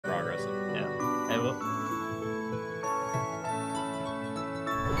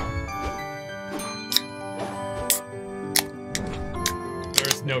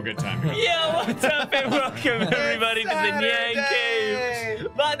No good time. Yo, what's up and welcome everybody to the Nyan Cave.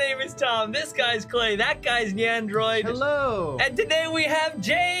 My name is Tom, this guy's Clay, that guy's Nyandroid. Hello. And today we have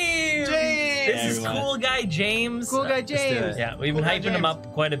James. This is cool guy James. Cool guy James. Yeah, we've been hyping him up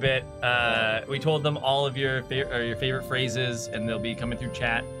quite a bit. We told them all of your favorite phrases, and they'll be coming through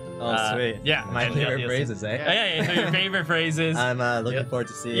chat. Oh, sweet. Yeah. My favorite phrases, eh? Yeah, so your favorite phrases. I'm looking forward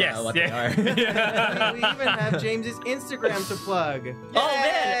to see what they are. We even have James's Instagram to plug. Oh,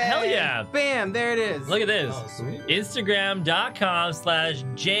 man. Hell yeah. Bam, there it is. Look at this. Oh, sweet. Nakaji-san.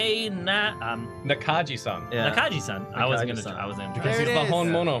 Yeah. Nakaji-san. I wasn't going to try. I wasn't going to try. There it This is the is.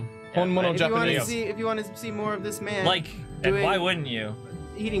 Honmono. Honmono Japanese. If you want to see more of this man, Like, and why wouldn't you?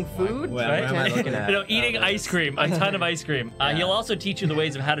 eating food, Where am I looking at? You know, eating ice cream, a ton of ice cream. He'll also teach you the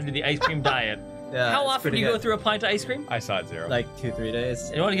ways of how to do the ice cream diet. Yeah, How it's often do pretty you go good. through a pint of ice cream? I saw it 0. Like 2-3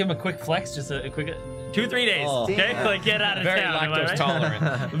 days. You want to give him a quick flex, just a quick 2-3 days, Oh. okay? Damn. Like get out of Very town. am I lactose right? tolerant.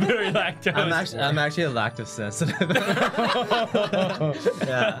 Very lactose. I'm actually lactose sensitive.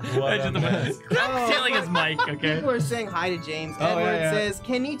 Yeah. Stealing his mic, okay? people are saying hi to James. Oh, Edward yeah. says,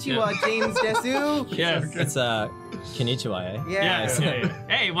 "Konnichiwa, James desu." Yes. It's konnichiwa, eh? Yeah. Yeah.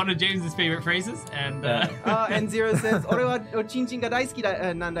 Hey, one of James's favorite phrases, and And Zero says, "Ore wa o chinchin ga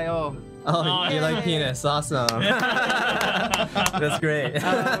daisuki nanda yo." Oh, you yay. like penis. Awesome. That's great.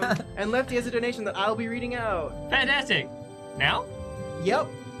 And Lefty has a donation that I'll be reading out. fantastic. Now, Yep.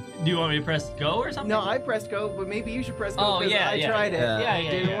 do you want me to press go or something? No, I pressed go, but maybe you should press go Oh, because yeah, I yeah, tried it. yeah. It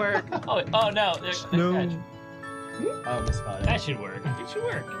didn't work. Oh no. Oh, misspelled. That should work. It should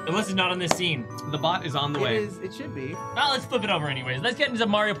work. Unless it's not on this scene. The bot is on the way. It should be. Well, let's flip it over anyways. Let's get into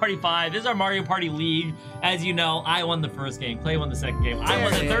Mario Party 5. This is our Mario Party League. As you know, I won the first game. Clay won the second game. I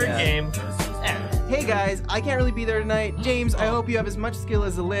won the third game. And Hey guys, I can't really be there tonight. James, I hope you have as much skill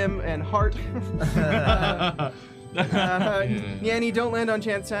as a limb and heart. Nyanny, don't land on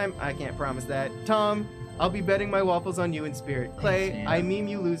chance time. I can't promise that. Tom, I'll be betting my waffles on you in spirit. Clay, Thanks, I meme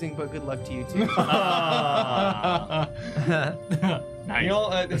you losing, but good luck to you too. Nice. You know,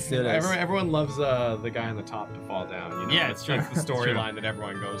 Let's do this. everyone loves the guy on the top to fall down. You know? Yeah, it's true. That's the It's true. storyline that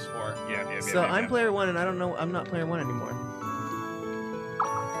everyone goes for. Yeah. So I'm player one, and I don't know. I'm not player one anymore.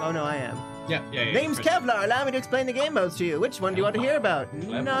 Oh no, I am. Yeah. Name's Kevlar. Allow me to explain the game modes to you. Which one do you want to hear about?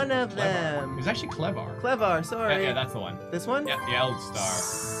 Clever. None of Clever. them. It's actually Clever. Clevar, sorry. Yeah, that's the one. This one? Yeah, the Eld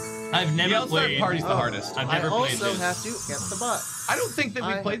Star. I've The never Eld Star played. party's the hardest. I've I never played also this. have to get the bot. I don't think that we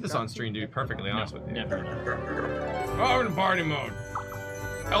I played this got on stream, to be perfectly honest with you. Never. Oh, we're in party mode.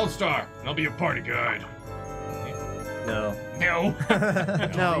 Eld Star, I'll be your party guide. No. No.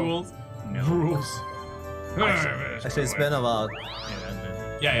 No. Rules. No. Rules. Actually, it's been a while.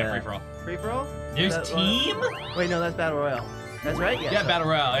 Yeah, free for all. Free for all? There's That- team? Wait, no, that's Battle Royale. That's right? Yeah, Battle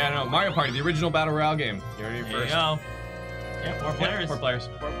Royale. Yeah, no, Mario Party, the original Battle Royale game. You heard it There you first. go. Yeah, 4 Yeah, players. 4 players.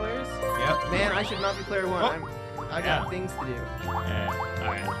 4 players? Yep. Man, I should not be player one. Oh. I got things to do. Yeah.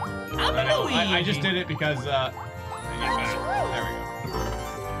 Alright. I'm I know. gonna I just did it because. There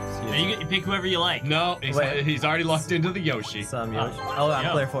we You pick whoever you like. go. No, he's already locked into the Yoshi. Some Yoshi. Oh, I'm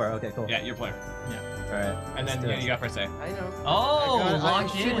Yeah. player 4. Okay, cool. Yeah, you're player. Alright. And then you got first say. I know. Oh, I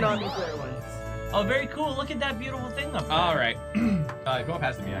locked should in. not be player one. Oh, very cool. Look at that beautiful thing up there. All right. Go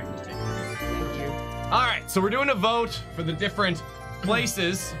past me. I can just take it. Thank you. All right, so we're doing a vote for the different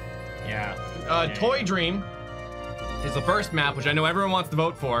places. Yeah. Toy Dream is the first map, which I know everyone wants to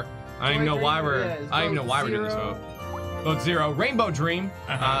vote for. I don't even know why we're. I don't even know why we're doing this vote. Vote 0. Rainbow Dream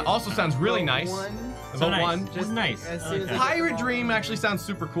also sounds really nice. Vote 1. Just nice. As soon as Okay. I- Pirate Dream actually sounds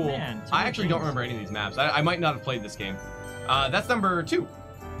super cool. Man, I actually don't Dreams. remember any of these maps. I might not have played this game. That's number 2,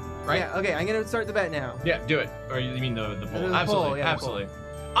 right? Yeah, okay, I'm gonna start the bet now. Yeah, do it. Or you mean the poll? The Absolutely, poll, yeah, the absolutely.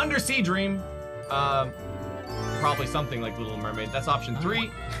 Undersea Dream, probably something like Little Mermaid. That's option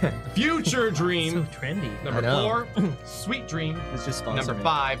 3. Future Dream, So trendy. number I know. 4. Sweet Dream, It's just number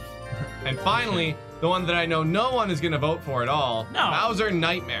 5. And finally, the one that I know no one is gonna vote for at all, No. Bowser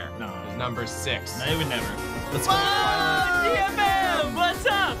Nightmare, No. is number 6. No, they would never. Let's go. Oh, DFM! What's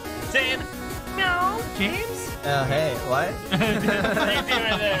up? Saying, no, James? Hey, what? Thanks right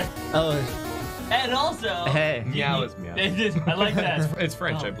there. Oh, And also, hey. Meow is meow. I like that. It's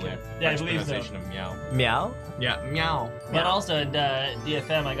French, Oh, I believe. okay. Yeah, I French believe so. pronunciation of meow. Meow? Yeah, meow. But also in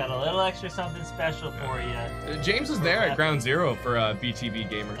DFM, I got a little extra something special for you. James was there at Ground Zero for BTV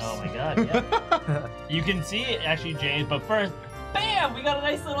Gamers. Oh my god, yeah. You can see it, actually, James, but first, bam! bam! We got a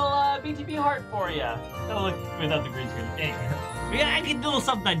nice little BTB heart for you. That'll look without the green screen. Anyway, I did a little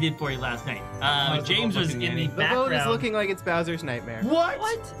something I did for you last night. James was in the The background. boat is looking like it's Bowser's nightmare. What?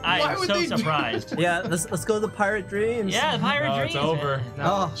 I'm so surprised. Yeah, let's go to Pirate Dreams. Yeah, the Pirate Dreams. It's over. No,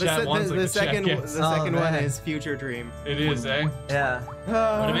 Oh, Chat wants like the the second, check, the yes. second one man. is Future Dream. It is, eh? Yeah. Could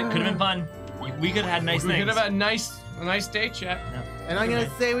have been fun. We could have had nice We things. could have had a nice day, chat. And I'm gonna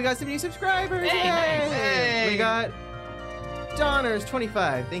say we got some new subscribers. Hey, nice. Hey. We got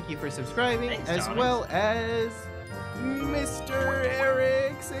Donners25. Thank you for subscribing, Thanks, as Donners. well as Mr.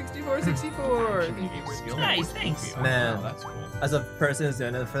 Eric6464. Thank you for subscribing. Nice, thanks. Man. Oh, that's cool. As a person who's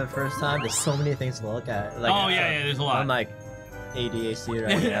doing it for the first time, there's so many things to look at. Like, Oh, yeah, there's a lot. I'm like ADHD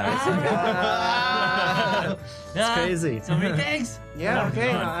right now. It's, like, it's crazy. So many things. Yeah,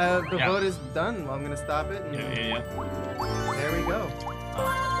 okay. The Yeah. vote is done. I'm gonna stop it. And Yeah. There we go.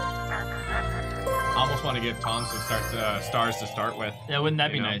 I almost want to give Tom some stars to start with. Yeah, wouldn't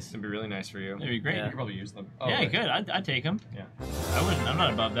that be You know, nice? It'd be really nice for you. That'd be great. Yeah. You could probably use them. Yeah, you wait. could. I'd take them. Yeah. I wouldn't. I'm not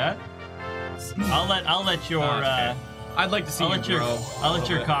above that. I'll let your okay. I'd like to see I'll you let your grow. I'll let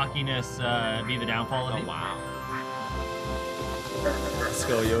your cockiness be the downfall of Oh you. wow. Let's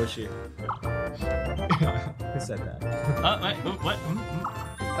go, Yoshi. Who said that? Wait, what?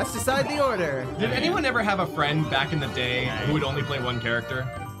 Let's decide the order. Did anyone ever have a friend back in the day who would only play one character?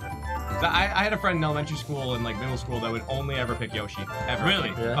 So I had a friend in elementary school and like middle school that would only ever pick Yoshi. Ever. Really?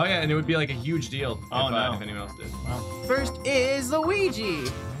 Yeah. Oh yeah, and it would be like a huge deal Oh, no. if anyone else did. First is Luigi.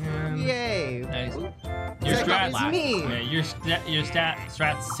 Man. Yay. Nice. Your Second strats. is me. Yeah, your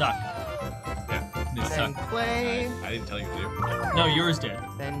strats suck. Yeah. They Then suck. Clay. I didn't tell you to do. No, yours did.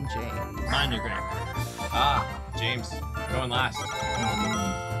 Then James. Mine are great. Ah, James, going last. Yeah,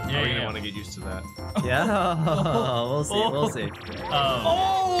 We're gonna yeah. want to get used to that. Yeah. We'll see. We'll see.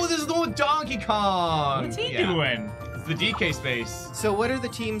 Oh. Oh, this is the one with Donkey Kong. What's he Yeah. doing? It's the DK space. So what are the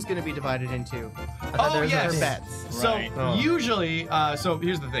teams going to be divided into? Oh, There's yes. other bets. So Right. Oh. usually, so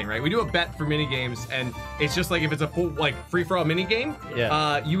here's the thing, right? We do a bet for mini games, and it's just like if it's a full like free for all mini game,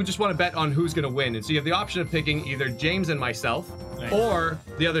 Yeah. you would just want to bet on who's gonna win, and so you have the option of picking either James and myself, Right. or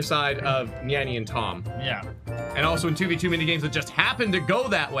the other side of Nyan and Tom. Yeah. And also in 2v2 mini games that just happen to go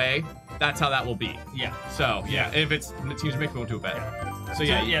that way, that's how that will be. Yeah. So yeah, if it's the teams make, we won't do a bet. So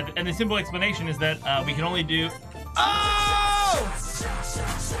yeah, Yeah. And the simple explanation is that we can only do. Oh!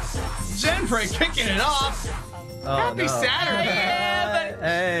 Genfrey kicking it off. Oh, Happy no. Saturday! Yeah,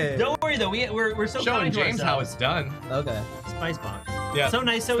 Hey. Don't worry though. We're so Showing kind to James how ourselves. it's done. Okay. Spice box. Yeah. So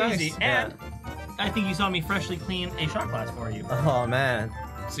nice, so Nice. easy. Yeah. And I think you saw me freshly clean a shot glass for you. Oh man.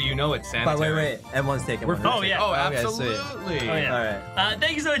 So you know it's But sanitary. wait. Everyone's taking We're one. Oh, yeah. Oh, Okay, sweet. absolutely. Oh, yeah. All right.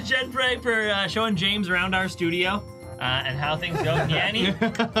 Thank you so much, Genfrey, for showing James around our studio and how things go. Nyanny?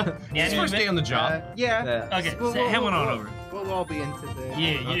 His first day on the job. Yeah. Yeah. Okay, so head one on over. We'll all be into the...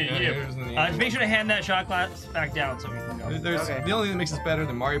 Yeah. here's the- Just make sure to hand that shot glass back down so we can go. There's Okay. the only thing that makes us better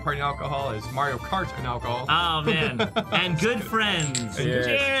than Mario Party and alcohol is Mario Kart and alcohol. Oh, man. And good friends. Cheers.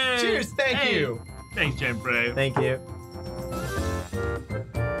 Cheers. Cheers, thank Hey. you. Thanks, Genfrey. Thank you.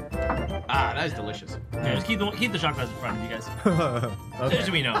 Ah, that is delicious. Yeah, just keep the shot glass in front of you guys. Okay. Just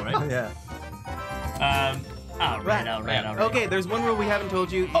so we know, right? Yeah. All right. Okay, there's one rule we haven't told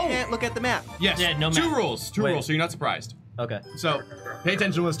you. You can't look at the map. Yes. Yeah, no two map. rules. Two Wait. rules, so you're not surprised. Okay. So, pay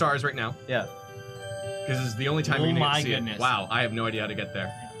attention to the stars right now, Yeah. because this is the only time Oh you're gonna my get to see goodness. it. Wow, I have no idea how to get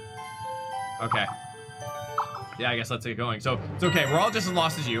there. Okay. Yeah, I guess let's get going. So, it's okay. We're all just as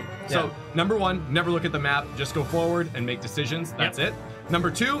lost as you. So, Yeah. number one, never look at the map. Just go forward and make decisions. That's it.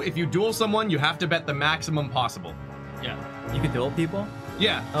 Number two, if you duel someone, you have to bet the maximum possible. Yeah. You can duel people?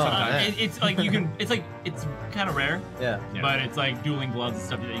 Yeah, Oh, sometimes. man. It's like you can. It's kind of rare, Yeah. Yeah. but it's like dueling gloves and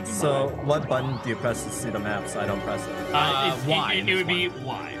stuff that you can. So what button do you press to see the map so I don't press it? Y in It this would be one.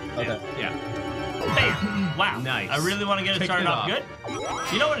 Y. Okay. Yeah. Bam! Wow. Nice. I really want to get it Kicking started it off off.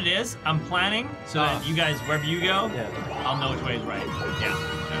 good. You know what it is? I'm planning so that you guys, wherever you go, Yeah. I'll know which way is right. Yeah.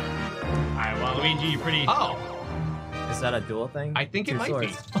 All right. Well, Luigi, you're pretty. Oh, Is that a duel thing? I think it Two might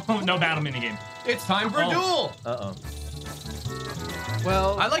swords. Oh, no battle minigame. it's time for a Oh. duel. Uh-oh.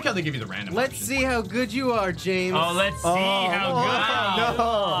 Well, I like how they give you the random. let's option. see how good you are, James. Oh, let's see how Oh, good. no.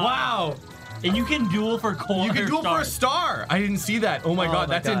 Wow. And you can duel for coins. You can duel for a star. I didn't see that. Oh my Oh god,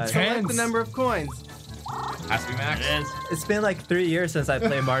 my that's God. Select intense. the number of coins. Has to be max. It is. It's been like 3 years since I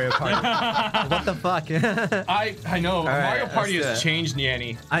played Mario Kart. What the fuck? I know. right, Mario Party let's do has it. changed,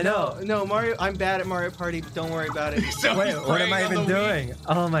 Nyanny. I know. No, Mario. I'm bad at Mario Party. Don't worry about it. So Wait, he's what am preying I on even the Wii. doing?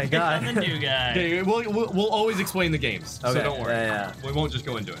 Oh my god. Nothing new, guys. Okay, we'll always explain the games, so Okay, don't worry. yeah. We won't just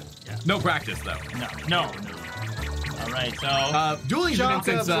go into it. Yeah. No practice though. No. All right, so Dueling's been in Shock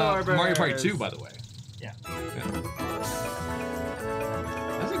since absorbers. Mario Party 2, by the way. yeah.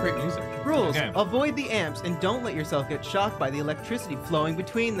 great music. Rules. Okay. Avoid the amps and don't let yourself get shocked by the electricity flowing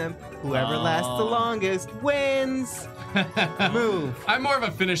between them. Whoever lasts the longest wins. Move. I'm more of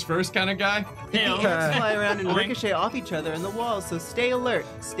a finish first kind of guy. The amps fly around and Boing. ricochet off each other and the walls, so stay alert,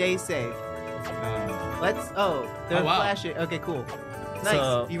 stay safe. They're wow. flashing. Okay, cool. Nice.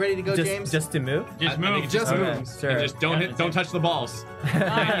 So, you ready to go, James? Just to move? Just I think move. it's Just Okay, move. sure. And just don't touch the balls.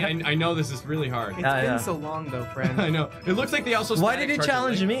 I know this is really hard. It's Yeah, been yeah. so long though, friend. I know. It looks like they also. Why static did you charge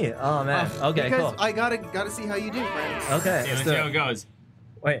challenge the me? Oh man. Okay, because cool. I gotta see how you do, friend. Okay. Yeah, it's let's see how it goes.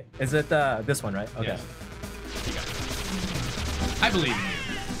 Wait, is it this one, right? Okay. Yes. I believe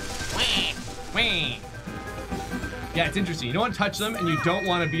in you. Yeah, it's interesting. You don't want to touch them, and you don't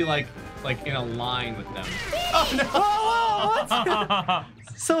want to be like in a line with them. Oh no! Whoa, what?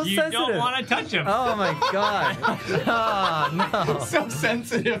 So You sensitive. don't want to touch him. Oh my god. Oh no. So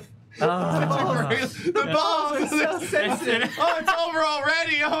sensitive. Oh. The balls are so sensitive. Oh, it's over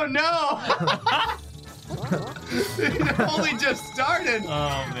already. Oh no. It only just started. Oh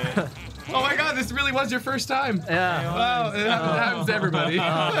man. Oh my god, this really was your first time. Yeah. Wow, it happens to everybody. Oh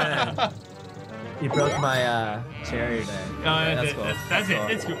man. You broke my cherry there. That's cool. That's it. cool.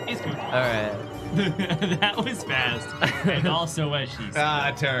 It's cool. It's cool. All right. That was fast. And also what she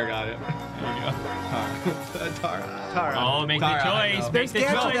said. Tara got it. There we go. Tara. Oh, make Tara, the I choice. know. Make There's the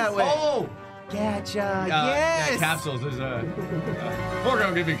Gacha choice. that way. Oh! Gacha, Yeah, yes! capsules. There's we're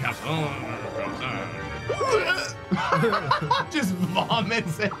gonna give you a capsule. Just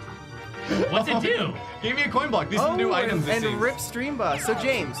vomits it. What's it do? Give me a coin block. These are the new items. it and seems. rip stream boss. So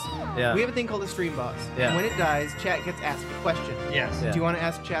James, Yeah. we have a thing called a stream boss. Yeah. And when it dies, chat gets asked a question. Yes. Yeah. Do you want to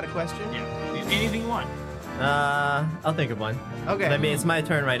ask chat a question? Yeah. Anything you want. I'll think of one. Okay. Let me. It's my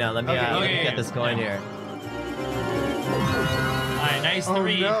turn right now. Let me Okay. get this going here. All right, nice Oh,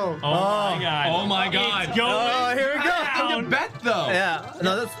 three. no. Oh my god. Oh my god. It's going Oh, here we go. I can down. bet though. Yeah.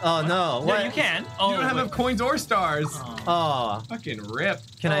 No, that's. Oh no. No, What? you can. Oh, You don't have wait. enough coins or stars. Oh. Fucking rip.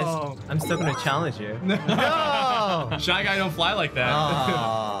 Can Oh. I'm still gonna challenge you. No. Shy guy don't fly like that.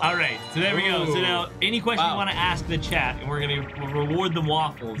 Oh. All right, so there we go. So Ooh. now, any question Wow. you want to ask the chat, and we'll reward them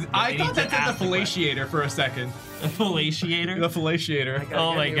waffles. but I they thought need to that said ask the question. fellatiator for a second. The fellatiator? The fellatiator.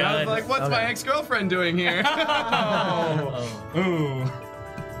 Oh my I god. was like, what's my Okay. ex-girlfriend doing here? Oh. Ooh.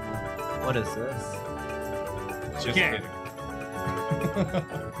 What is this? Just Okay. kidding.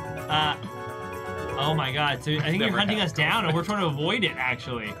 Oh my god, so I think you're Never hunting us happened. down, and we're trying to avoid it,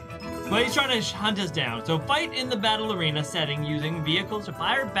 actually. But he's trying to hunt us down. So fight in the battle arena setting using vehicles to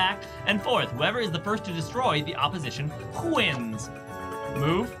fire back and forth. Whoever is the first to destroy the opposition wins.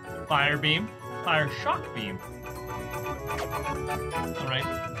 Move, fire beam, fire shock beam. All right.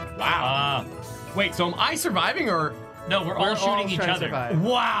 Wow. Wait, so am I surviving or? No, we're all shooting each trying to other. survive.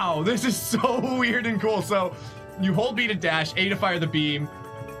 Wow, this is so weird and cool. So you hold B to dash, A to fire the beam.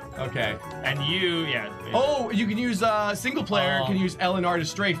 Okay. And you, yeah. Oh, you can use single player can use L and R to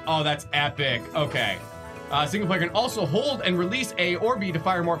strafe. Oh, that's epic. Okay. Single player can also hold and release A or B to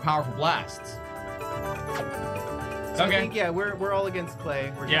fire more powerful blasts. So Okay. I think, yeah, we're all against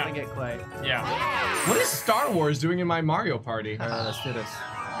Clay. We're Yeah. trying to get Clay. Yeah. What is Star Wars doing in my Mario Party? Let's do this.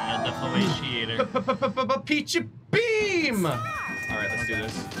 And the fellatiator. Peachy beam. All right, let's do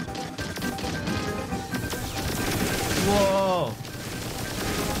this. Whoa.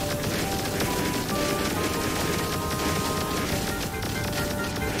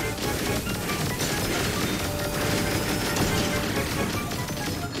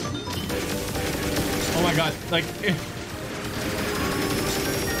 Oh my god, like.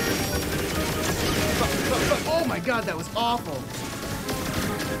 Oh my god, that was awful.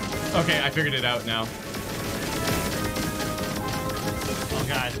 Okay, I figured it out now. Oh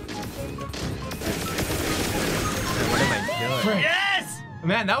god. What am I doing? Yes!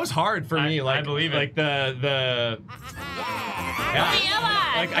 Man, that was hard for me. I Like, believe it. Like the.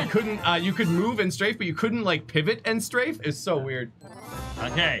 Yeah. Like I couldn't. You could move and strafe, but you couldn't like pivot and strafe. It's so weird.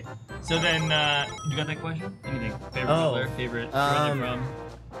 Okay. So then, you got that question? Anything? Favorite Oh, color? Favorite? Where they're from?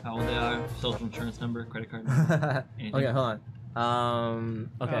 How old they are? Social insurance number? Credit card number? Anything? Okay, hold on.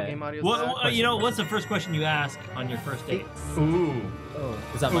 Okay. Game audio's What, back. you know, what's the first question you ask on your first date? Ooh. Oh,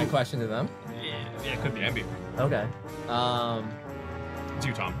 is that my question to them? Yeah, it could be. Maybe. Okay. It's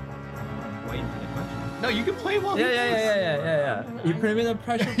you, Tom. Waiting for the question. No, you can play while. Yeah. You put me in a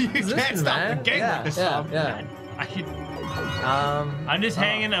pressure You position, can't stop man. the game yeah, with this yeah, stuff. yeah. I'm just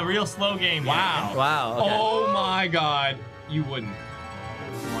hanging a real slow game. here. Wow. Wow. Okay. Oh my god. You wouldn't.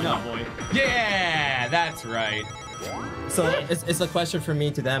 Come on, No. boy. Yeah, that's right. So it's a question for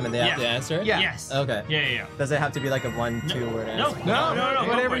me to them, and they have to answer. Yeah. Yes. Okay. Yeah. Does it have to be like a 1-2 word No. answer? No.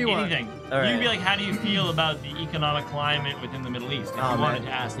 Whatever you want. Anything. All right. You can be like, how do you feel about the economic climate within the Middle East? If you wanted to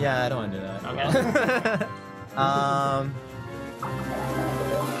ask. Yeah, I don't want to do that. Okay.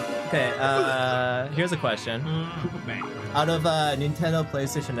 Okay. Here's a question. Out of Nintendo,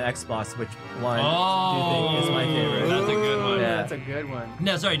 PlayStation, and Xbox, which one do you think is my favorite? That's a good one. Yeah. That's a good one.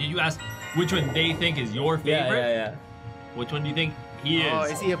 No, sorry. Did you ask which one they think is your favorite? Yeah. Which one do you think he is? Oh,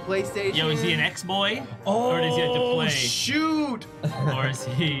 is he a PlayStation? Yo, is he an X-boy? Oh, or does he have to play? Shoot! Or is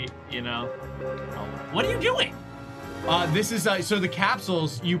he, what are you doing? This is so the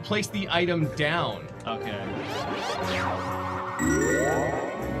capsules. You place the item down. Okay.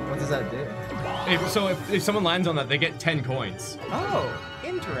 What does that do? If someone lands on that, they get 10 coins. Oh,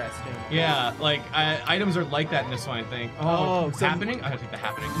 interesting. Yeah, like items are like that in this one, I think. Oh, so happening? I gotta take the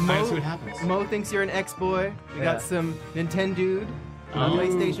happening. I gotta see what happens. Mo thinks you're an X-boy. We got some Nintendo.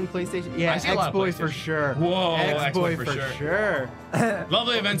 PlayStation. Yeah, I see a lot of X-boy for PlayStation. sure. Whoa, X-boy X-boy for for sure.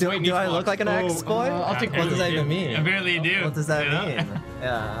 Lovely events. Do I look like an X-boy? I'll take What does that even mean? Apparently you do. What does that mean?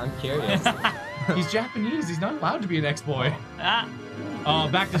 Yeah, I'm curious. He's Japanese. He's not allowed to be an X-boy. Ah, Oh,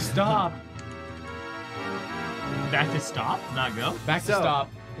 back to stop. back to stop, not go. Back to So, stop.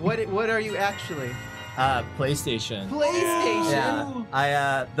 what are you actually? PlayStation. PlayStation.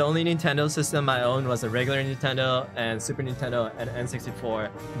 Yeah, the only Nintendo system I owned was a regular Nintendo and Super Nintendo and N64.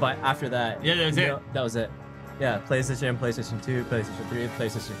 But after that, Yeah, that was it. That was it. Yeah, PlayStation, PlayStation 2, PlayStation 3,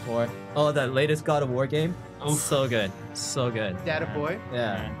 PlayStation 4. Oh, the latest God of War game. Oof. So good. So good. Data boy.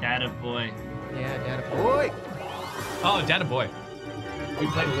 Yeah. Data boy. Yeah, Data boy. Oh, Data Boy. We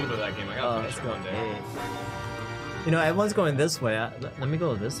played a little bit of that game. I Oh, gotta let's finish it go. one day. Hey. You know, everyone's going this way. Let me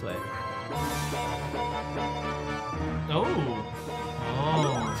go this way.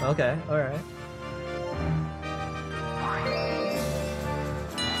 Oh. Okay, alright.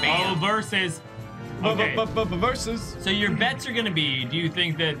 Oh, versus. Okay. Versus. So your bets are gonna be: do you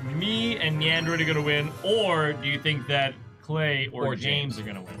think that me and Neandroid are gonna win, or do you think that Clay or James are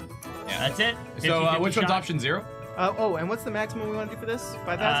gonna win? Yeah. That's it. So 50-50 which one's shot? option 0? And what's the maximum we want to do for this?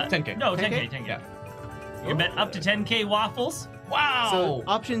 5,000? 10K. No, 10K? 10K. Yeah. You can bet up to 10K waffles. Wow. So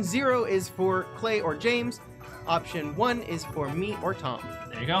option 0 is for Clay or James. Option 1 is for me or Tom.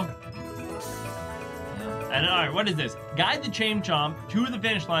 There you go. And all right, what is this? Guide the chain chomp to the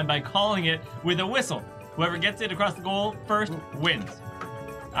finish line by calling it with a whistle. Whoever gets it across the goal first wins.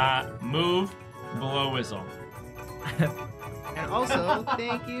 Move, blow whistle. And also,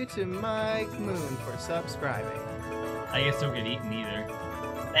 thank you to Mike Moon for subscribing. I guess don't get eaten either.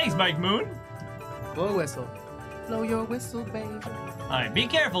 Thanks, Mike Moon. Blow a whistle. Blow your whistle, baby. All right, be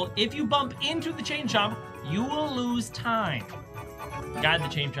careful. If you bump into the chain chomp, you will lose time. Guide the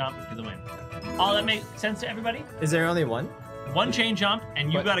chain chomp to the win. All that make sense to everybody? Is there only one? One chain jump,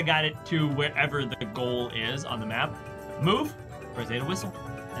 and you What? gotta guide it to wherever the goal is on the map. Move, first say the whistle,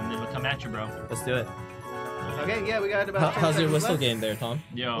 and then it'll come at you, bro. Let's do it. Okay, yeah, we got about 10 How's your seconds whistle left. game there, Tom?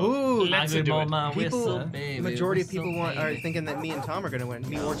 Yo, Ooh, I let's could do blow it. my People, whistle, the baby, majority of whistle, people are baby. thinking that me and Tom are gonna win.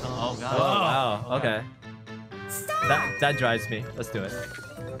 Me or Tom. Oh god. Oh, wow. Okay. That drives me. Let's do it.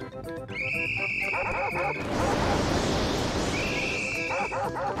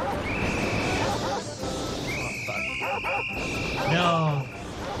 No.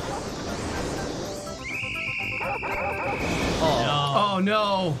 Oh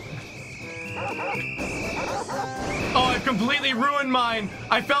no. Oh, I've completely ruined mine.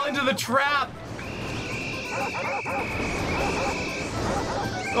 I fell into the trap.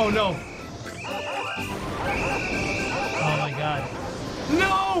 Oh no. Oh my god.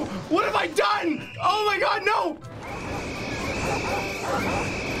 No! What have I done? Oh my god, no!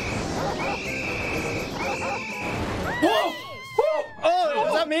 Whoa! Whoa! Oh,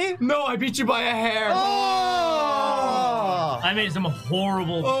 is that me? No, I beat you by a hair. Oh! I made some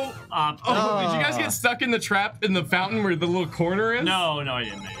horrible Oh. options. Oh, did you guys get stuck in the trap in the fountain where the little corner is? No, I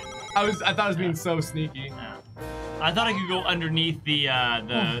didn't. I thought I was being so sneaky. Yeah. I thought I could go underneath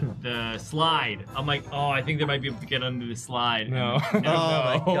the slide. I'm like, oh, I think they might be able to get under the slide. No. Oh my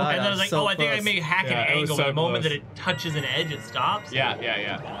god. And then I was like, so oh, I think I close. may hack Yeah, an it was angle. so The moment close. that it touches an edge, it stops. Yeah.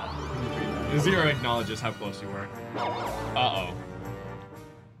 Zero acknowledges how close you were. Uh-oh.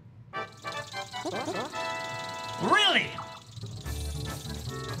 Really?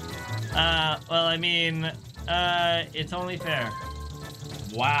 Well, I mean, it's only fair.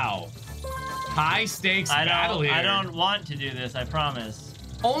 Wow. High stakes battle here. I don't want to do this, I promise.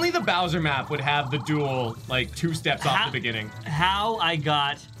 Only the Bowser map would have the duel, like, 2 steps off the beginning. How I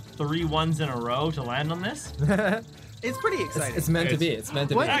got 3 ones in a row to land on this? It's pretty exciting. It's meant to be. It's meant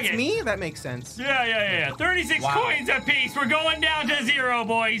to What? be. Okay. It's me? That makes sense. Yeah. 36 coins apiece. We're going down to 0,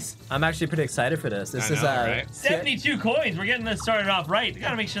 boys. I'm actually pretty excited for this. This I is know, right? 72 coins. We're getting this started off right. We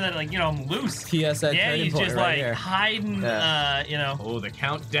gotta make sure that, like, you know, I'm loose. TSN Yeah, turning he's point just right like here. hiding, you know. Oh, the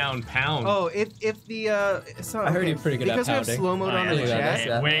countdown pound. Oh, if the so I heard okay, you're pretty good at because we have pounding. slow mode Oh, on yeah, the look at chat.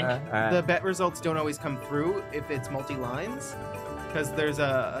 that. Wink. The bet results don't always come through if it's multi-lines, because there's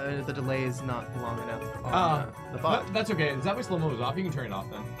the delay is not long enough on the bot. That's okay. Is that why slow mo is off? You can turn it off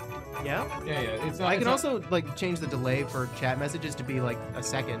then. Yeah. Yeah. It's not, I it's can not- also like change the delay for chat messages to be like a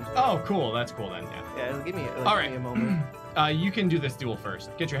second. Oh, cool. That's cool then. Yeah. Yeah, it'll give me All give me a moment. You can do this duel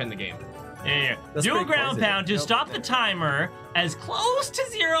first. Get your head in the game. Yeah. That's Do a pretty ground crazy. pound to Nope. stop the timer as close to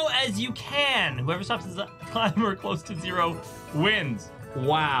 0 as you can. Whoever stops the timer close to 0 wins.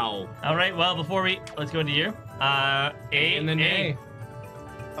 Wow. All right. Well, let's go into you. A And then A.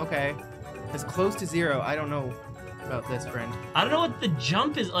 Okay, as close to 0. I don't know about this, friend. I don't know what the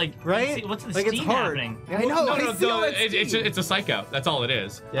jump is like. Right? What's the Like, it's steam hard. happening? Yeah, I know. No, I see all that steam. it's a psych out. That's all it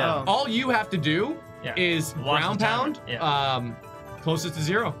is. Yeah. Oh. All you have to do Yeah. is Watch ground the timer. pound, closest to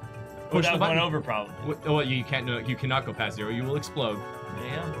 0. Push the Without button. going over, probably. Well, you can't. No, you cannot go past 0. You will explode. There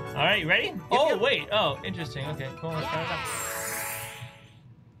you go. All right, you ready? Wait. Oh, interesting. Okay, cool. Let's try it out.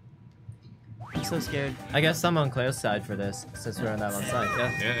 I'm so scared. I guess I'm on Claire's side for this, since we're on that one side.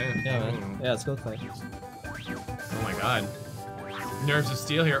 Yeah. Yeah. Yeah, man. Yeah, let's go, Claire. Oh my god. Nerves of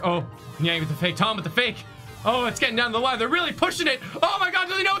steel here. Oh, Nyan with the fake. Tom with the fake. Oh, it's getting down to the wire. They're really pushing it. Oh my god,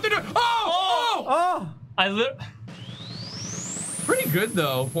 do they know what they're doing? Oh! Oh! Pretty good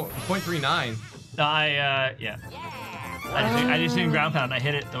though. 0.39. Yeah. I just didn't ground pound. I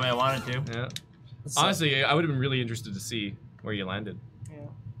hit it the way I wanted to. Yeah. Honestly, I would have been really interested to see where you landed.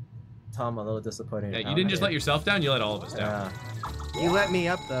 Tom, a little disappointing. Yeah, you didn't just let yourself down, you let all of us down. Yeah. You let me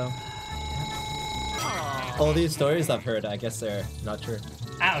up though. All these stories I've heard, I guess they're not true.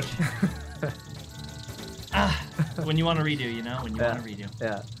 Ouch. When you want to redo, you know? When you want to redo.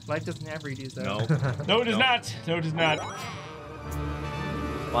 Yeah. Life doesn't have redos though. No. No, it does not. No, it does not.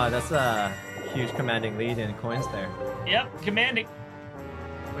 Wow, that's a huge commanding lead in coins there. Yep, commanding.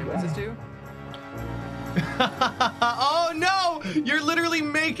 Wait, what's this do? Oh no! You're literally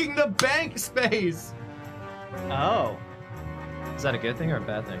making the bank space! Oh. Is that a good thing or a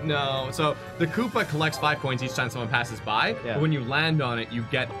bad thing? No, so the Koopa collects 5 coins each time someone passes by, Yeah. but when you land on it, you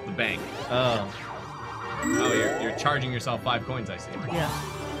get the bank. Oh. Oh, you're charging yourself 5 coins, I see. Yeah.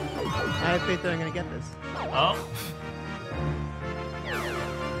 I have faith that I'm gonna get this. Oh.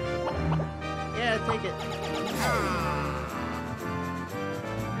 Yeah, take it.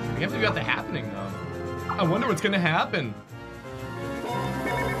 You have to be at the happening, though. I wonder what's gonna happen.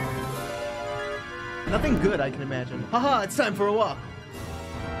 Nothing good, I can imagine. Haha, it's time for a walk.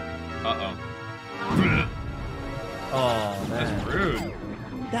 Uh-oh. Oh, man. That's rude.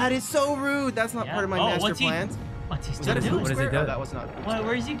 That is so rude. That's not Yeah. part of my Oh, master what's he- plans. What's he Is still that a doing? food What is he square? doing? Oh, that was not.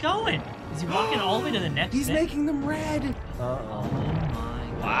 Where is he going? Is he walking all the way to the next He's bit? making them red. Oh Uh-oh.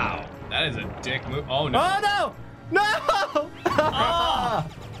 my god. Wow. That is a dick move. Oh, no. Oh, no! No! Oh!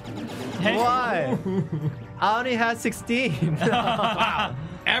 Hey. Why? I only had 16. Wow.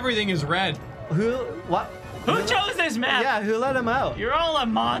 Everything is red. Who? What? Who chose this map? Yeah, who let him out? You're all a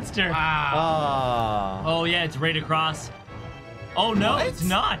monster. Wow. Oh. Oh yeah, it's right across. Oh no, What? it's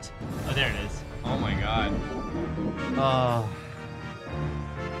not. Oh, there it is. Oh my god. Oh.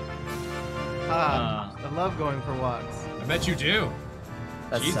 I love going for walks. I bet you do.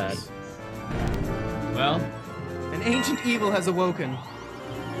 That's Jesus. sad. Well, An ancient evil has awoken.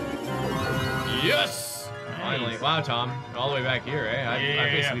 yes! Finally. Nice. Wow, Tom. All the way back here, eh? I've Yeah.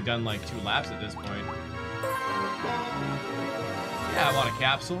 basically done like 2 laps at this point. Yeah, I want a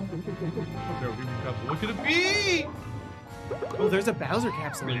capsule. What could it be? Oh, there's a Bowser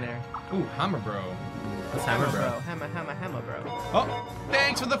capsule in there. Ooh, Hammer Bro. That's Hammer Bro. Hammer, bro. Oh,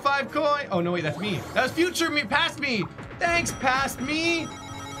 thanks for the 5 coin. Oh, no, wait, that's me. That was future me, past me. Thanks, past me.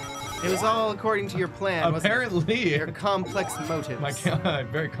 It was all according to your plan, wasn't it? Apparently. Your complex motives. My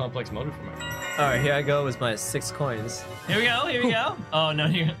very complex motive for my. All right, here I go with my 6 coins. Here we go. Here we go. Oh no,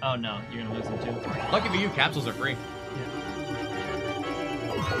 you're gonna lose them too. Lucky for you, capsules are free.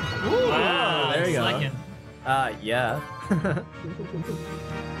 Wow, there you go. slicking. Yeah.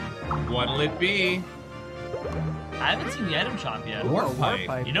 What'll it be? I haven't seen the item shop yet. Warp Warp pipe.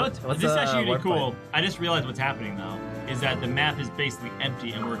 pipe. You know what's What's this is a actually really warp cool. pipe? I just realized what's happening though is that the map is basically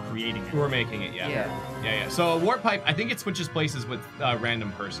empty and we're creating it. We're making it, yeah. Yeah. So warp pipe, I think it switches places with a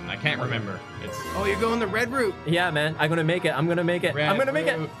random person. I can't remember. It's Oh, you're going the red route. Yeah, man. I'm gonna make it. I'm gonna make it. I'm gonna make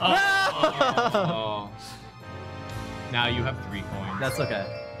it. Red No! oh. Now you have 3 coins. That's okay.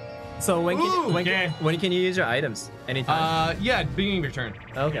 So when can you use your items? Anytime? Yeah, beginning of your turn.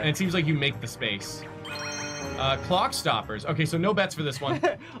 Okay. And it seems like you make the space. Clock stoppers. Okay, so no bets for this one.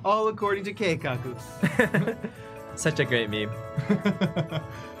 All according to Keikaku. Such a great meme.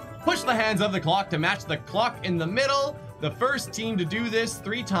 Push the hands of the clock to match the clock in the middle. The first team to do this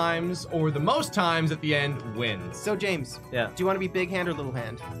 3 times or the most times at the end wins. So James, Yeah. do you want to be big hand or little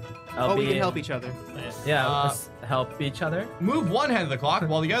hand? I'll we be- can help each other. Yeah, Uh, let's help each other. Move one hand of the clock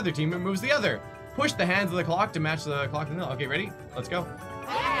while the other team moves the other. Push the hands of the clock to match the clock in the middle. Okay, ready? Let's go.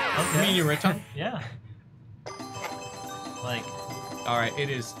 Okay. Me and you, Richard. Yeah. Like, All right, it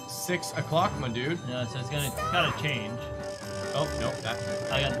is 6 o'clock, my dude. yeah, so it's gotta change. Oh, no, that.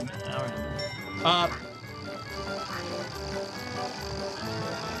 I got the hour.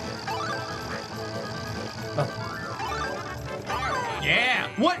 Yeah.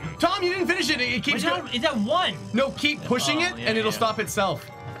 What? Tom, you didn't finish it. It keeps going. Is that 1? No, keep pushing Oh, it, yeah, and it'll yeah. stop itself.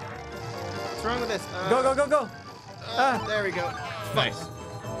 What's wrong with this? Go, go, go, go! There we go. Nice.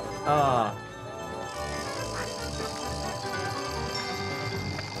 Ah.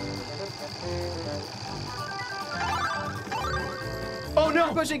 Oh no!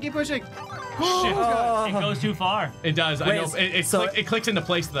 Keep pushing, keep pushing. Shit. It goes too far. It does. I Wait, know. It, so- it clicks into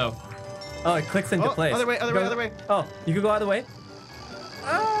place though. Oh, it clicks into Oh, place. other way, other way, Go- other way. Oh, you could go other way?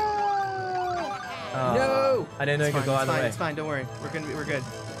 No! I didn't know you could go it's other fine, way. It's fine, don't worry. We're good.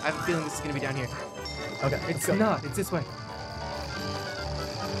 I have a feeling this is gonna be down here. Okay. It's go. not, it's this way.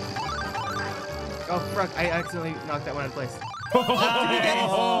 Oh, fuck, I accidentally knocked that one out of place. Oh,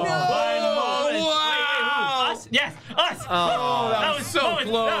 Wow! Us? Yes, us! Oh, that was so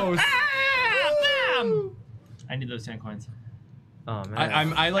close. Bam! I need those 10 coins. Oh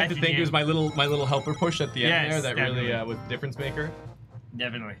man. I like to Actually, think it was my little helper push at the end Yes, there that really definitely. was difference maker.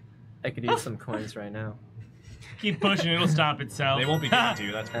 Definitely. I could use some coins right now. Keep pushing, it'll stop itself. They won't be giving to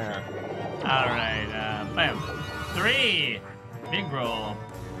you, that's for sure. Alright, bam. 3. Big roll.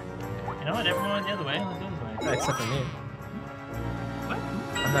 You know what? Everyone went the other way. Let's go this way. Except for me.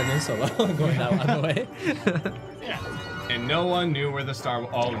 I'm not doing so well going that other way. Yeah. And no one knew where the star.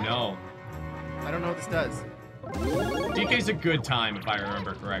 Oh no. I don't know what this does. DK's a good time if I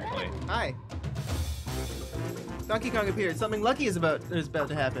remember correctly. Hi. Donkey Kong appeared. Something lucky is about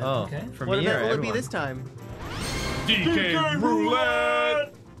to happen. Oh, Okay. for What me event or will it be everyone? this time? DK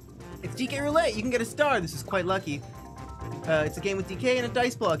roulette. It's DK Roulette. You can get a star. This is quite lucky. It's a game with DK and a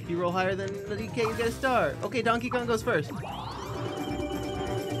dice block. If you roll higher than the DK, you get a star. Okay, Donkey Kong goes first.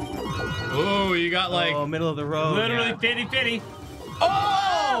 Oh, you got like. Oh, middle of the road. Literally yeah. fitty.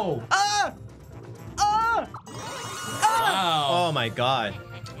 Oh! Ah! Ah! Wow. Oh my god.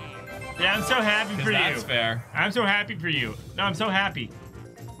 Yeah, I'm so happy for you. That's fair. I'm so happy for you. No, I'm so happy.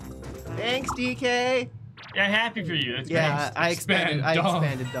 Thanks, DK. Yeah, happy for you. That's Yeah, I expanded. I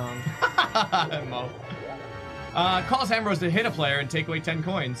expanded Dong. Mo. Cause Hamrose to hit a player and take away 10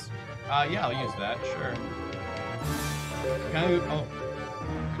 coins. Yeah, I'll use that, sure. Can I, oh.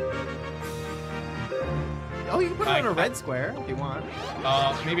 Oh, you can put it on a red square if you want.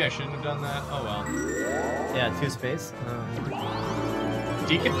 Maybe I shouldn't have done that. Oh well. Yeah, 2 space.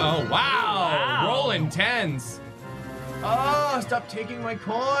 Deacon. Oh wow! Wow. Rolling 10s. Oh, stop taking my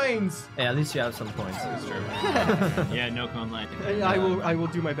coins. Yeah, at least you have some coins. That's true. Yeah, no cone light. I will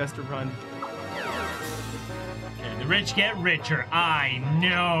do my best to run. Okay, the rich get richer. I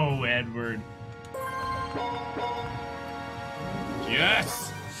know, Edward.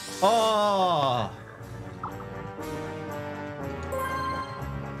 Yes. Oh!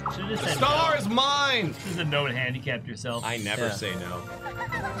 Should have The said star no. is mine. Should have no handicapped yourself. I never Yeah. say no.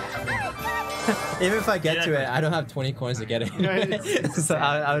 Even if I get Yeah. to it, I don't have 20 coins to get it. Right. So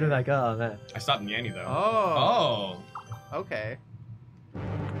I would be like, oh man. I stopped Nyanny though. Oh. Oh. Okay.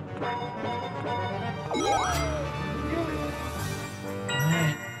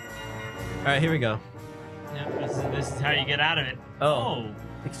 Alright. Alright, here we go. Yep, this is how you get out of it. Oh.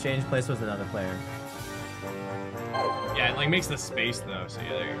 Exchange place with another player. Yeah, it like makes the space though. So yeah,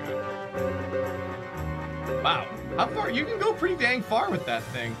 there you go. Wow. How far? You can go pretty dang far with that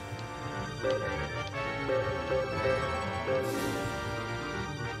thing. You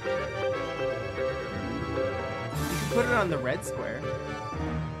can put it on the red square.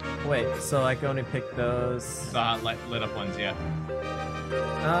 Wait, so I can only pick those. The lit up ones, yeah.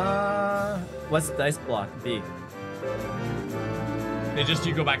 What's dice block? B. It just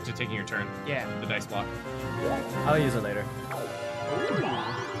you go back to taking your turn. Yeah. The dice block. I'll use it later.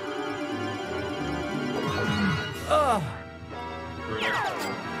 Oh!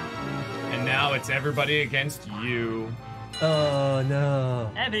 And now it's everybody against you. Oh no.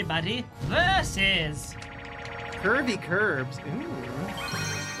 Everybody versus. Curvy curbs. Ooh.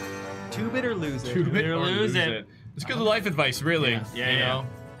 Tube it or lose it. Tube it or lose it. It's good life advice, really. Yeah, you yeah. know?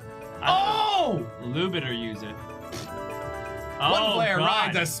 Oh! Lube it or use it. One player God.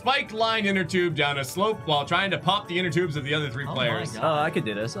 rides a spiked line inner tube down a slope while trying to pop the inner tubes of the other 3 players. my Oh, God. I could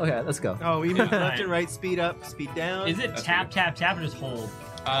do this. Okay, let's go. Oh, even left and right, speed up, speed down. Is it That's tap, weird. tap, tap, or just hold?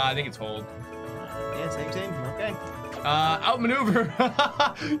 I think it's hold. Yeah, same. Okay. Outmaneuver.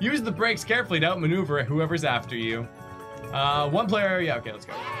 Use the brakes carefully to outmaneuver whoever's after you. One player. Yeah, okay, let's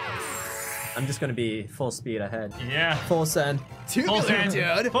go. I'm just gonna be full speed ahead. Yeah. Full send. Full send.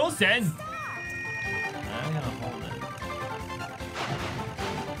 dude. Full send. I'm gonna hold it.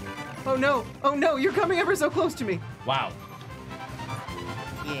 Oh no! Oh no! You're coming ever so close to me. Wow.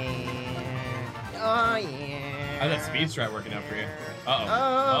 Yeah. Oh yeah. How's that speed strat working out for you? Uh-oh.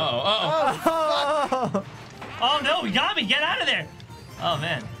 Oh. Uh-oh. Oh no, he got me! Get out of there! Oh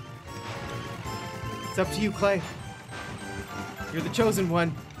man. It's up to you, Clay. You're the chosen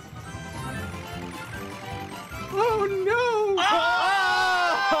one. Oh no!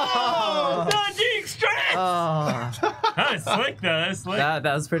 Oh! Dodging strength! Oh, That was slick though, that was slick. that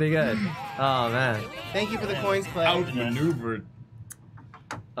was pretty good. Oh man. Thank you for the coins, Clay. Outmaneuvered.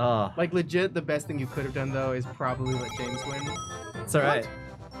 Oh, Like legit, the best thing you could have done though is probably let James win. it's all right.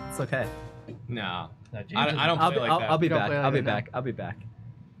 It's okay. No. No, James I don't play like that. I'll be You don't back. play like I'll be that, no? back. I'll be back.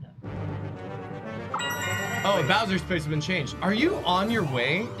 Oh, Bowser's place has been changed. Are you on your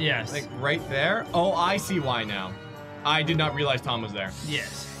way? Yes. Like right there? Oh, I see why now. I did not realize Tom was there.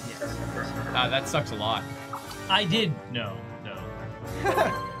 Yes. Yes. That sucks a lot. I did. No.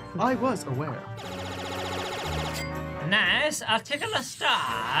 I was aware. Nice. I'll take a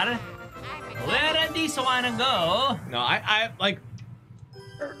star. Where did this one go? No, I like.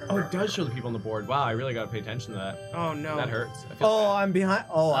 Oh, it does show the people on the board. Wow, I really got to pay attention to that. Oh no. That hurts. I feel Oh, bad. I'm behind.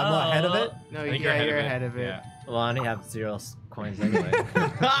 Oh, I'm ahead of it. No, I yeah, think you're you're ahead of it. Yeah. Well, I only have 0 coins anyway.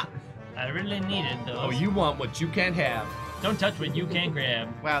 I really needed those. Oh, you want what you can't have. Don't touch what you can't grab.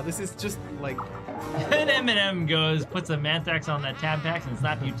 Wow, this is just like And Eminem goes, puts a Manthrax on that tab tax and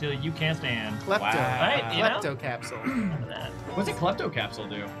slap you till you can't stand. klepto. Wow. Right? You know? Klepto capsule. Remember that. What's a klepto capsule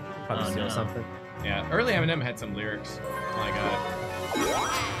do? Probably Oh, steal no. something. Yeah, early Eminem had some lyrics. Oh my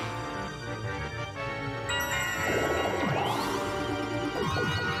god.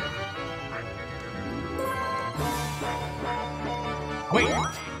 Wait,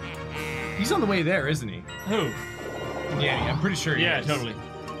 he's on the way there, isn't he? Who? Yeah, I'm pretty sure he Yeah, is. totally.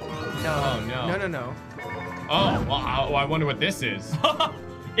 No. Oh, no. No. Oh, well, I wonder what this is.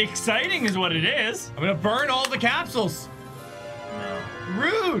 Exciting is what it is. I'm gonna burn all the capsules. No.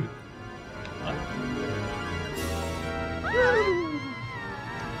 Rude. What?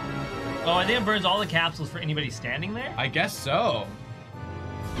 Oh, I think it burns all the capsules for anybody standing there? I guess so.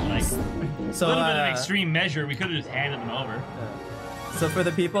 Like, So, a little bit of an extreme measure. We could have just handed them over. So for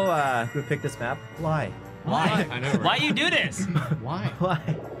the people who picked this map, why? Why? I know. Right? Why you do this? Why? Why?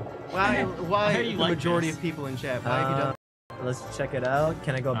 Why Why are you the like majority this? of people in chat? Why have you done? Let's check it out.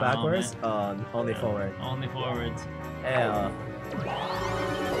 Can I go Oh, backwards? Only forward. Only forwards. Yeah.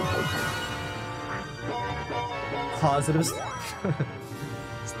 Positives.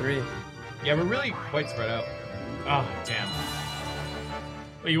 It's 3. Yeah, we're really quite spread out. Oh, damn.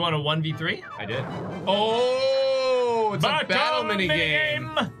 Wait, you want a 1v3? I did. Oh, it's a battle mini game.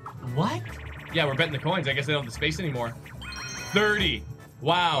 What? Yeah, we're betting the coins. I guess they don't have the space anymore. 30.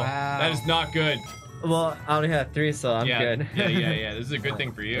 Wow. Wow. That is not good. Well, I only have 3, so I'm yeah, good. yeah. This is a good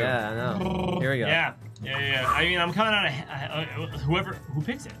thing for you. Yeah, I know. Here we go. Yeah. I mean, I'm coming out of who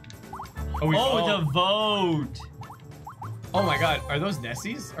picks it. Oh, The vote. Oh my God, are those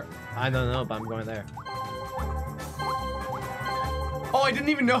Nessies? I don't know, but I'm going there. Oh, I didn't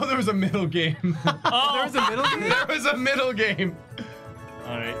even know there was a middle game. Oh, There was a middle game? There was a middle game.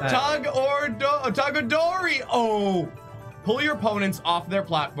 All right. Tagadori. Oh. Pull your opponents off their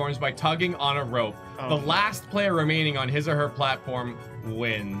platforms by tugging on a rope. Oh. The last player remaining on his or her platform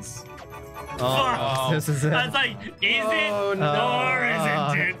wins. Oh, this is it. That's like, is Oh, it no. or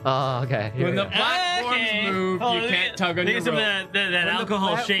isn't it? Oh, okay. Here When we the go. platforms move, you can't tug on your Some of rope. that the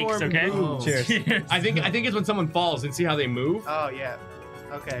alcohol shakes, platform okay? moves. Cheers. I think it's when someone falls and see how they move. Oh yeah.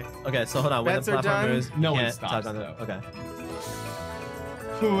 Okay. Okay, so hold on. When Bets the are platform done. moves, No one can't stops, tug on the. though. Okay.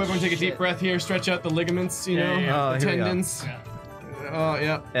 Ooh, everyone take a deep Shit. breath here. Stretch out the ligaments, you know, Yeah. Oh, the here we go. tendons. Yeah. Oh,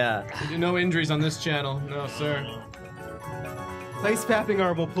 yeah. Yeah. No injuries on this channel. No, sir. Place Papping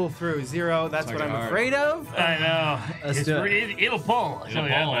Arm will pull through. 0. That's Tug what it I'm hard. afraid of. I know. Let's do it. It'll pull. I'll tell you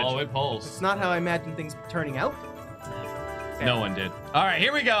that much. Oh, it pulls. It's not how I imagine things turning out. Okay. No one did. All right,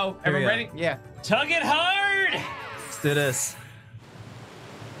 here we go. Here we Everyone go. ready? Yeah. Tug it hard. Let's do this.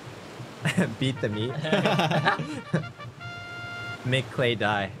 Beat the meat. Make Clay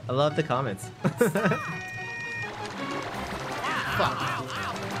die. I love the comments.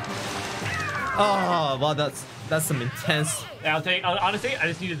 Oh, well, that's some intense. Yeah, I'll tell you, honestly, I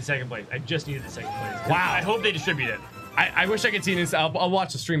just needed the second place. I just needed the second place. Wow. I hope they distribute it. I wish I could see this. I'll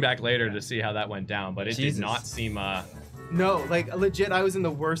watch the stream back later to see how that went down, but it Jesus. did not seem. No, like legit, I was in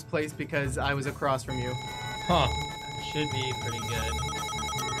the worst place because I was across from you. Huh. Should be pretty good.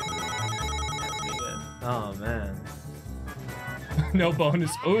 Pretty good. Oh man. No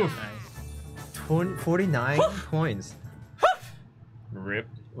bonus. Oof. Nice. 49 coins. Rip.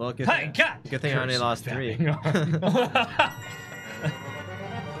 Well, good Hey, cut! thing I only lost 3.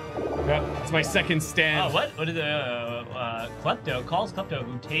 It's my second stand. Oh, what? What is Klepto calls Klepto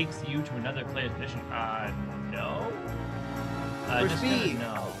who takes you to another player's position. No. For Just speed.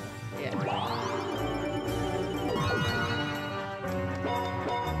 no. Yeah.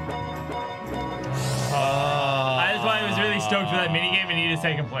 That's why I was really stoked for that minigame and needed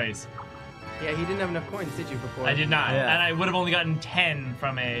second place. Yeah, he didn't have enough coins, did you, before? I did not, Yeah. and I would have only gotten 10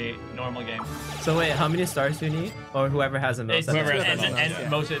 from a normal game. So wait, how many stars do you need? Or whoever has the most? It's Whoever has end, the most, end, yeah.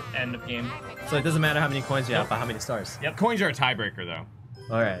 most at end of game. So it doesn't matter how many coins you have, but how many stars. Yep. Coins are a tiebreaker, though.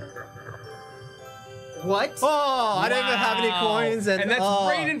 All right. What? Oh, I didn't even have any Wow. coins, and that's oh.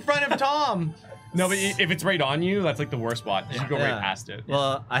 right in front of Tom. No, but if it's right on you, that's like the worst spot. You should go Yeah. right past it.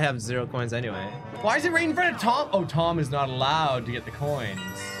 Well, I have 0 coins anyway. Why is it right in front of Tom? Oh, Tom is not allowed to get the coins.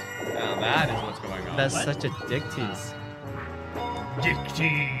 Now that is what's going on. That's What? such a dick tease. Dick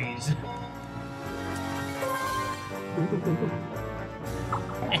tease.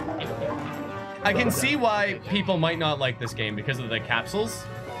 I can see why people might not like this game because of the capsules.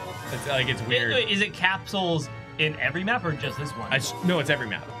 It's like it's weird. Is it capsules in every map or just this one? No, it's every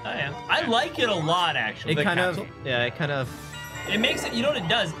map. I am. I like it a lot, actually. It The kind capsule? of, yeah, it kind of. It makes it. You know what it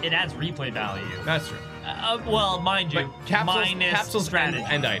does? It adds replay value. That's true. Well, mind you, But capsules, minus capsules strategy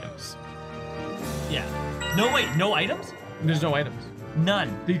and items. Yeah. No, wait. No items? There's no items.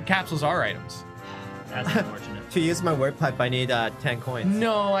 None. The capsules are items. That's unfortunate. To use my word pipe, I need 10 coins.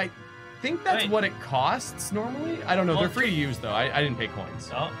 No, I think that's Wait. what it costs normally. I don't know. Well, They're free to use though. I didn't pay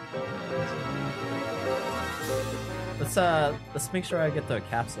coins. Oh. Let's make sure I get the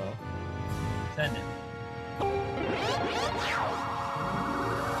capsule. Send it.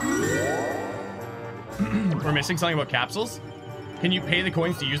 We're missing something about capsules. Can you pay the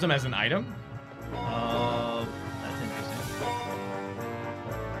coins to use them as an item? That's interesting.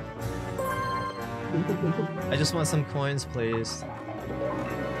 I just want some coins, please.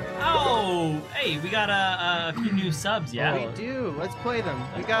 Oh, hey, we got a few new subs, yeah? We do. Let's play them.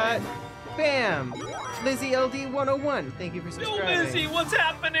 We got, bam, Lizzie LD 101. Thank you for Yo, subscribing. Lizzie, what's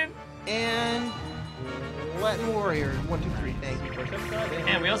happening? And Latin Warrior 123. Thank you for subscribing.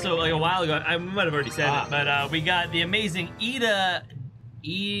 And we also, like a while ago, I might have already said it, but we got the amazing Edond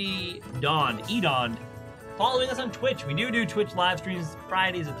following us on Twitch. We do Twitch live streams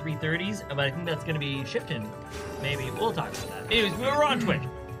Fridays at 3:30s, but I think that's going to be shifting. Maybe we'll talk about that. Anyways, we were on Twitch.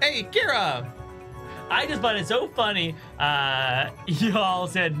 Hey, Kira! I just find it so funny. Y'all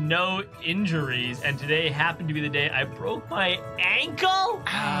said no injuries, and today happened to be the day I broke my ankle.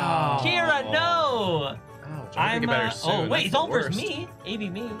 Ow. Kira, no. Ouch, I think it better soon. Oh wait, That's it's the all versus worst. me. AB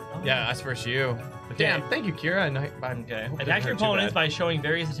me. Oh. Yeah, that's versus you. But damn, thank you, Kira. And Okay. hope it Attack your hurt too opponents bad. by showing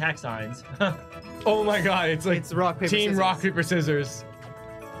various attack signs. Oh my god, it's like It's rock, paper, team scissors. rock, paper, scissors.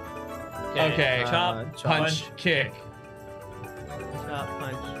 Okay. Chop, Punch, kick. Chop,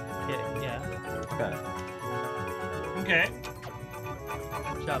 punch, kick. Yeah. Okay. Okay.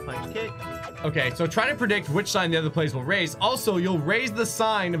 Chop, punch, kick. Okay, so try to predict which sign the other players will raise. Also, you'll raise the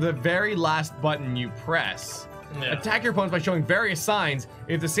sign of the very last button you press. Yeah. Attack your opponents by showing various signs.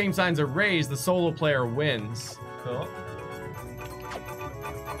 If the same signs are raised, the solo player wins. Cool.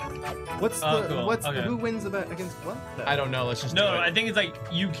 What's Oh, the cool. what's Okay. who wins about against what? I don't know. Let's just No, do it. I think it's like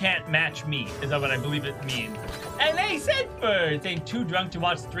you can't match me. Is that what I believe it means? And hey, Sedford saying too drunk to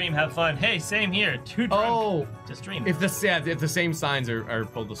watch stream, have fun. Hey, same here. Too drunk to stream. if the same signs are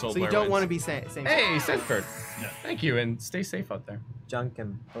pulled, the solo So you player don't wins. want to be same. Hey, Sedford. Yeah. Thank you, and stay safe out there. Junk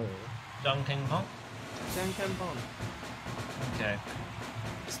and bull. Dunking Pong. Okay.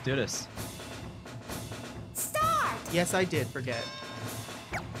 Let's do this. Yes, I did forget.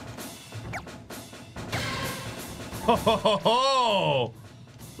 Ho ho ho ho!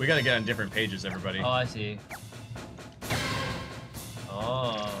 We gotta get on different pages, everybody. Oh, I see.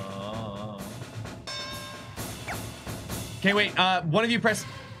 Oh. Okay, wait. One of you press.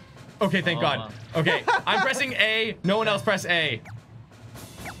 Okay, thank God. Okay, I'm pressing A. No one else press A.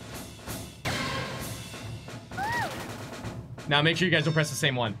 Now make sure you guys don't press the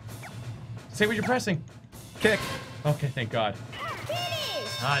same one. Say what you're pressing. Kick. Okay, thank God.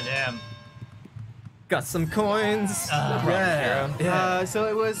 Ah, damn. Got some coins. Yeah. So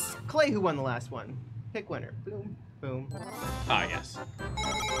it was Clay who won the last one. Pick winner. Boom, boom. Ah, yes.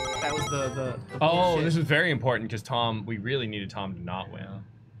 That was the Oh, bullshit. this was very important because Tom, we really needed Tom to not win.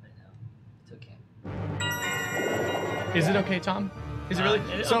 It's okay. Is it okay, Tom? Is it really?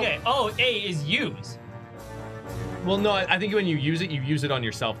 Okay. Oh, A is use. Well, no, I think when you use it on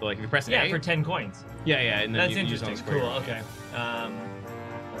yourself. Though, like if you press Yeah, A. for 10 coins. Yeah, and then That's you use it on interesting. the Cool. square. Okay.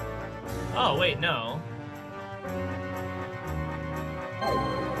 Oh wait, no.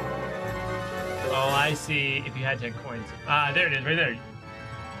 Oh, I see. If you had 10 coins. Ah, there it is, right there.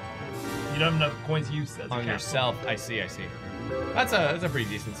 You don't have enough coins to use as a On cap. yourself. I see. That's a pretty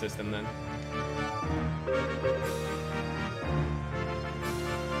decent system then.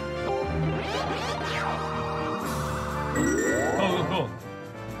 Cool.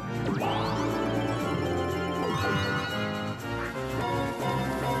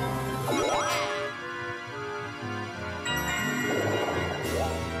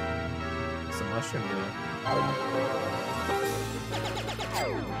 Some mushroom dude.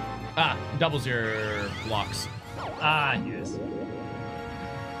 Ah, doubles your blocks. Ah, yes.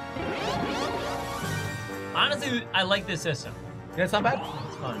 Honestly, I like this system. Yeah, it's not bad.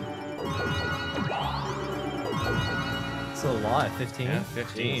 It's fun. It's a lot. 15. Yeah,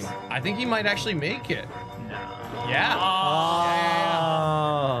 15. Jeez. I think he might actually make it. No. Yeah.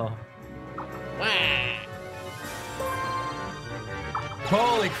 Oh.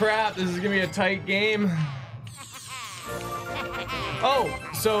 Holy crap, this is gonna be a tight game. Oh,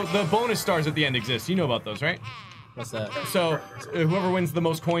 so the bonus stars at the end exist. You know about those, right? What's that? So whoever wins the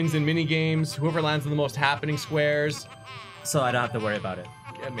most coins in mini games, whoever lands in the most happening squares. So I don't have to worry about it.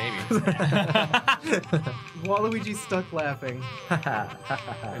 Yeah, maybe. Waluigi's stuck laughing.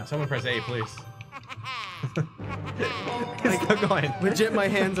 Someone press A, please. It's still going. Legit, my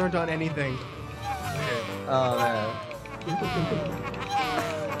hands aren't on anything. Oh man.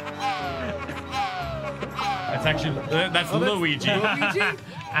 That's actually that's Luigi. Luigi?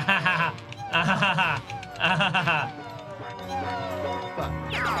 Fuck.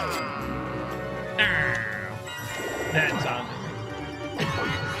 That's on.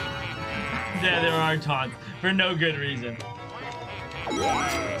 Yeah, there are taunts for no good reason.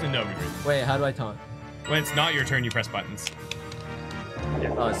 It's a no good reason. Wait, how do I taunt? When it's not your turn, you press buttons.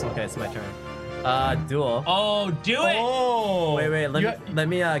 Oh, it's okay. It's my turn. Duel. Oh, do it! Oh! Wait. Let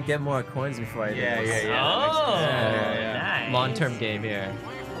me get more coins before I do this. Oh, Yeah. nice. Long-term game here.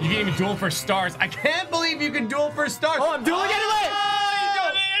 You can even duel for stars. I can't believe you can duel for stars. Oh, I'm dueling anyway! Oh, you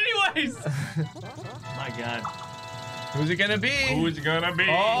doing it anyways! My God. Who's it gonna be? Who's it gonna be?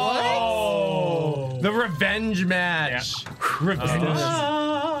 Oh! The revenge match. Revenge.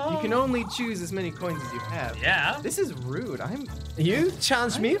 You can only choose as many coins as you have. Yeah. This is rude. You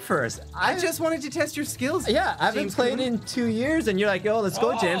challenged me first. I just wanted to test your skills. Yeah, I haven't James played Coon. in 2 years, and you're like, oh, let's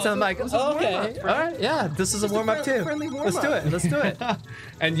go, James. And I'm like, it was a oh, okay, warm-up, all right? right, yeah, this is a Just a warm-up too. friendly Let's do warm-up. it. Let's do it.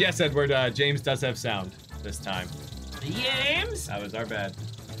 And yes, Edward, James does have sound this time. James? That was our bad.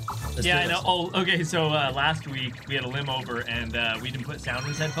 Let's Yeah, do I know. this. Oh, okay. So last week we had a limb over, and we didn't put sound in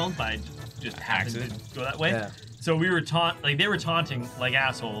his headphones, but I just happened to go that way. Yeah. So we were they were taunting like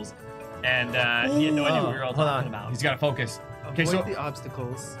assholes, and he had no idea what we were all Hold talking on. about. He's got to focus. Okay, Avoid so the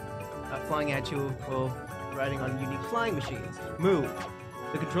obstacles. Flying at you while riding on unique flying machines. Move.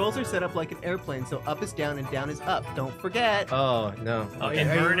 The controls are set up like an airplane, so up is down and down is up. Don't forget. Oh, no. Oh, Okay,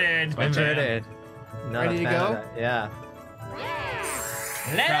 inverted. Inverted. Not Ready a to fan go? of that. Yeah.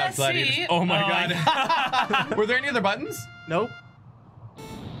 crowd Let's gladiators. see. Oh my god. Were there any other buttons? Nope.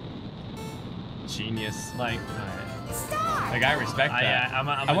 Genius. Like, Like, I respect that.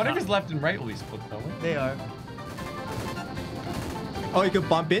 I wonder if his it's left and right will be split though. They are. Oh, you could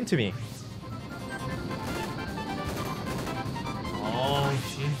bump into me. Oh,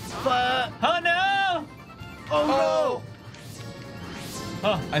 jeez. But Oh no! oh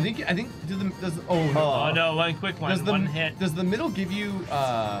Oh, I think does oh no. oh no! One quick one. Does the One hit. does the middle give you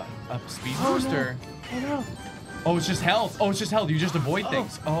a speed Oh, boost no. or? no! Oh no! Oh, it's just health. Oh, it's just health. You just avoid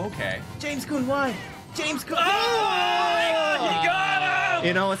things. Oh, okay. James Coon, why? James Coon. Oh my God! You got him!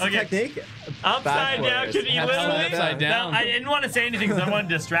 You know what's Okay. the technique? Upside down, Backwards. because he Upside literally upside down. No, I didn't want to say anything because I didn't want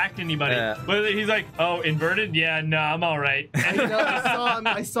to distract anybody. Yeah. But he's like, "Oh, inverted? Yeah, no, I'm all right."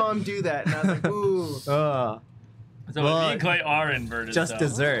 I saw him do that, and I was like, ooh. So Well, me and Clay are inverted. Just so.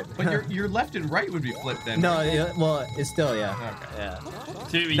 dessert. But your left and right would be flipped then. No, well, it's still, yeah. Okay. Yeah.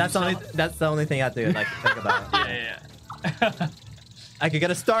 See, you That's saw- the only thing I have to like think about. Yeah. I could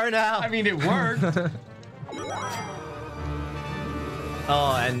get a star now. I mean, it worked.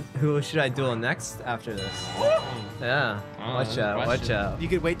 Oh, and who should I duel next after this? Yeah. Watch out, watch out. You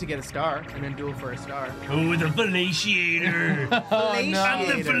could wait to get a star and then duel for a star. Oh, the fellatiator. I'm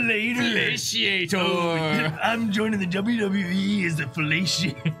the fellator. Oh, I'm joining the WWE as the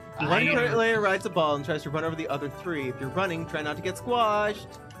fellator. One player rides a ball and tries to run over the other 3. If you're running, try not to get squashed.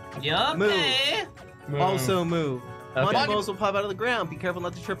 Yup. Move. Also move. Okay. Money balls will pop out of the ground. Be careful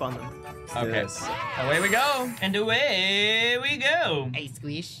not to trip on them. Okay. Away we go. And away we go. Hey,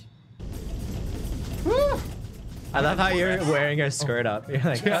 squish. Woo. I love how you're wearing your skirt up. You're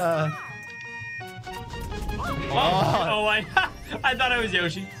like, Oh, I thought I was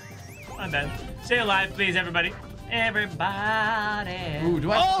Yoshi. My bad. Stay alive, please, everybody. Everybody. Ooh, do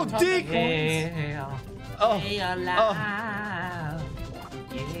I? Oh, Deke! Stay alive.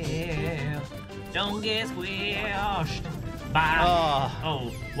 Yeah. Don't get squished by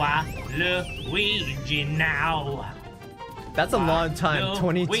Waluigi now. That's a long time.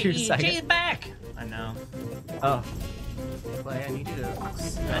 22 Luigi's seconds. back. I know. Oh. Play, I need you to.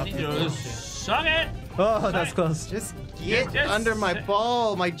 I need to suck it. Oh, that's close. Just get Just- under my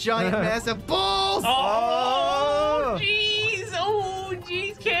ball, my giant massive balls. Oh, jeez. Oh,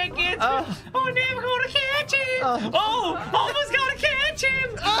 jeez. Can't get it. Oh. Oh, never gonna catch him. Oh. Oh, almost gonna catch him.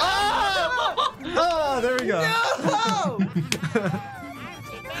 Oh, there we go.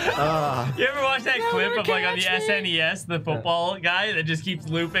 You ever watch that clip of like on the SNES, the football guy that just keeps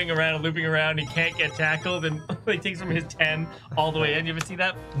looping around, he can't get tackled, and it takes from his 10 all the way in? You ever see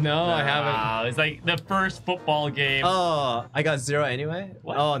that? No, I haven't. Wow, it's like the first football game. Oh, I got 0 anyway?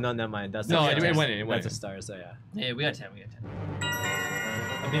 What? Oh, no, never mind. That's No, a it star. went in, it went That's a in. star, so yeah. Yeah, we got 10.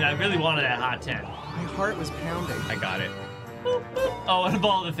 I mean, I really wanted that hot 10. My heart was pounding. I got it. Oh, and of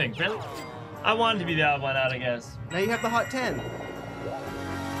all the things, really? I wanted to be the odd one out, I guess. Now you have the hot 10.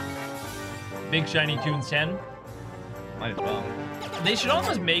 Big Shiny Tunes 10. Might as well. They should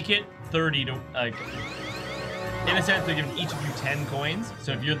almost make it 30 to, like, in a sense, they're giving each of you 10 coins.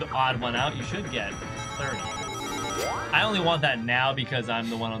 So if you're the odd one out, you should get 30. I only want that now because I'm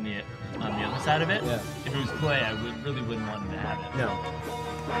the one on the other side of it. Yeah. If it was Clay, I really wouldn't want him to have it. No.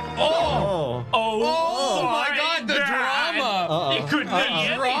 Oh! Oh my God, the drama! Uh-oh. He couldn't be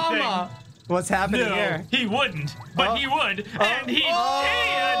anything. Drama! What's happening No, here? he wouldn't, but he would, and he did.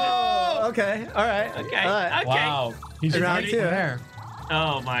 Oh, okay. All right. Okay. All right. Okay. Wow. He's Round right 2. there.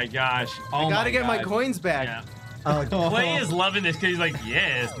 Oh my gosh. Oh I gotta get my God. coins back. Yeah. Oh, Clay is loving this because he's like,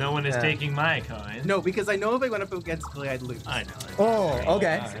 yes, no one is Yeah. taking my coin. No, because I know if I went up against Clay, I'd lose. I know. Oh,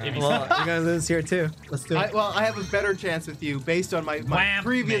 okay. If you Well, you're gonna lose here too. Let's do it. I have a better chance with you based on my Wham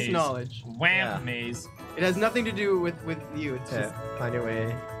previous maze. knowledge. Wham Yeah. maze. It has nothing to do with you. It's Yeah, just find your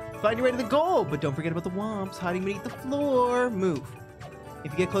way. find your way to the goal, but don't forget about the womps hiding beneath the floor. Move.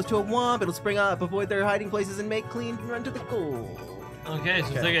 If you get close to a womp, it'll spring up, avoid their hiding places, and make clean and run to the goal. Okay, so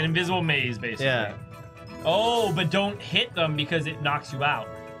it's Okay. like an invisible maze, basically. Yeah. Oh, but don't hit them because it knocks you out.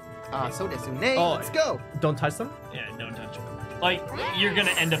 So desu. Nay, Oh. let's go. Don't touch them? Yeah, don't touch them. Like, you're gonna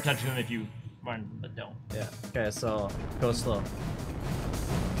end up touching them if you run, but don't. Yeah. Okay, so go slow.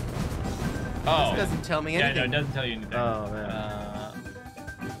 Oh. This doesn't tell me Yeah, no, anything. it doesn't tell you anything. Oh, man.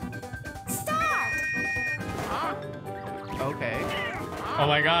 Okay. Oh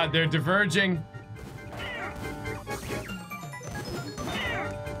my God, they're diverging.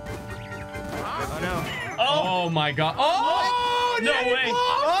 Oh no. Oh! Oh my God. Oh! No Nyan way.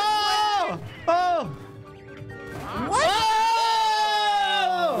 blocked! Oh!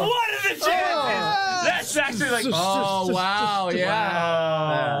 Oh! What are the chances? That's actually like. Oh wow, yeah.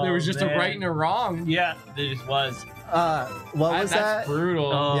 Wow, There was just a man. right and a wrong. Yeah, there just was. What was That's that? brutal.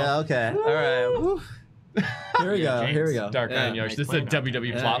 Oh. Yeah, okay. All right. Woo. Here we go. Here we go. Dark Yeah. Nine Yosh. nice This is a play, WWE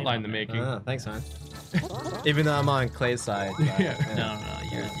Yeah. plotline in the making. Thanks, man. Even though I'm on Clay's side. but, Yeah. No,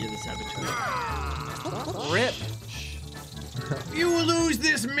 you're the saboteur. Rip. You lose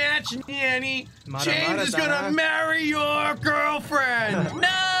this match, Nyanny. Mara, James Mara, is gonna Dara. marry your girlfriend.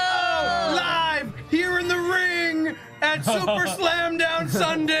 No! Live here in the ring at Super Slam Down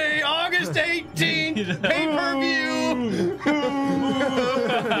Sunday, August 18th, pay-per-view.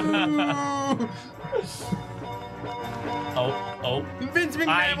 Oh. Vince McMahon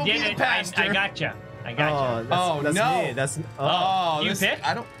I will did be the it. pastor. I gotcha. I gotcha. Oh, Oh, that's no. me. That's Oh, You this, pick?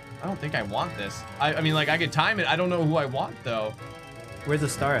 I don't think I want this. I mean, like, I could time it. I don't know who I want, though. Where's the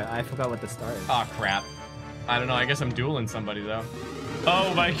star at? I forgot what the star is. Oh, crap. I don't know. I guess I'm dueling somebody, though.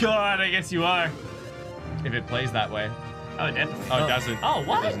 Oh my god, I guess you are. If it plays that way. Oh, definitely. Oh, it doesn't. Oh,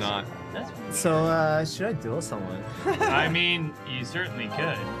 what? It does not. That's weird. So, should I duel someone? I mean, you certainly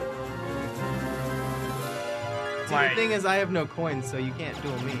could. See, the thing is, I have no coins, so you can't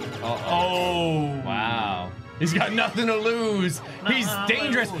duel me. Uh-oh. Oh. Wow. He's got nothing to lose. He's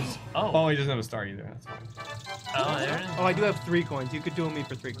dangerous. Oh, he doesn't have a star either. That's fine. Oh, there it is. Oh, I do have 3 coins. You could duel me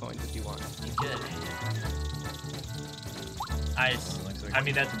for 3 coins if you want. You could. I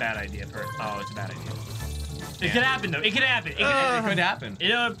mean, that's a bad idea. Oh, it's a bad idea. It could happen, though. It could happen. It could happen. It could happen. You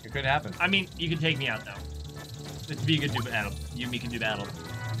know, it could happen. I mean, you can take me out, though. Let's be a good do battle. You and me can do battle.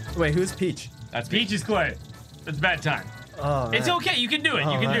 Wait, who's Peach? That's Peach is Clay. It's bad time. Oh, it's okay. You can do it.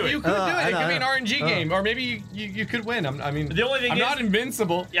 You can do it. You could do it. It could be an RNG game, or maybe you could win. I mean, the only thing I'm not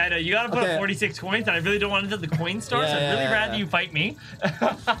invincible. Yeah, I know. You gotta put up 46 coins, and I really don't want to do the coin stars. I'd really rather you fight me.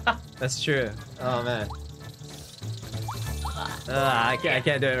 That's true. Oh man. I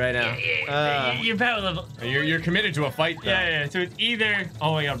can't do it right now. You're power level. You're committed to a fight, though. Yeah. So it's either.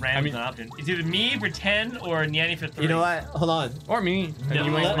 Oh my God, random's an option. It's either me for 10 or Nyan for 3. You know what? Hold on. Or me. No,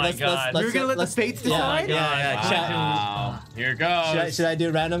 oh my God. You're gonna let the fates decide? Yeah. Wow. Here goes. Should I do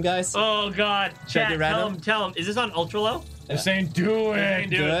random, guys? Oh God. Should I do random? Tell him. Is this on ultra low? They're saying do it.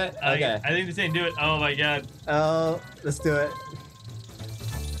 Do it? Okay. I think they're saying do it. Oh my God. Oh, let's do it.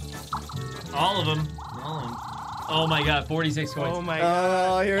 All of them. Oh my God, 46 coins. Oh my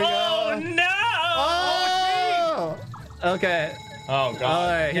God. Oh, here we go. Oh no! Oh! Okay. Oh God. All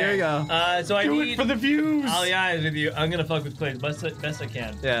right, here we go. So I Do need it for the views. I'll be honest with you. I'm gonna fuck with Clay as best I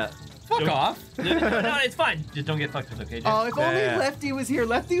can. Yeah. Fuck off. No, it's fine. Just don't get fucked with, okay? Oh, if only Lefty was here.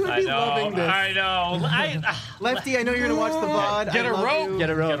 Lefty would be loving this. I know. Lefty, I know you're gonna watch the VOD. Get a rope. Get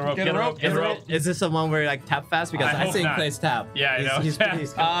a rope. Get a rope. Get a rope. Is this the one where you like tap fast? Because I I hope think not. Clay's tap. Yeah, I know. He's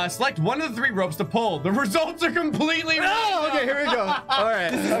Select one of the 3 ropes to pull. The results are completely wrong. Oh, okay, here we go. All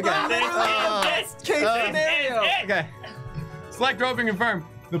right. Case scenario. Okay. Select rope and confirm.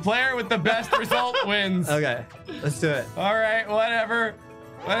 The player with the best result wins. Okay. Let's do it. All right, whatever.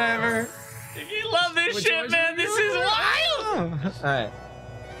 You love this shit, man. This is wild. All right.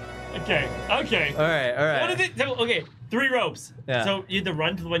 Okay. All right. What is it? So, okay, 3 ropes. Yeah. So you either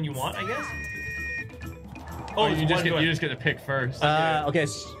run to the one you want, I guess. Oh, it's you just one get to pick first. Okay.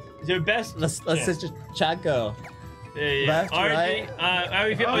 So best. Let's just chat go. Yeah. Left, right.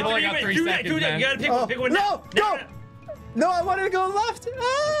 We've only got 3 seconds, man. You gotta pick one. No, go. No, I wanted to go left.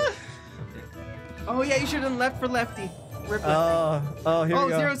 Ah. Oh yeah, you should have left for Lefty. Rip Lefty. Oh, here we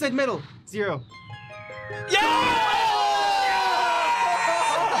go. 0 said middle. 0.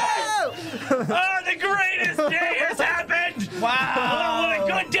 Oh, the greatest day has happened! Wow. Oh, what a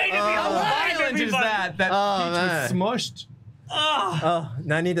good day to be How alive, violent is that? That Peach was smushed. Oh,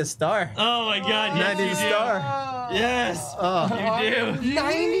 now I need a star. oh my God! Now I Yes, need you a do. star. Yes, Oh. you do.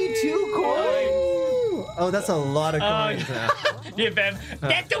 92 coins. Oh, that's a lot of coins. Yeah, Bev.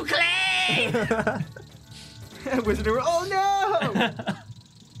 Get to Clay! Wizard of Oh no!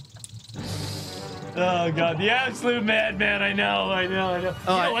 Oh God, the absolute madman! I know. Oh, You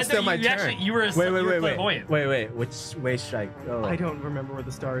know, it's still my turn. You were clairvoyant. Wait. Which way should I go? I don't remember where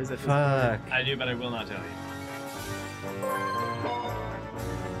the star is at this Fuck. I do, but I will not tell you.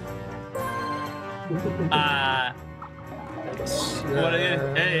 What are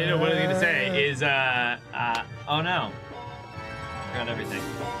you gonna say is oh no, forgot everything.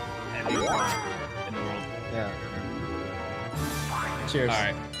 And you wrong in the world. Yeah. Cheers. All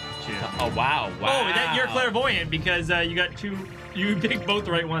right. Cheers. Oh wow. Oh, you're clairvoyant because you got 2. You picked both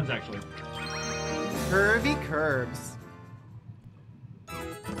the right ones actually. Curvy curves.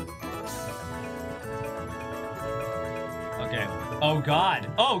 Okay. Oh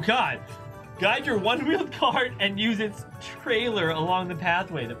God. Guide your one-wheeled cart and use its trailer along the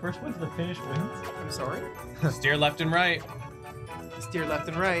pathway. The first one to the finish wins. I'm sorry. Steer left and right. Steer left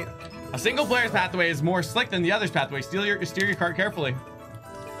and right. A single player's pathway is more slick than the other's pathway. Steer your cart carefully.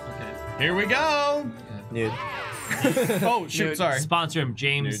 Okay. Here we go. Nude. Oh shoot, Nude. sorry. Sponsor him,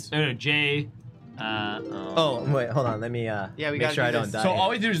 James. No, Jay. Oh, wait, hold on. Let me we make gotta sure do I don't this. die. So all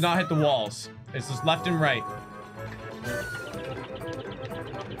we do is not hit the walls. It's just left and right.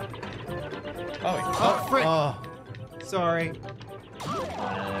 Oh, frick. Oh. Sorry.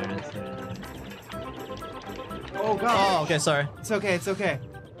 Oh god. Oh, okay, sorry. It's okay. It's okay.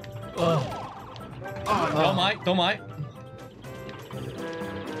 Oh. Don't mind.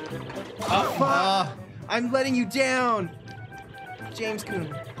 I'm letting you down. James Coon.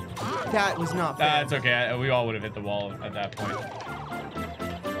 That was not fair. That's okay. We all would have hit the wall at that point.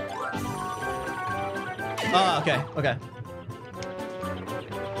 Oh, okay.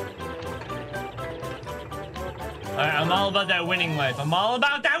 Alright, I'm all about that winning life. I'm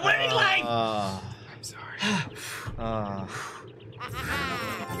sorry.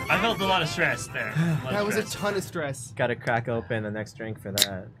 I felt a lot of stress there. That was a ton of stress. Gotta crack open the next drink for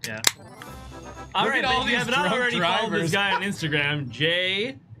that. Yeah. Alright, at all if you these have not drunk already followed this drivers. guy on Instagram,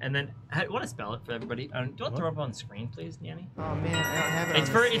 And then, I want to spell it for everybody. Do you want to throw it up on the screen, please, Nyanny? Oh man, I don't have it.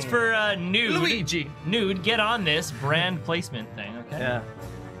 It's for nude. Luigi. Nude, get on this brand placement thing, okay? Yeah.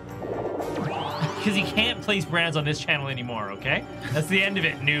 Because you can't place brands on this channel anymore, okay? That's the end of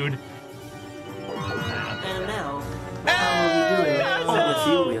it, nude. And now, how will we do it on the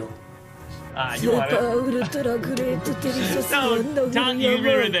fuel wheel? You want it? No, Tom, you can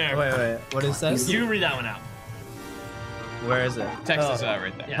read right there. Wait. What is that? You read that one out. Where is it? Text is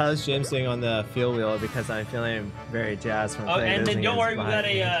right there. Yeah. How's James doing on the fuel wheel? Because I'm feeling very jazzed from playing and this then don't worry, we've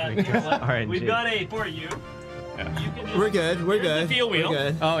got RNG. for you. Yeah. You can just, We're good. We're here's good. The feel wheel. We're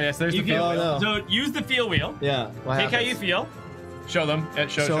good. Oh yes, there's You the feel can, wheel. no. So use the feel wheel. Yeah. What Take how happens? you feel. Show them. Yeah,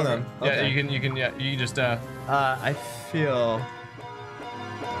 show them. Yeah, Okay. you can. Yeah, you just. I feel.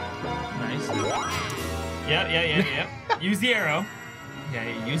 Nice. Yeah. Use the arrow.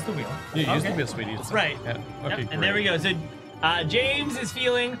 Yeah, use the wheel. Yeah, use Okay. the wheel, sweetie. It's Right. Yeah. Yep, Okay. and there we go. So James is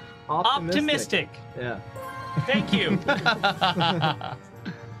feeling optimistic. Yeah. Thank you.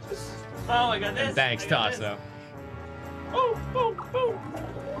 Oh, I got this. Thanks, I got Toss. this. Though. Boom.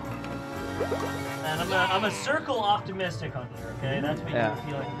 And I'm a circle optimistic on here, okay? That's what Yeah.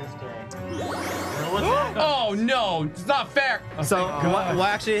 you're feeling this day. Now look back on- Oh no, it's not fair. So what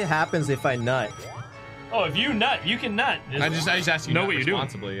actually happens if I nut? Oh, if you nut, you can nut. I just asked you know nut what you're doing.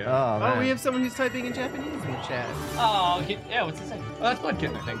 responsibly. Yeah. Oh man. Oh, we have someone who's typing in Japanese in the chat. Oh, okay. Yeah, what's it say? Oh, that's Blood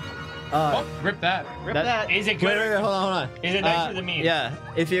Kitten, I think. Oh, rip that. Rip That- that. Is it Wait, good? hold on. Is it nicer than me? Yeah,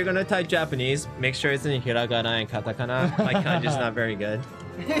 if you're gonna type Japanese, make sure it's in hiragana and katakana. My kanji's not very good.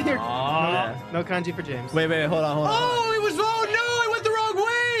 You're- Aw. no kanji for James. Wait, hold on. Oh, it was. Oh no, I went the wrong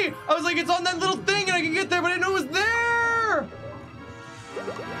way. I was like, it's on that little thing, and I can get there, but I didn't know it was there.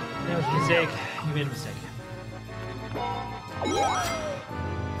 That was a mistake. You made a mistake.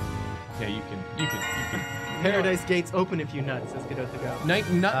 Yeah, you can. Paradise gates open if you nuts. Says Godot to go. Nut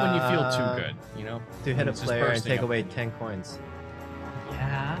when you feel too good, you know. To hit a It's just player and bursting take up. away 10 coins.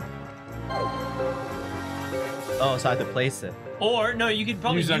 Yeah. Oh, so I have to place it. Or no, you could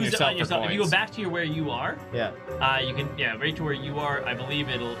probably Use use it it on on yourself yourself. for If you go points. back to where you are, Yeah. you can right to where you are. I believe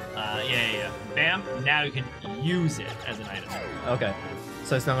it'll. Bam. Now you can use it as an item. Okay.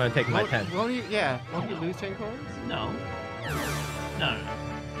 So it's not gonna take my 10. Won't you lose 10 coins? No. No.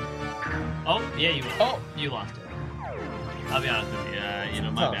 Oh yeah, you. You lost it. I'll be honest with you.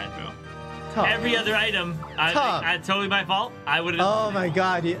 My Tough. bad, bro. Tough. Every other item, Tough. I totally my fault. I would have. Oh my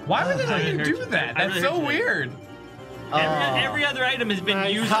god. Why would they I let you hurt do you. that? I That's really so hurt you. weird. Every other item has been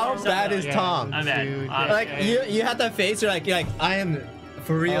used. How for bad something. is Tom? I'm bad. Dude, Like you had that face. You're like I am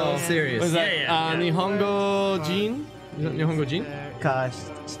for real Oh. serious. What is that? Yeah. Nihongo Jin? Is that Nihongo Jin? Gosh,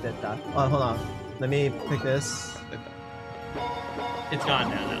 shiteta. Oh, hold on. Let me pick this. It's gone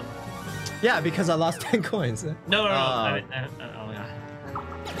now. Yeah, because I lost 10 coins. No. Oh. Oh my god.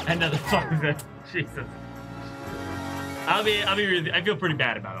 Another fucking Jesus. I'll be really. I feel pretty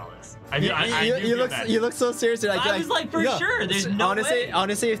bad about all this. I do feel bad. You look so serious. You're like, I was like, for sure, there's no way.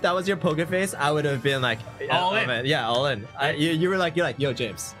 Honestly, if that was your poker face, I would have been like, All oh, in. man, yeah, all in. You're like, yo,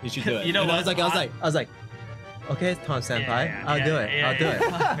 James, you should do it. You know and what? I was like, okay, Tom Senpai, I'll do it. I'll do it.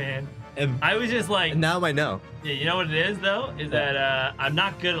 Fuck, man. And I was just like, now I know. yeah, you know what it is though? Is that I'm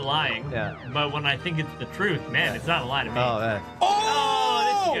not good at lying. Yeah. But when I think it's the truth, man, it's not a lie to me. Oh man.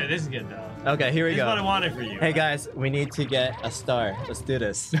 Oh, this is good though. Okay, here we This is what I go. wanted for you. Hey guys, we need to get a star. Let's do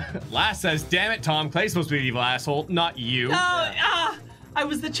this. Last says, damn it, Tom. Clay's supposed to be the evil asshole, not you. I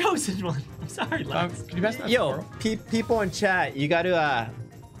was the chosen one. I'm sorry, Lance. Can you pass that Yo, people in chat, you got to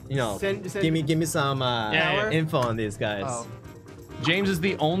Send- give me some Yeah. info on these guys. Oh. James is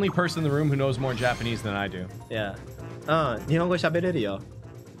the only person in the room who knows more Japanese than I do. Yeah. 日本語喋れるよ。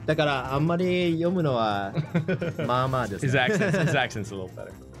だからあんまり読むのはまあまあですね。 His accent's a little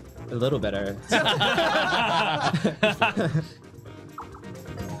better. A little better.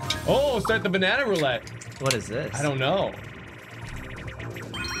 Oh, start the banana roulette. What is this? I don't know.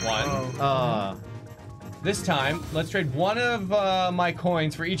 One. This time, let's trade one of my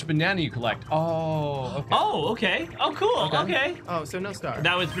coins for each banana you collect. Oh, okay. Oh, okay. Oh, cool. Okay. Oh, so no star.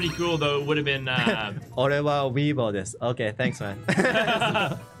 That was pretty cool, though. It would have been. 俺は Weibo です。Okay, thanks, man.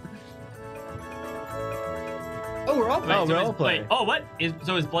 Oh, we're all Wait, playing. we're all wait. playing. Oh, what?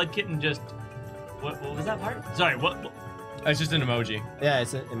 So is Blood Kitten just? What was that part? Sorry. What? It's just an emoji. Yeah,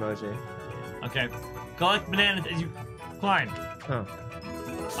 it's an emoji. Okay. Collect bananas as you climb. Oh.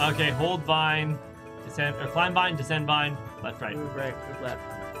 Okay. Hold vine. Descend or climb vine. Descend vine. Left, right. Move right, move left.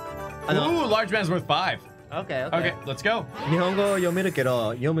 Ooh, large man's worth 5. Okay, Okay, let's go. 日本語読めるけ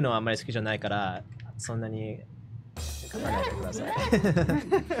ど読むのはあんまり好きじゃないからそんなに書かないでください。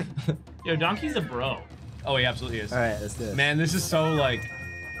 Yo, Donkey's a bro. Oh, he absolutely is. All right, let's do it. Man, this is so like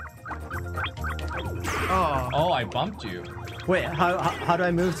Oh, I bumped you. Wait, how do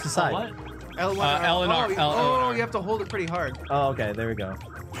I move to the side? What? L1. L and R. Oh, you have to hold it pretty hard. Oh, okay, there we go.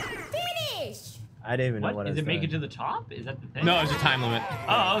 Finish! I didn't even know What? what I Does was it make doing. it to the top? Is that the thing? No, there's a time limit.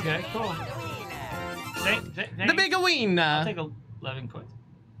 Oh, okay, cool. The big I'll ween. take 11 coins.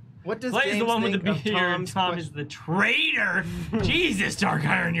 What does Clay is James the one with the think of beard. Tom's Tom question? is the traitor. Jesus, Dark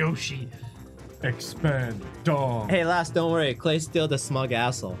Iron Yoshi. Expand dong. Hey, last, don't worry. Clay's still the smug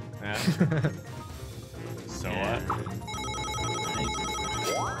asshole. Yeah. So Yeah.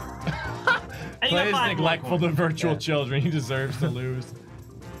 what? And you got Clay is 5 neglectful more to coins. virtual children. He deserves to lose.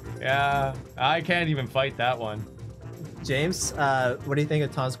 Yeah, I can't even fight that one. James, what do you think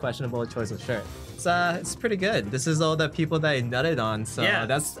of Tom's questionable choice of shirt? It's pretty good. This is all the people that I nutted on, so Yeah,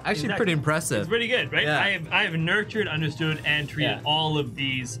 that's actually exactly. pretty impressive. It's pretty good, right? Yeah. I have nurtured, understood, and treated Yeah. all of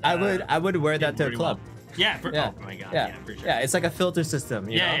these. I would wear that to a pretty club. well. Yeah, Yeah. Oh my god, Yeah. yeah, for sure. Yeah, it's like a filter system.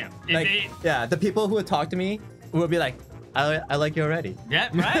 You Yeah, know? yeah. If Like, they- yeah, the people who would talk to me would be like, I like you already. Yeah,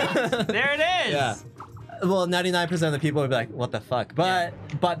 right. There it is. Yeah. Well, 99% of the people would be like, what the fuck? But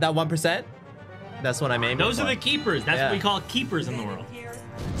that 1%, that's what I'm aiming Those for. are the keepers. That's Yeah. what we call keepers in the world.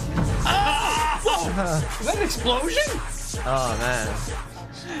 Is that an explosion? Oh man.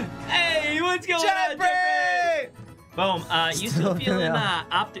 Hey, what's going on, Jeffrey? Boom. You still feeling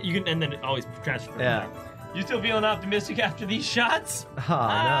you can and then always transfer. Yeah. You still feeling optimistic after these shots?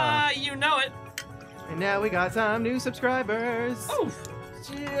 Oh You know it. And now we got some new subscribers. Oh.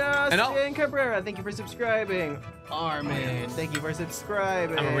 Justin Cabrera, thank you for subscribing. Armin, thank you for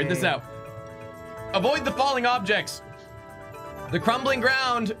subscribing. I'm gonna read this out. Avoid the falling objects, the crumbling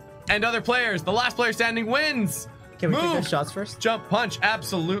ground, and other players. The last player standing wins. no. Can we take Move. the shots first? Jump, punch,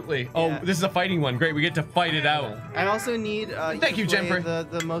 absolutely. Oh, Yeah. this is a fighting one. Great, we get to fight it out. I also need Thank you, to play Jennifer.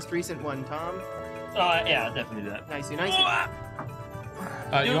 the most recent one, Tom. Yeah, I'll definitely do that. Nicey. You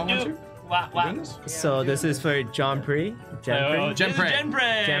want one too? Wow. So this is for John Pre. Jenpre.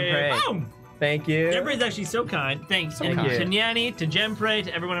 Jenpre. Boom. Thank you. Jenpre is actually so kind. Thanks. So and kind. to Nyanny, to Jenpre,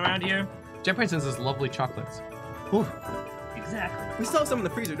 to everyone around here. Jenpre sends us lovely chocolates. Ooh, Exactly. We still have some in the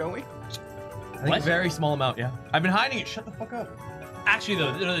freezer, don't we? I think What? a very small amount, yeah. I've been hiding it. Shut the fuck up. Actually,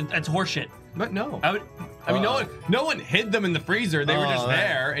 though, that's horseshit. But no. I mean, no one hid them in the freezer. They were just Oh, man.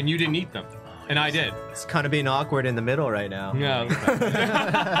 there, and you didn't eat them. And I did. it's kind of being awkward in the middle right now. Yeah.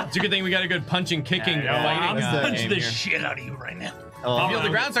 It's a good thing we got a good punching, kicking, I'm fighting punching game the here. shit out of you right now. Oh, Feel the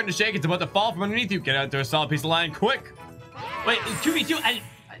ground starting to shake. It's about to fall from underneath you. Get out to a solid piece of land, quick. Wait, 2v2?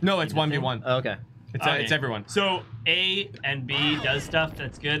 No, it's 1v1. okay. It's everyone. So A and B does stuff.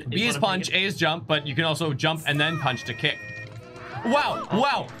 That's good. B is punch, A is jump, but you can also jump and then punch to kick. Wow,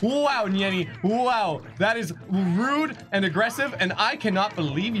 Nyanny, wow. That is rude and aggressive, and I cannot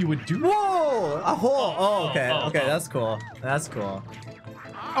believe you would do that. Whoa! A hole! Oh, okay. oh, Okay, oh. that's cool. That's cool.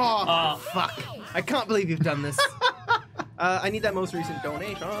 Oh, fuck. I can't believe you've done this. I need that most recent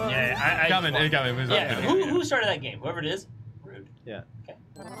donation. Yeah, I Coming. Yeah, who started that game? Whoever it is. Rude. Yeah.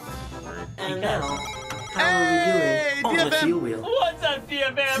 And now, how are we doing on the DFM. fuel wheel? What's up,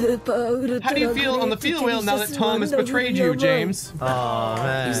 DFM? How do you feel on the field wheel now that Tom has betrayed you, James?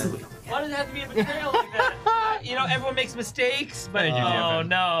 Oh, Use the man. wheel. Why does it have to be a betrayal like that? Everyone makes mistakes, but Thank you, oh DFM.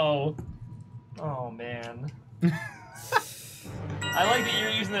 no. Oh man. I like that you're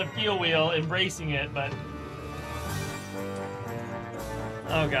using the feel wheel, embracing it, but.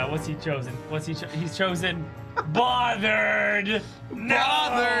 Oh god, what's he chosen? He's chosen bothered. No!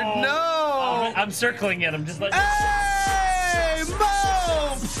 Bothered, no! I'm circling it. I'm just like. Hey, move!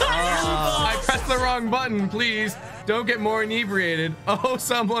 I pressed the wrong button, please. Don't get more inebriated. Oh,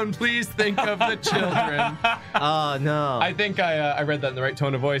 someone please think of the children. Oh, no. I think I read that in the right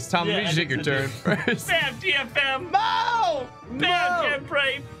tone of voice. Tom, Yeah, let me just I take your think turn first. Bam, DFM. Mo! Bam,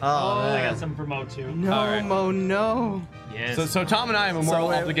 Jenpre. Oh, I man. got some for Mo too. No, All right. Mo, no. Yes. So Tom and I have a moral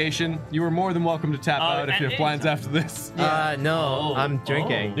wait- obligation. You were more than welcome to tap out if you have and plans anytime. after this. No, I'm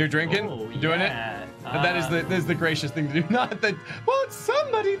drinking. You're drinking? Oh, Doing yeah. That is the gracious thing to do. Not that. Won't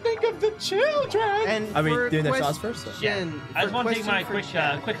somebody think of the children? And Are we for doing the question- shots first? Yeah. I just want to take my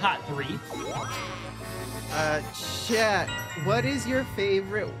question for quick hot 3. Chat, what is your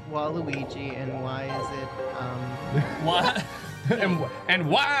favorite Waluigi and why is it, What? and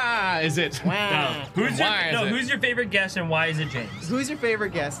why is it? No. Who's Why is it? who's your favorite guest and why is it James? Who's your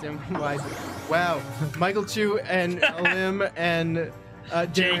favorite guest and why is it? Wow, Michael Chu and Lim and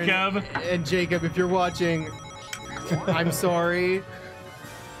Darren Jacob. and Jacob, if you're watching, I'm sorry.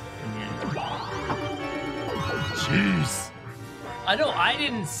 Jeez. I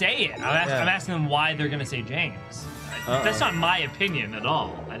didn't say it. I'm asking them why they're gonna say James. That's not my opinion at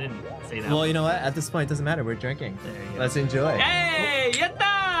all. I didn't say that. Well, you know what? At this point, it doesn't matter. We're drinking. There you go. Let's enjoy. Hey,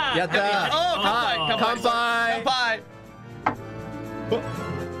 yatta! Yatta. Oh, Kanpai. Kanpai.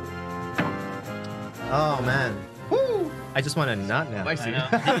 Oh man. Woo. I just want a nut now. I see.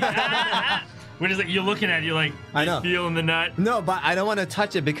 When it's like you're looking at it, you're like, I know. feeling the nut. No, but I don't want to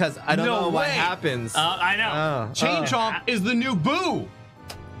touch it because I don't know what way. happens. I know. Chain Chomp is the new Boo.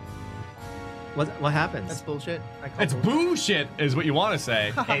 What happens? That's bullshit. It's Boo shit, is what you want to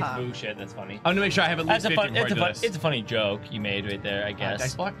say. Hey, it's bullshit. That's funny. I'm gonna make sure I have at least 50 before I do this. It's a funny joke you made right there, I guess.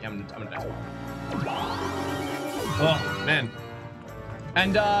 Dice block? Yeah, I'm gonna dice block. Oh man.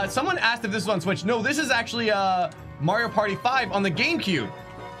 And someone asked if this was on Switch. No, this is actually Mario Party 5 on the GameCube.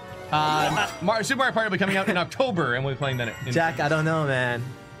 Super Mario Party will be coming out in October, and we'll be playing that. Jack, I don't know, man.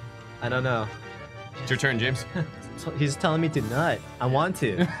 I don't know. It's your turn, James. He's telling me to nut. I want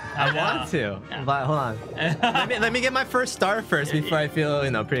to. I want to. But hold on. let me get my first star first before I feel,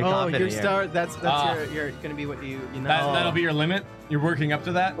 pretty confident. Oh, your here. star. That's your gonna be what you know. That'll be your limit. You're working up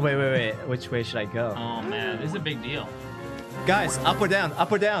to that. Wait. Which way should I go? Oh man, this is a big deal. Guys, up or down?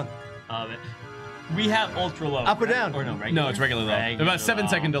 Up or down? We have ultra low. Up or down? Or no, regular? No, it's regular low. Regular About 7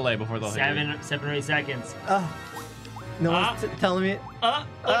 low. second delay before they'll hit you. 7 or 8 seconds. No one's telling me. What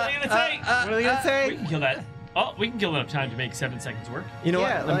are they gonna say? What are they gonna We say? can kill that. Oh, we can kill enough time to make 7 seconds work. You know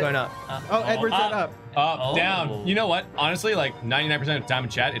Yeah, what? I'm going up. Oh, Edward said up. Up, Oh. down. You know what? Honestly, like 99% of time in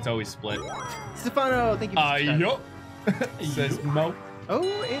chat, it's always split. Stefano, thank you. for the Yup. Says Mo. Oh,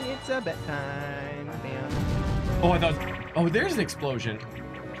 and it's a bedtime. Damn. Oh, I thought. Oh, there's an explosion.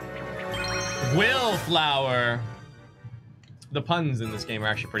 Willflower. The puns in this game are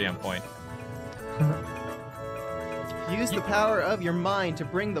actually pretty on point. Use the power of your mind to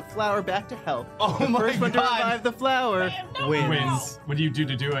bring the flower back to health. Oh the my first one to God. revive the flower wins. What do you do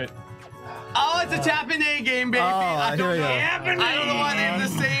to do it? Oh, it's a tap and A game, baby. Oh, I here we don't go. know. I don't know why they have the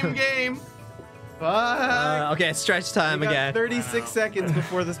same game. Fuck. Okay, stretch time We got again. 36 seconds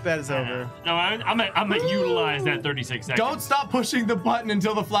before this bet is over. No, I'm gonna utilize that 36 seconds. Don't stop pushing the button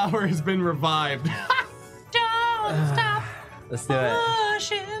until the flower has been revived. Don't stop Let's do it.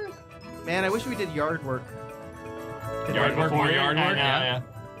 pushing. Man, I wish we did yard work. Yard work, more yard work, yeah.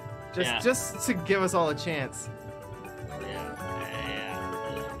 Just to give us all a chance.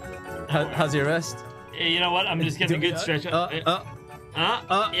 How's your wrist? You know what? I'm just getting a good stretch. Yeah. Let's go.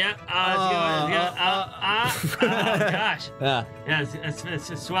 Oh gosh. Yeah, Yeah,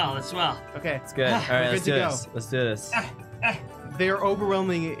 it's swell. It's swell. Okay. it's good. All right, We're let's good do to this. Let's do this. They are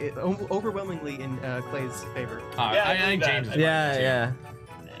overwhelmingly in Clay's favor. I think James is Yeah.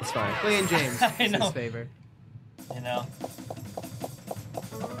 It's fine. Clay and James I is know. his favor. You know,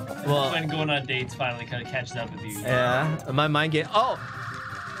 Well, when going on dates finally kind of catches up with you. yeah. My mind game. Oh.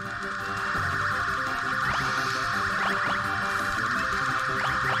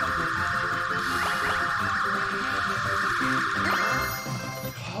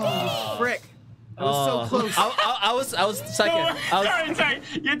 Holy frick! That was so close. I was second. Sorry.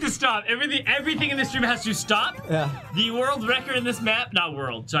 You have to stop. Everything in this stream has to stop. Yeah. The world record in this map, not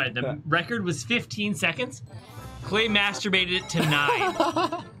world, sorry, the record was 15 seconds. Clay masturbated it to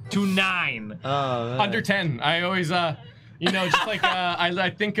 9. To 9. Oh, man. under 10. I always, just like I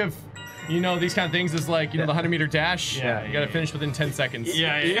think of, these kind of things as like, the 100-meter dash. Yeah, you gotta finish within 10 seconds.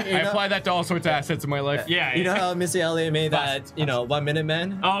 Yeah. I apply that to all sorts of assets in my life. Yeah. You know how Missy Elliott made that, 1 minute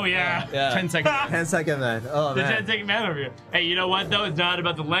man? Oh, yeah. Yeah. 10 seconds. 10-second man. Oh, The man. 10-second man over here. Hey, you know what, though? It's not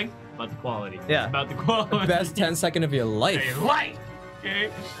about the length, about the quality. Yeah. It's about the quality. Best 10-second of your life. Hey, light!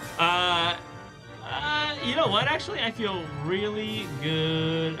 Okay. You know what? Actually, I feel really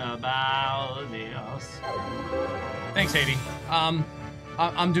good about this. Thanks, Haiti.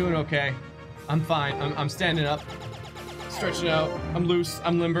 I'm doing okay. I'm fine. I'm standing up, stretching out. I'm loose.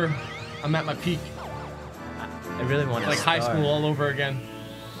 I'm limber. I'm at my peak. I really want Like high school all over again.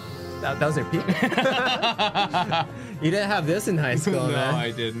 That was your peak. You didn't have this in high school, No, man.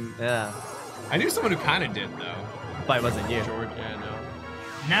 I didn't. Yeah. I knew someone who kind of did though. But it wasn't you. George, yeah,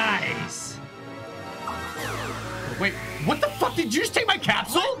 no. Nice. Wait, what the fuck? Did you just take my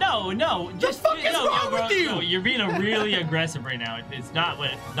capsule? No. Just fuck is wrong with you? No, you're being really aggressive right now. It's not what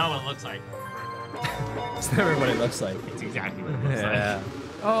it looks like. It's never what it looks like. It's exactly what it looks Yeah. like.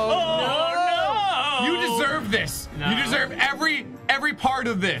 Oh, no! You deserve this. No. You deserve every part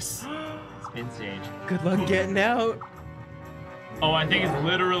of this. Spin stage. good luck getting out. Oh, I think it's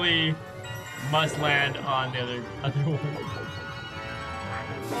literally must land on the other one.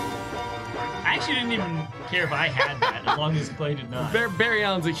 I actually didn't even care if I had that, as long as Clay did not. Barry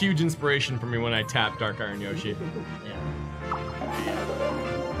Allen's a huge inspiration for me when I tap Dark Iron Yoshi.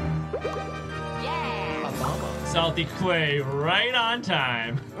 Salty Clay, right on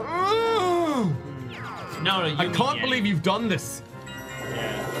time. No, you I can't believe you've done this.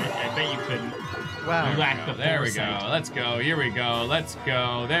 Yeah, I bet you couldn't. Wow. You lack the There we go. foresight. Let's go. Here we go. Let's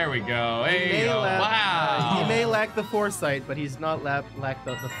go. There we go. Hey, wow. He may lack the foresight, but he's not lack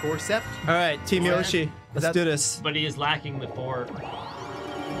the forcept. All right, Team Yoshi, let's do this. But he is lacking the four.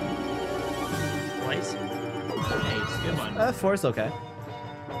 Slice. Nice, good one. Four's okay.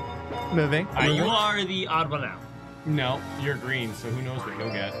 Moving. You are the odd one out. No, you're green, so who knows what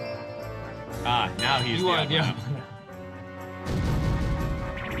you'll get. Ah, now he's You the are other the one. odd one out.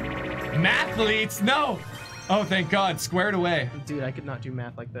 Mathletes, no! Oh, thank God, squared away. Dude, I could not do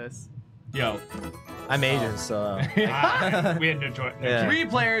math like this. Yo. I'm Asian, so. We had no choice. Yeah. 3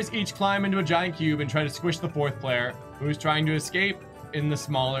 players each climb into a giant cube and try to squish the 4th player, who's trying to escape in the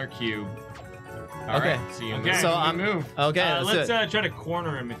smaller cube. All Okay. right, see you Okay. so I'm move. Okay, Let's try to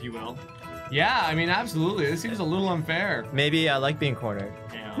corner him, if you will. Yeah, I mean, absolutely. This seems a little unfair. Maybe I like being cornered.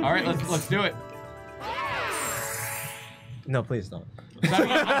 Yeah. All right, let's do it. No, please don't.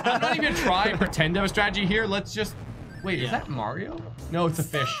 I'm not even trying to pretend to have a strategy here. Let's just... Wait, is that Mario? No, it's a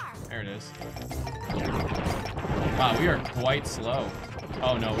fish. There it is. Wow, we are quite slow.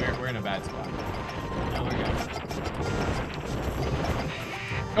 Oh, no, we're in a bad spot. Oh, we go.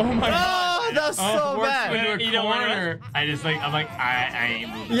 Oh, my God. Oh, that's so forced bad. into a You know what? corner. I'm like, I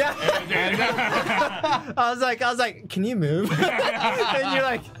ain't moving. Yeah. I was like, can you move?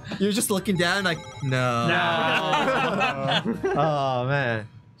 And you're just looking down, like, no. Oh man.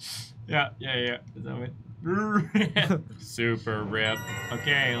 Yeah. Is that what? Super rip.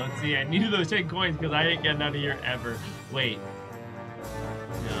 Okay, let's see. I needed those 10 coins because I ain't getting out of here ever. Wait.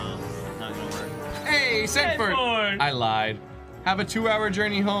 No, it's not gonna work. Hey, Sentford. I lied. Have a 2-hour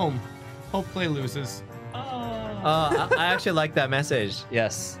journey home. Hope play loses. Oh. I actually like that message.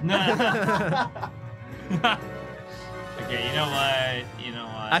 Yes. No. Okay, you know what?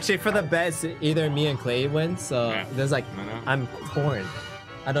 Actually, for the bets, either me and Clay win. So Yeah. there's like, I know. I'm torn.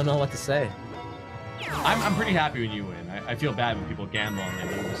 I don't know what to say. I'm pretty happy when you win. I feel bad when people gamble and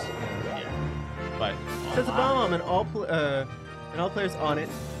they lose. Yeah. But Sets a bomb and all players on it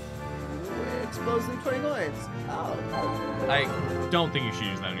explodes in 20 coins. Oh, I don't think you should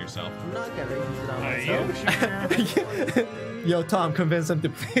use that on yourself. I'm not gonna use it on Are myself. you sure? Yo, Tom, convince him to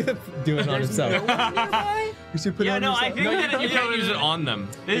do it on himself. You should put it Yeah, on no, yourself. I think No, that you can't use it on them.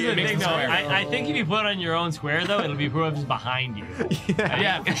 This is It the makes thing, them though. square. I think if you put it on your own square, though, it'll be whoever's behind you.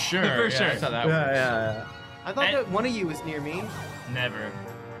 Yeah, for sure. For Yeah, sure. That's how that works. Yeah. I thought that one of you was near me. Never.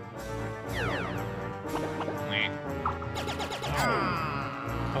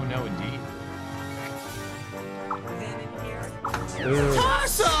 Oh no, indeed.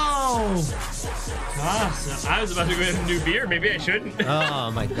 Awesome! I was about to go get a new beer. Maybe I shouldn't. Oh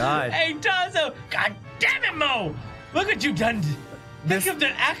my God. Hey, Tazo! God damn it, Mo! Look what you've done. Think of the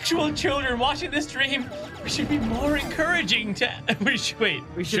actual children watching this stream. We should be more encouraging to. We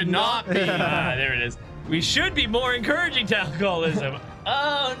should not be. There it is. We should be more encouraging to alcoholism.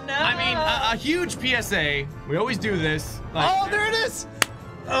 Oh no! I mean, a huge PSA. We always do this. Oh, there it is.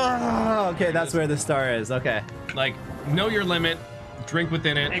 Oh, okay, that's where the star is. Okay. Like, know your limit. Drink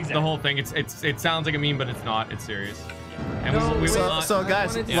within it. Exactly. The whole thing. It sounds like a meme, but it's not. It's serious. And No, we will not. So guys,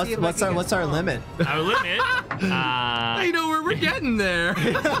 wanted to see if I what's could what's get our some. limit? Our limit. I know where we're getting there.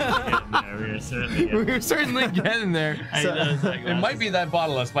 We're certainly We're certainly getting there. It might be that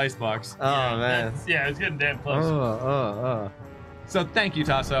bottle of Spice Box. Oh man. Yeah, it's getting damn close. Oh. So thank you,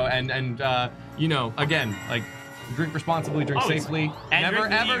 Tasso, and you know, again, like, drink responsibly, drink Always. safely, And never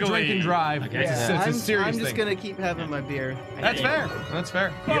drink ever legally. drink and drive. Okay. It's Yeah, a serious I'm just thing. gonna keep having my beer. That's fair. That's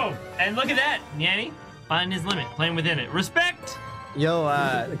fair. Oh, and look at that, Nyanny. Find his limit, playing within it. Respect. Yo,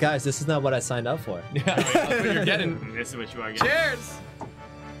 guys, this is not what I signed up for. Yeah, that's what you're getting. This is what you are getting. Cheers.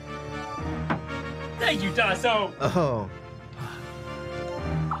 Thank you, Tasso. Oh.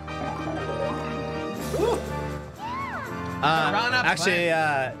 Round up Actually,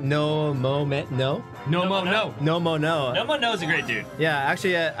 no. No mo no. No mo no. No one knows a great dude. Yeah,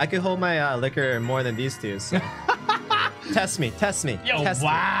 actually, I could hold my liquor more than these two. So. Test me. Yo, test me. Come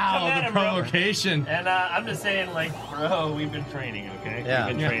Wow, at the him, bro. provocation. And I'm just saying, like, bro, we've been training, okay? Yeah.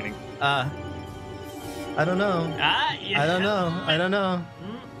 We've been training. I don't know. Yeah. I don't know.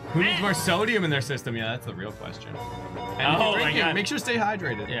 Who needs more sodium in their system? Yeah, that's the real question. And Oh, if you're my drinking, God. make sure to stay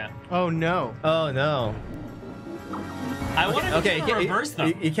hydrated. Yeah. Oh no. Oh no. I want to Okay, reverse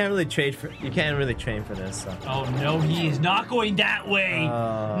them. you can't really trade for. You can't really train for this. So. Oh no, he is not going that way.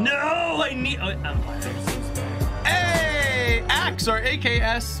 No, I need. Hey, Axe or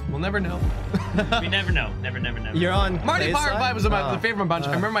AKS. We'll never know. We never know. Never. You're on. Marty Clay's Pirate side? 5 was the favorite bunch.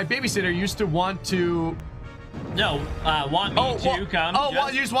 I remember my babysitter used to want to No, want me to come?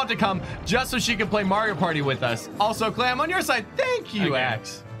 Well, you just want to come just so she can play Mario Party with us. Also, Clam, on your side, thank you, Okay.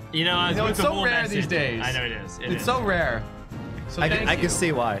 X. You know, it's so rare these days. I know it is. It's so rare. So I thank can you.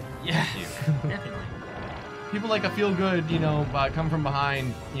 see why. Yeah, definitely. People like a feel good, come from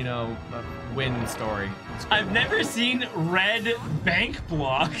behind, win story. I've never seen red bank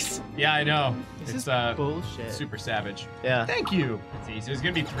blocks. Yeah, I know. This It's is bullshit. super savage. Yeah. Thank you. Let's see, so it's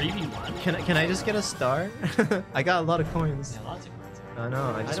gonna be 3v1. Can I just get a star? I got a lot of coins. Yeah, lots of cards. I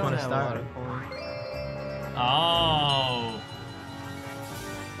know. I just don't want a have star. lot of coins. Oh.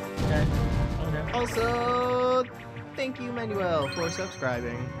 Okay. Okay. Also, thank you, Manuel, for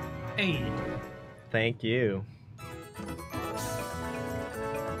subscribing. Hey. Thank you.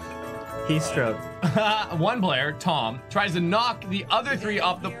 Heat stroke. One player, Tom, tries to knock the other three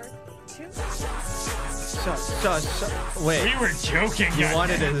off the. Shut. Wait. We were joking. You guys.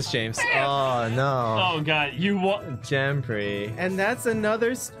 wanted this, James. Oh no. Oh god, you want? Jempri. And that's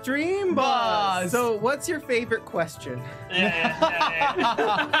another stream buzz. So, what's your favorite question?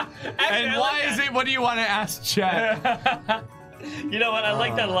 Yeah. And why is it? What do you want to ask, Chat? You know what? I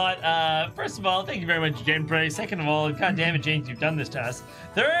like that a lot. First of all, thank you very much, Jane Prey. Second of all, god damn it, James, you've done this to us.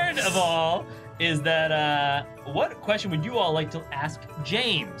 Third of all, is that what question would you all like to ask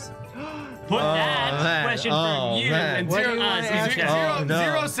James? Put that question from you. And What Zero, do you wanna ask Zero,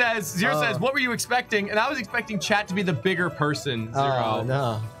 Chat? Zero says, what were you expecting? And I was expecting Chat to be the bigger person, Zero. Oh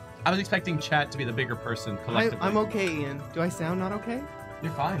no. I was expecting Chat to be the bigger person collectively. I'm okay, Ian. Do I sound not okay?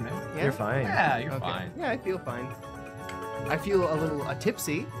 You're fine, man. Yeah? You're fine. Yeah, you're Okay. fine. Yeah, I feel fine. I feel a little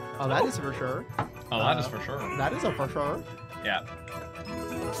tipsy. Oh, that is for sure. Oh, that is for sure. That is a for sure. Yeah.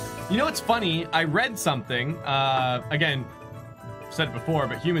 You know what's funny? I read something, again, said it before,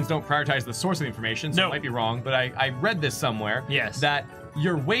 but humans don't prioritize the source of the information, so No. it might be wrong, but I read this somewhere. Yes. That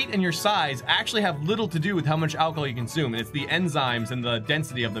your weight and your size actually have little to do with how much alcohol you consume, and it's the enzymes and the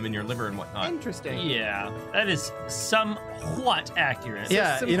density of them in your liver and whatnot. Interesting. Yeah, that is somewhat accurate.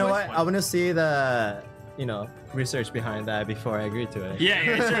 Yeah, some you know what? question. I want to see the, research behind that before I agree to it.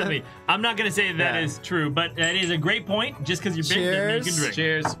 Yeah, certainly. I'm not gonna say that is true, but that is a great point. Just because you're big doesn't mean you can drink.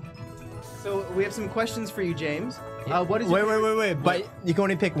 Cheers. So we have some questions for you, James. What is Wait, your wait. But you can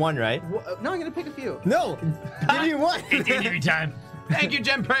only pick one, right? No, I'm gonna pick a few. No. Give me one. It's interview time. Thank you,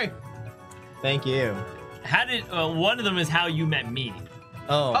 Jen Prey. Thank you. How did one of them is how you met me?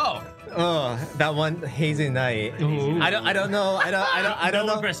 Oh. That one hazy night. Ooh. I don't know. I don't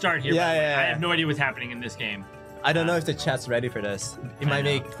know. We're gonna start here. Yeah, by the way. yeah. I have no idea what's happening in this game. I don't know if the chat's ready for this. It might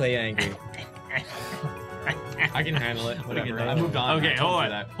make Clay angry. I can handle it. Whatever. handle I it. moved on. Okay, I told hold you on.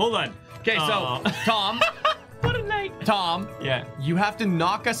 that. Hold on. Okay, so, Tom. What a night. Tom. Yeah. You have to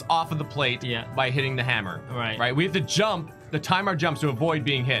knock us off of the plate by hitting the hammer. Right. Right? We have to jump, time our jumps to avoid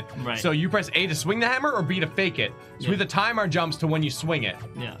being hit. Right. So you press A to swing the hammer or B to fake it. So we have to time our jumps to when you swing it.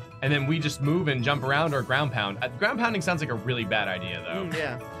 Yeah. And then we just move and jump around or ground pound. Ground pounding sounds like a really bad idea, though.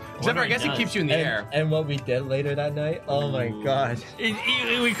 Yeah. Except for I guess it keeps you in the air. And what we did later that night, oh my god.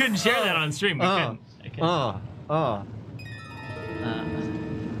 We couldn't share that on stream. We couldn't. Oh.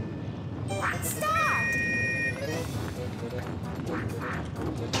 Start!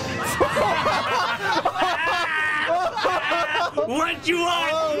 What you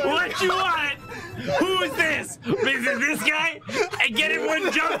want? What you want? Who is this? Is it this guy? I get him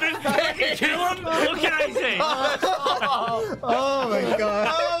one jumping. Kill him? What can I say? Oh my god.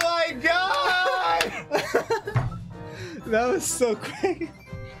 Oh my god. That was so quick.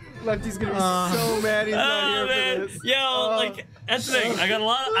 Lefty's gonna be so mad he's not here Man. for this. Yo, that's the thing. I have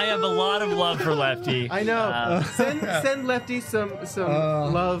a lot of love for Lefty. I know. Send Lefty some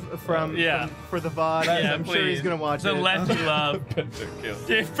love from for the VOD. Yeah, I'm sure he's please. gonna watch Some it. Lefty love.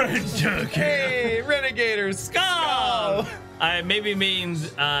 Hey, Renegaders, skull! Maybe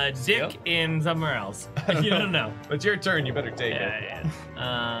means dick in somewhere else. You don't know. It's your turn. You better take it.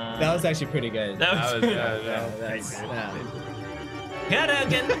 Yeah. That was actually pretty good. That was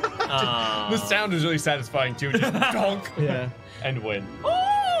Hadouken. The sound is really satisfying too. Just donk and win.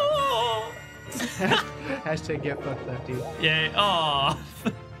 Hashtag get fucked Lefty. Yeah. Oh.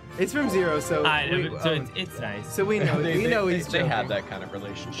 It's from Zero, so It's nice. So we know he's They joking. have that kind of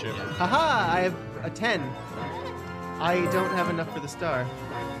relationship. Haha! I have a 10. I don't have enough for the star.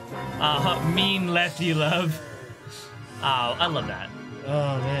 Mean Lefty love. Oh, I love that.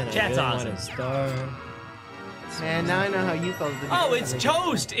 Oh man. Chat's I really awesome. want a star. Man, now I know how you felt. Oh, it's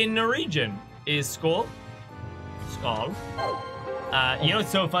toast in Norwegian. Is skål. Skål. You know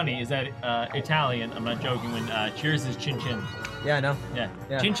what's so funny is that Italian, I'm not joking, when cheers is chin chin. Yeah, I know. Yeah.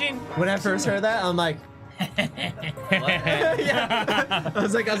 Yeah. Chin chin. When I first heard that, I'm like, Yeah. I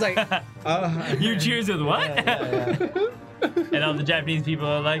was like, You cheers with what? Yeah. And all the Japanese people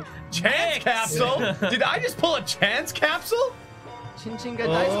are like, Chance capsule? Did I just pull a chance capsule? Chin chin ga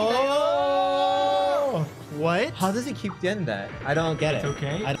daisuki Oh. What? How does he keep getting that? I don't get it. it's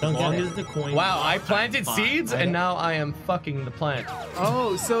okay. I don't as long get as it. the coin. Wow, I planted Fine. seeds and now I am fucking the plant.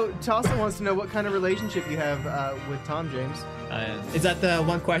 Oh, so Chelsea wants to know what kind of relationship you have with Tom James. Is that the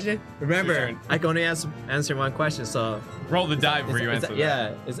one question? Your Remember, turn. I can only answer one question, so... Roll the die before you is answer that,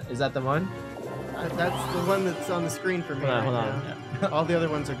 that. yeah, is that the one? That's the one that's on the screen for me. Hold on, right hold now. All the other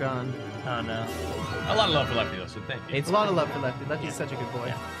ones are gone. Oh no. A lot of love for Lefty though, so thank you. It's A lot of love for Lefty. Lefty's such a good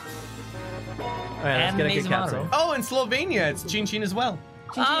boy. All right, let's get a good capsule. Oh, in Slovenia, it's Chin Chin as well.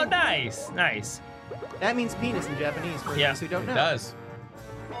 Oh, nice. That means penis in Japanese for Yeah, those who don't It know. does.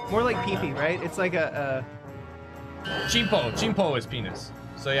 More like pee-pee, right? It's like a Chimpo is penis.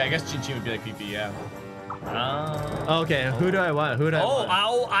 So yeah, I guess Chin Chin would be like PP, yeah. Okay, who do I want? Who do I want?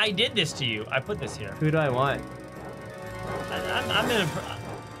 Oh, I did this to you. I put this here. Who do I want? I'm in a.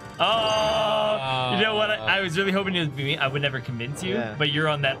 Oh, you know what? I was really hoping it would be me. I would never convince you, Yeah. but you're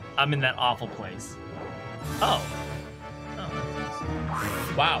on that. I'm in that awful place. Oh.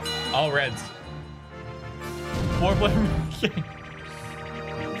 Wow, all reds. 4-player.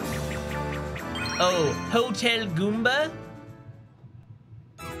 Oh, Hotel Goomba.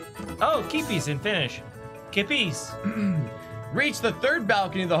 Oh, Kippies in Finnish. Kippies. Reach the third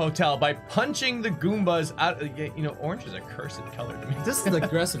balcony of the hotel by punching the Goombas out. You know, orange is a cursed color to me. This is an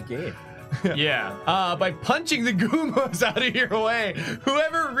aggressive game. Yeah. By punching the Goombas out of your way.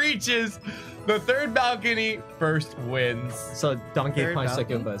 Whoever reaches the third balcony first wins. So donkey Third punch the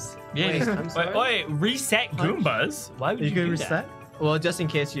balcony? Goombas. Yeah. Wait, I'm sorry? Wait, reset Goombas? Why would you, You can do reset? that? Well, just in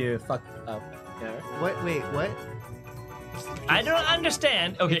case you fuck up. Yeah. What? Wait, what? I don't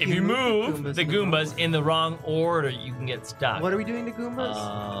understand. Okay, if you move the Goombas in the wrong order, you can get stuck. What are we doing to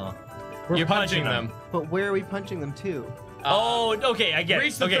Goombas? You're punching them. But where are we punching them to? Oh, okay, I get it.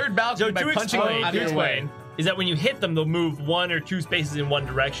 Reach the okay. third balcony so by to punching explain, them out of to your explain, way. is that when you hit them, they'll move 1 or 2 spaces in one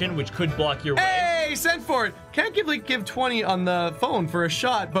direction, which could block your way. Hey, send for it. Can't give 20 on the phone for a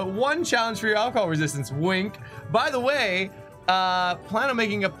shot, but 1 challenge for your alcohol resistance. Wink. By the way, plan on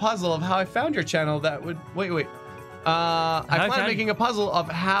making a puzzle of how I found your channel. That would wait. I plan on making a puzzle of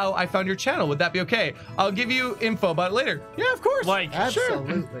how I found your channel. Would that be okay? I'll give you info about it later. Yeah, of course. Like, sure.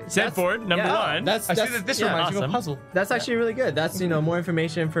 Absolutely. Send forward, number yeah, 1. I see that this reminds you of a awesome. puzzle. That's actually really good. That's, more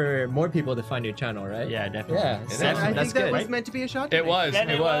information for more people to find your channel, right? Yeah, definitely. Yeah, It so is. I that's think that good. was meant to be a shot. To It me. was. And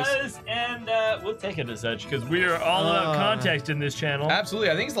It was. and we'll take it as such, because we are all about context in this channel.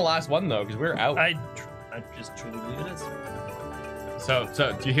 Absolutely. I think it's the last one though, because we're out. I just truly believe it is. So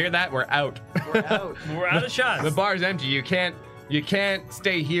do you hear that? We're out. We're out. We're out of shots. The bar's empty. You can't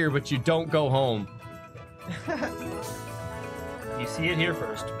stay here, but you don't go home. You see it here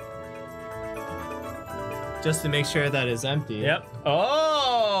first. Just to make sure that it's empty. Yep.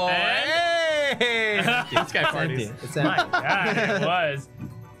 Oh, And- hey! This guy It's parties. empty. It's My empty. God, it was.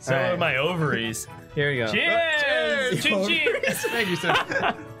 So All right. are my ovaries. Here we go. Cheers! Chin chin! Thank you,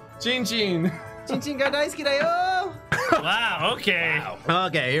 sir. Chin chin. Chin chin ga daisuki da yo! Wow, okay.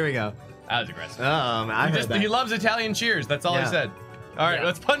 Okay, here we go. That was aggressive. I heard that. He loves Italian cheers. That's all Yeah. I said. All right, Yeah.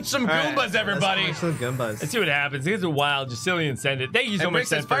 let's punch some All right, Goombas, everybody. Let's punch some Goombas. Let's see what happens. It's a wild Jacillian send it. Thank you so And much, Rick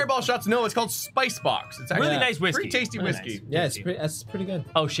says Sanford. fireball shots. No, it's called Spice Box. It's actually Really nice whiskey. pretty tasty Really whiskey. nice. Yeah, that's pretty good.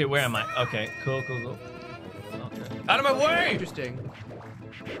 Oh shit, where am I? Okay, cool. Out of my way! Interesting.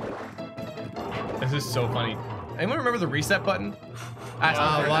 This is so funny. Anyone remember the reset button? why?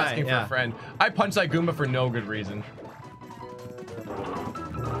 Asking for Yeah. a friend. I punched that Goomba for no good reason.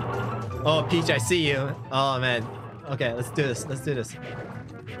 Oh, Peach, I see you. Oh, man. Okay, let's do this. Let's do this.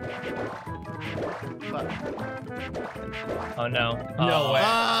 Oh no. No way.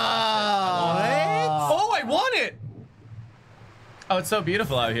 Oh, Oh, I won it! Oh, it's so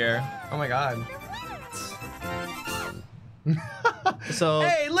beautiful out here. Oh my god. So,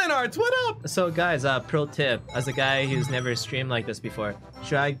 Hey, Lenarts, what up? so guys, pro tip. As a guy who's never streamed like this before,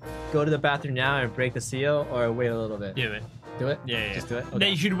 should I go to the bathroom now and break the seal or wait a little bit? Do it. Do it? Yeah. Just do it? No, Okay.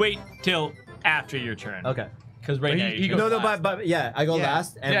 you should wait till after your turn. Okay. Because right now He you goes No, last. but yeah, I go Yeah.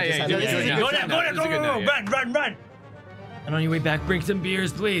 last. And Yeah, just yeah, have yeah, to- yeah, is a yeah. good Go down, This is a good night, yeah. run. And on your way back, bring some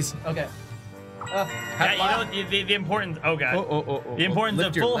beers, please. Okay. Yeah, you know the importance. Oh god. Oh. The importance Lift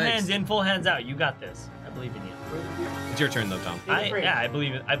of your full legs. hands in, full hands out. You got this. I believe in you. It's your turn though, Tom. I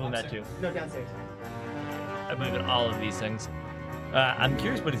believe it. I believe that too. No, downstairs. I believe in all of these things. I'm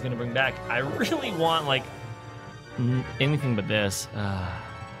curious what he's gonna bring back. I really want like anything but this.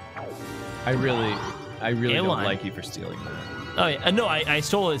 I really don't like you for stealing that. Oh yeah, no, I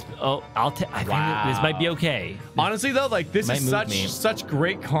stole it. Oh, I think this might be okay. Honestly though, like this is Might move such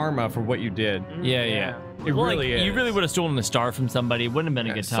great karma for what you did. Yeah. It really is. You really would have stolen the star from somebody. It wouldn't have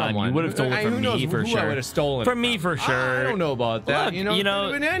been a good time. Someone. You would have stolen it from me for who sure. I would have stolen from me for sure. I don't know about that. Look, you know, it could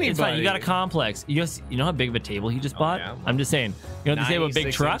have been anybody. it's fine. You got a complex. You know how big of a table he just bought? yeah. I'm just saying. You know the table with big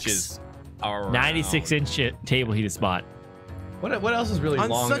 96 trucks? inches. 96-inch table he just bought. What else is really On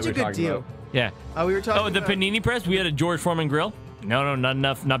long? such that a we're good talking deal. about? Yeah. We were talking. Oh, the about, panini press. We had a George Foreman grill. No, not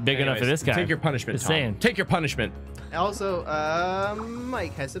enough. Not big enough for Anyways, this guy. Take your punishment, Just Tom. saying. Take your punishment. Also,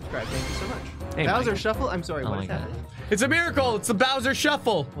 Mike has subscribed. Thank you so much. Hey, Bowser Mike. Shuffle. I'm sorry. What my is God. happening? It's a miracle. It's the Bowser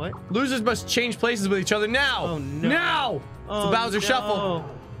Shuffle. What? Losers must change places with each other now. Oh, no. Now. It's Oh, the Bowser no. Shuffle.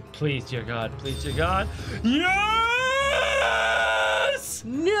 Please, dear God. Please, dear God. Yes!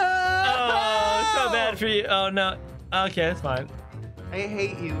 No. Oh, so bad for you. Oh, no. Okay, that's fine. I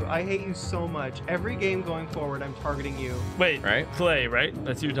hate you. I hate you so much. Every game going forward, I'm targeting you. Wait, Right? Clay, right?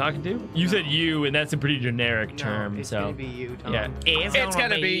 That's who you're talking to? You said you, and that's a pretty generic term, No, it's so. gonna be you, Tom. Yeah. It's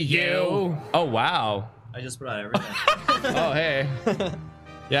gonna be you. Oh wow. I just brought everything. Oh hey.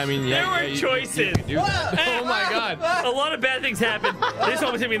 Yeah, I mean, yeah. There were you choices. could do that. Oh my God. A lot of bad things happened. This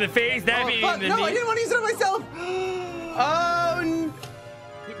one was hit me in the face, that hit me in the no, I knee. didn't want to use it on myself.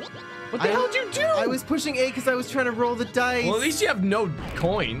 What the hell did you do? I was pushing A because I was trying to roll the dice. Well, at least you have no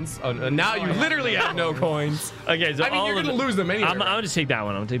coins. Oh, now you literally have no coins. Okay, so I mean, all you're of gonna it- lose them anyway. I'm gonna just take that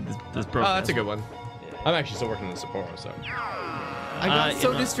one. I'm gonna take this broken. Oh, that's a good one. I'm actually still working on the Sapporo, so. I got so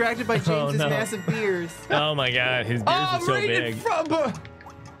you know. distracted by James's no. massive beers. Oh my God, his beers are so big.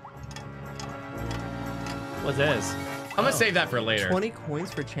 What's this? I'm gonna save that for later. 20 coins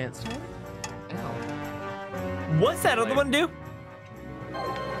for Chance Tower? Ow. What's that other one do?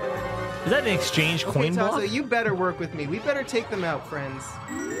 Is that an exchange Okay, coin block? Tasso, you better work with me. We better take them out, friends.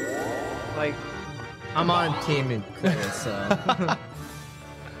 Like, I'm on team in Claire, so.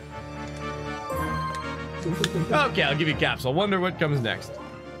 Okay, I'll give you capsule. Wonder what comes next.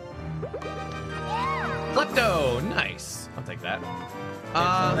 Klepto, nice. I'll take that.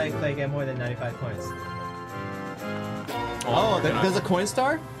 They get more than 95 points. Oh, there's a coin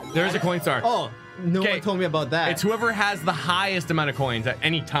star? There is a coin star. Oh, no Okay. one told me about that. It's whoever has the highest amount of coins at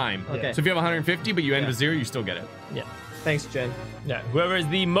any time. Okay. So if you have 150, but you end with 0, you still get it. Yeah. Thanks, Jen. Yeah. Whoever has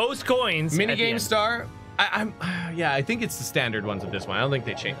the most coins. at the Minigame end. star. Yeah, I think it's the standard ones at this one. I don't think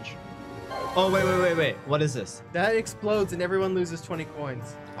they change. Oh, wait. What is this? that explodes and everyone loses 20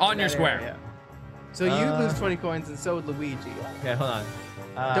 coins. On in your that square. area. So you lose 20 coins and so would Luigi. Okay, hold on.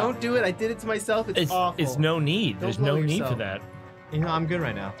 Don't do it. I did it to myself. It's awful. It's no need. Don't There's blow no need yourself. for that. You know, I'm good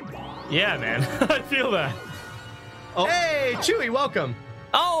right now. Yeah, man. I feel that. Oh. Hey, Chewy, welcome.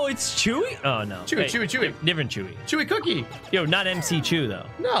 Oh, it's Chewy? Oh, no. Chewy. Different Chewy. Chewy cookie. Yo, not MC Chew, though.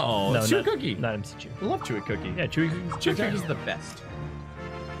 No, it's Chewy cookie. Not MC Chew. I love Chewy cookie. Yeah, Chewy Chewy cookie's the best.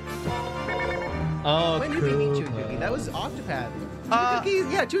 Oh, When did we meet Chewy Cookie? That was Octopath. Chewy Cookie?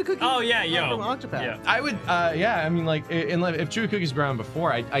 Yeah, Chewy Cookie. Oh, yeah, yo. From Octopath. Yeah. I would, yeah, I mean, like, if Chewy Cookie's been around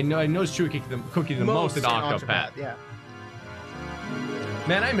before, I noticed Chewy Cookie the most in Octopath. Yeah.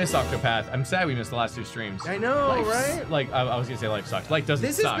 Man, I miss Octopath. I'm sad we missed the last 2 streams. I know, Life's- right? Like, I was gonna say life sucks. Life doesn't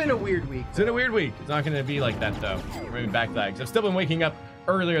This suck. has been a weird week. It's been a weird week. It's not gonna be like that, though. Maybe backlags. I've still been waking up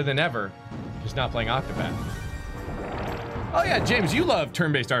earlier than ever, just not playing Octopath. Oh, yeah, James, you love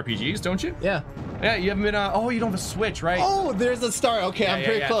turn-based RPGs, don't you? Yeah. Yeah, you haven't been, oh, you don't have a Switch, right? Oh, there's a star. Okay, Yeah, I'm yeah,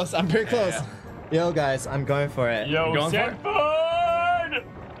 pretty yeah. close. I'm pretty close. Yeah. Yo, guys, I'm going for it. Yo, You going for it? Sanford!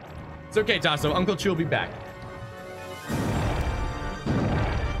 It's okay, Tasso. Uncle Chew will be back.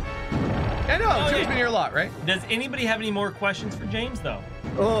 I know, Chew's yeah. been here a lot, right? Does anybody have any more questions for James, though?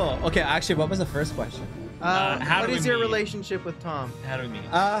 Oh, okay. Actually, what was the first question? How What do is we your meet? relationship with Tom? How do we meet?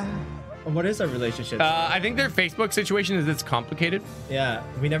 What is our relationship? I think their Facebook situation is it's complicated. Yeah,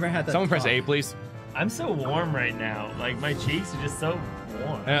 we never had that. Someone press talk. A, please. I'm so warm right now. Like, my cheeks are just so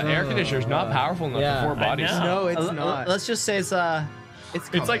warm. Air conditioner's not powerful enough yeah. for 4 bodies. I know. No, it's not. Let's just say it's It's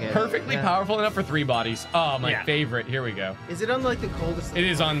It's like complicated. perfectly Yeah. powerful enough for 3 bodies. Oh, my Yeah. favorite. Here we go. Is it on like the coldest? It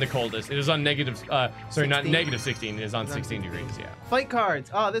is on the coldest. It is on negative, sorry, not 16? negative 16. It is on It's on 16 16. degrees, yeah. Fight cards.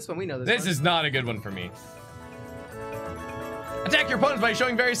 Oh, this one we know this. This one. is not a good one for me. Attack your opponents by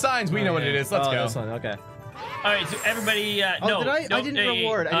showing various signs. We know what it is. Let's go. This one, okay. All right, so everybody, Oh, no. did I? no, I didn't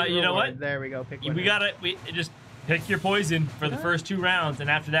reward. I didn't you know reward. what? There we go. Pick one. We gotta, just pick your poison for the first 2 rounds, and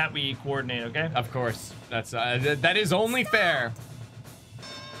after that we coordinate, okay? Of course. That's that is only fair.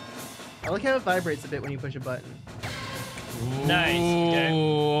 I like how it vibrates a bit when you push a button. Nice, okay.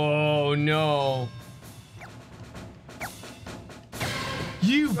 Oh, no.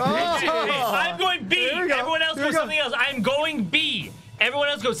 You bitch. I'm going B. Here we go. Everyone else Here we goes go. something else. I'm going B. Everyone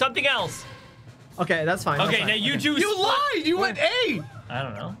else go something else. Okay, that's fine. Okay, that's fine. now you two. You lied. You went A. I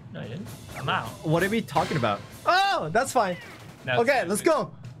don't know. No, I didn't. I'm out. What are we talking about? Oh, that's fine. That's Okay, let's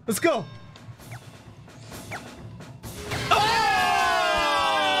go. Let's go. Oh!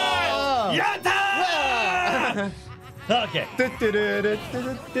 Yatta! Okay. I'll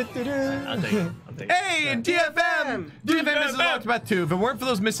take it. I'll take it. Hey, and DFM! DFM is locked about 2. If it weren't for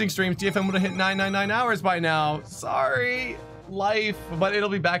those missing streams, DFM would have hit 999 hours by now. Sorry, life, but it'll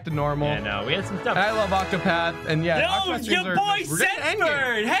be back to normal. Yeah, no, we had some stuff. And I love Octopath, and yeah, Yo, Octopath streams your are- boy we're getting to Sentford!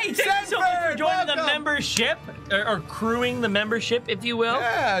 endgame. Hey, thank you so much for Sentford, joining the welcome. membership, or crewing the membership, if you will.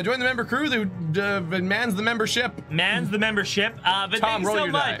 Yeah, join the member crew who mans the membership. Man's the membership. But Tom, thank you roll so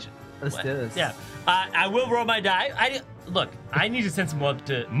your much. die. Let's do this. Yeah. I will roll my die. Look, I need to send some love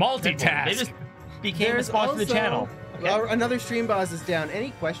to Multitask. They just became a There's sponsor of the also- channel. Okay? Another stream boss is down. Any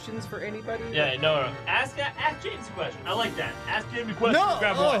questions for anybody? Yeah, no. Ask James a question. I like that. Ask James a question. No.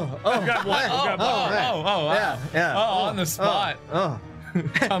 Grab Oh, one. oh, Grab one. oh, Grab oh, one. right. Wow. Yeah. Oh, on the spot. Oh.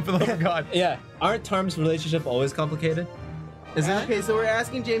 Tom, for the love of God. Yeah. Aren't Tom's relationship always complicated? Is it? Okay, so we're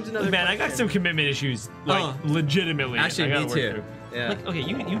asking James another Man, I got question. some commitment issues. Like, Oh. legitimately. Actually, I gotta me work too. through. Yeah. Like, okay,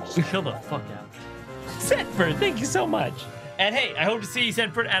 you just chill the fuck out. Sentford, thank you so much. And hey, I hope to see you,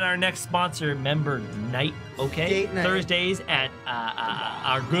 Sentford, at our next sponsor member night, okay? Date night. Thursdays at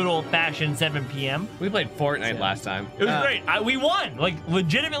our good old-fashioned 7 p.m. We played Fortnite last time. It was great. We won. Like,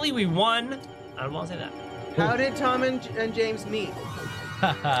 legitimately, we won. I don't want to say that. How did Tom and James meet?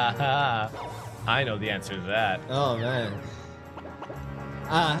 I know the answer to that. Oh man.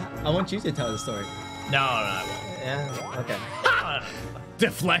 I want you to tell the story. No, I won't. Yeah. Okay. No,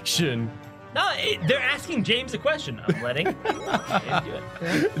 Deflection. they're asking James a question. I'm letting James do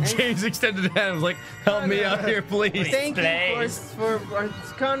it. James extended a hand and was like, help me out here, please. Thank you Please. for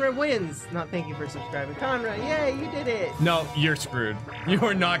Conrad wins. Not thank you for subscribing. Conrad, yay, you did it. No, you're screwed. You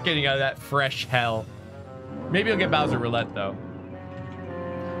are not getting out of that fresh hell. Maybe you'll get Bowser Roulette, though.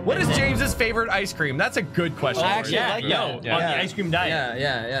 What is James's favorite ice cream? That's a good question. I actually Yeah, like yo, that. on the ice cream diet.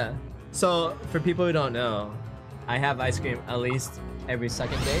 Yeah. So for people who don't know, I have ice cream at least every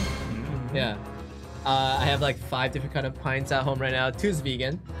second day. Mm-hmm. Yeah. I have like 5 different kind of pints at home right now. 2 is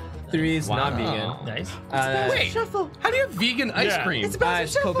vegan, 3 is not vegan. Nice. Wait, how do you have vegan ice Yeah. cream? It's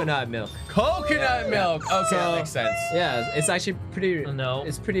coconut milk. Coconut milk. Okay, that makes sense. Yeah, it's actually pretty. No.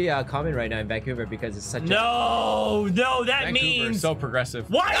 It's pretty common right now in Vancouver because it's such No, that Vancouver means. is so progressive.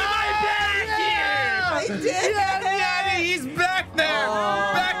 Why am I back here? I did. Yeah, he's back there.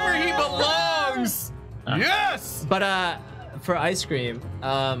 Back where he belongs. Yes. But for ice cream,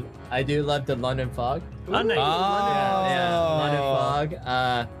 I do love the London Fog. Oh, nice. Yeah, London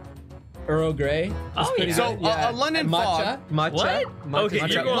Fog. Earl Grey. Oh, pretty yeah. So, good. a London matcha, Fog. Matcha. What? Okay,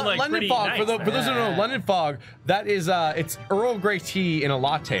 you're going like London pretty Fog. nice, for those who don't know, man. London Fog. That is it's Earl Grey tea in a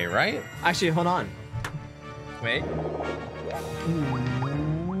latte, right? Actually, hold on. Wait.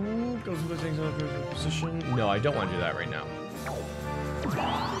 No, I don't want to do that right now.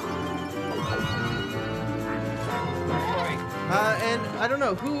 And I don't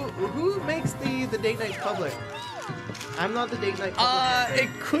know who makes the date nights public. I'm not the date night public. It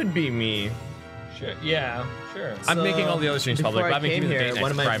could be me. Sure. Yeah, sure. I'm making all the other streams public, Before but I I'm making came the date here, nights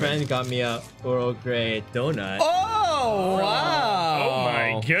one of my private. friends got me a Earl Grey donut. Oh wow! Oh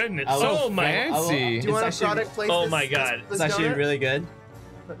my goodness. I Oh love my. fancy. Do you want It's a actually- product place? Oh this- my God. this It's actually donut? really good.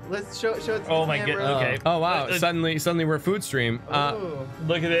 Let's show it to Oh the my camera. goodness. Okay. Oh wow! Uh, Suddenly we're food stream. Ooh.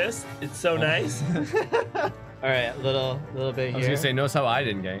 Look at this. It's so nice. All right, little bit I was here. gonna say, notice how I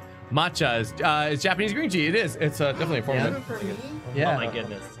didn't get matcha is Japanese green tea. It is. It's definitely informative. For me? Yeah. Oh my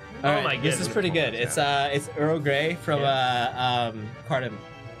goodness. All Oh right, my goodness. This is pretty good. It's Earl Grey from Cardam.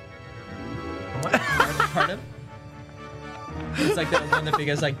 Cardam. It's like one of the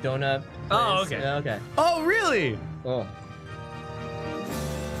biggest like donut. Oh, place. okay. Yeah, okay. Oh really? Oh.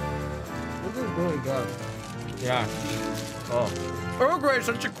 This is really good. Yeah. Oh. Earl Grey is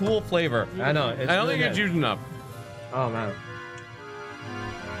such a cool flavor. I know. It's I don't really think it's good. used enough. Oh man.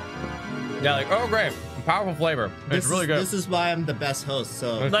 Yeah, like Earl Grey, powerful flavor. It's really good. This is why I'm the best host.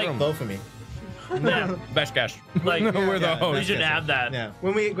 So That's Like- true. vote for me. Yeah. Best guest. Like, we're the yeah, host. We should have that. Yeah.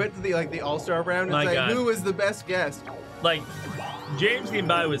 When we went to the All-Star round, it's My like God. who was the best guest? Like, James came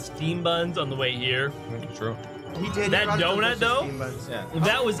by with steam buns on the way here. That's true. He did. That he brought donut, delicious though? steam buns. Yeah.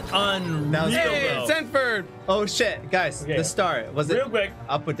 That was unreal, That was good. Hey, bro. it's Sentford. Oh shit, guys! Okay. The start was it Real quick.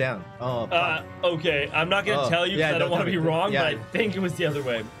 up or down? Oh. fuck. Okay, I'm not gonna Oh, tell you yeah, because I don't don't want to tell be me. wrong, Yeah. but I think it was the other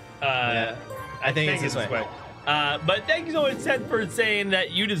way. Yeah. I think it's this way. But thank you so much, Seth, for saying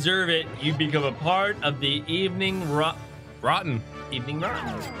that you deserve it. You become a part of the evening Rotten. Evening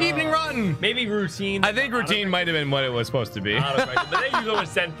Rotten. Evening Rotten. Maybe routine. I think routine might have been what it was supposed to be. But then you go with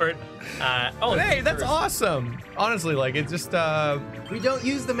Senford. Hey, that's awesome. Honestly, like it's just We don't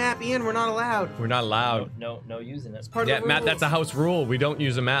use the map, Ian. We're not allowed. we're not allowed. No using it. Part Yeah, of the Matt, that's a house rule. We don't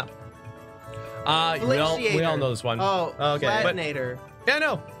use a map. We all know this one. Oh, Okay. Gladiator. Yeah,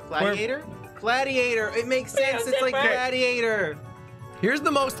 no. Gladiator? Gladiator. It makes sense. It's like Gladiator. Here's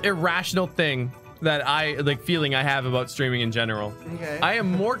the most irrational thing that feeling I have about streaming in general. Okay. I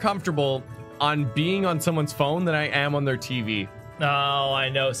am more comfortable on being on someone's phone than I am on their TV. Oh, I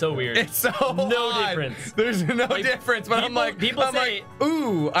know. So weird. It's so No odd. difference. There's no Like, difference. But people I'm say- like,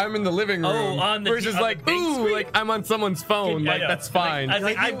 ooh, I'm in the living room. on the versus on the like, big ooh, screen? like I'm on someone's phone. Yeah, Like yeah. that's fine. I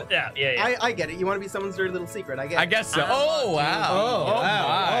get it. You want to be someone's dirty little secret. I get it. I guess so. Oh wow. Oh, wow.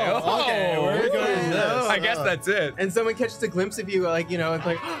 my. Oh, okay. Oh, Where okay. is this? I guess that's it. And someone catches a glimpse of you, like, it's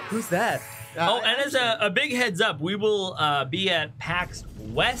like, who's that? And as a big heads up, we will be at PAX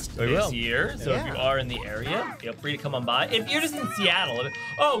West We this will. year. So if you are in the area, feel free to come on by. If you're just in Seattle,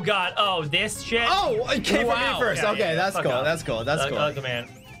 oh god, this shit. Oh, it came from Wow. me first. Yeah, okay, yeah, that's fuck cool. off. That's cool. That's cool. Okay, man.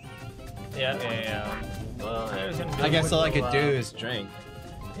 Yeah. Well, there's gonna be I guess a all I could little, do is drink.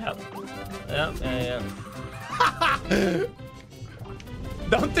 Yeah.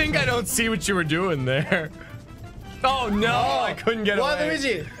 Don't think I don't see what you were doing there. Oh no, I couldn't get away.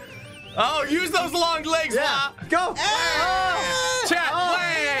 Luigi. Oh, use those long legs, Yeah. Ma. Go. Chat,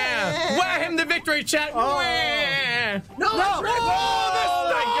 wham! Wham him the victory, chat. Wham! No! Oh,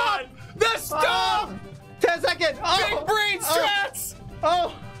 my God. The stop! 10 seconds. Big brain strats!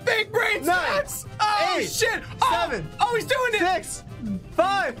 Oh. Big brain Nine, strats! Oh, 8, shit! 7, Oh, he's doing it! 6,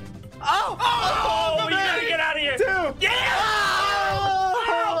 5. Oh, we gotta get out of here. 2. Yeah!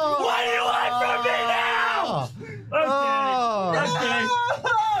 What do you want from me now? Okay.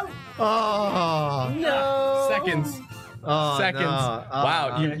 Oh. No! Seconds. Oh, Seconds. no.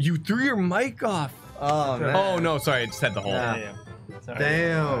 Wow, you threw your mic off. Oh, man. Oh, no, sorry, I just had the hole. Yeah. Sorry.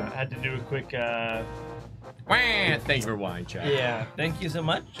 Damn. I had to do a quick. Wham! Thank you for wine, chat. Yeah, thank you so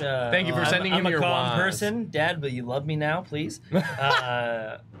much. Thank you for sending I'm him your a calm wines. person. Dad, will you love me now, please? All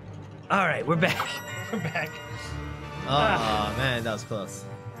right, we're back. We're back. Oh, man, that was close.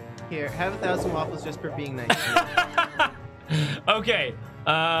 Here, have 1,000 waffles just for being nice. Okay.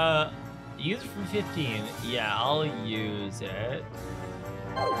 Use it for 15. Yeah, I'll use it.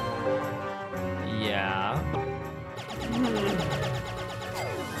 Yeah.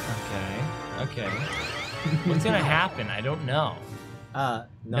 Okay. What's gonna happen? I don't know.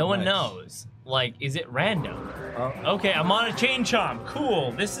 No one knows. Like, is it random? Oh. Okay, I'm on a chain chomp.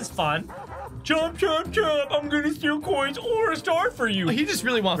 Cool. This is fun. Chomp, chomp, chomp. I'm gonna steal coins or a star for you. He just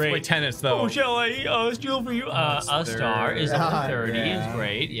really wants to play Great. tennis, though. Oh, shall I steal for you? A star is over 30 yeah. is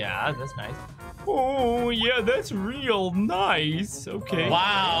great. Yeah, that's nice. Oh, yeah, that's real nice. Okay.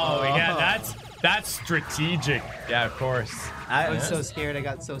 Wow, yeah, that's strategic. Yeah, of course. I was so scared. I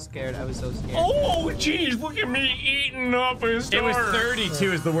got so scared. I was so scared. Oh, jeez, look at me eating up a star. It was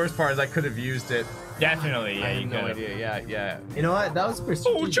 32 is the worst part, is I could have used it. Definitely, yeah, I you have no could've. idea. Yeah. You know what? That was pretty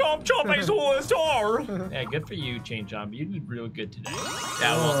Oh, strategic. chomp, chomp, I saw a star. Yeah, good for you, Chain Chomp. You did real good today.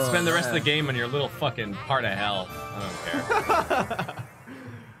 Yeah, well, spend the rest of the game on your little fucking part of hell. I don't care.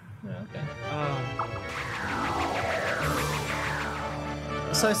 Okay.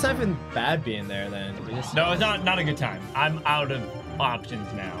 So it's not even bad being there then. We just... No, it's not a good time. I'm out of options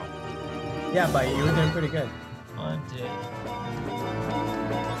now. Yeah, but you were doing pretty good. 1, 2.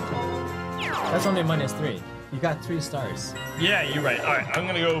 That's only -3. You got 3 stars. Yeah, you're right. All right, I'm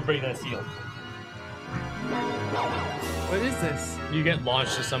gonna go break that seal. What is this? You get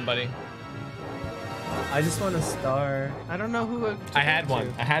launched to somebody. I just want a star. I don't know who. I had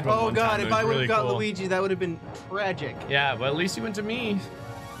one. I had one. Oh one god, time. It if was I would have really got cool. Luigi, that would have been tragic. Yeah, but at least you went to me.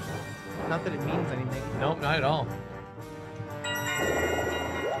 Not that it means anything. Nope, not at all.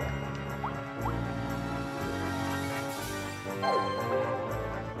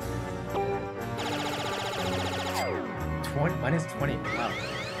 -20. Wow.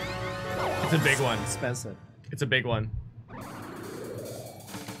 It's a big one. Expensive. It's a big one.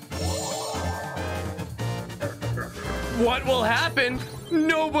 What will happen?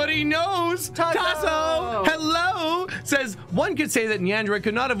 Nobody knows. Tasso, hello, says one could say that Nyandroid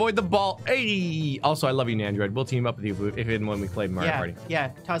could not avoid the ball. Hey, also I love you, Nyandroid. We'll team up with you if and when we play Mario Party.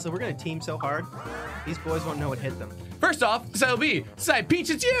 Yeah, Tasso, we're gonna team so hard. These boys won't know what hit them. First off, Side B, Side Peach,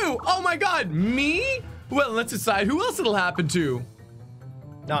 it's you. Oh my God, me? Well, let's decide who else it'll happen to.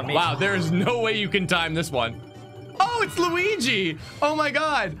 Not me. Wow, there is no way you can time this one. Oh, it's Luigi. Oh my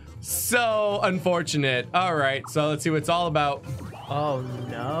God. So unfortunate. All right, so let's see what it's all about. Oh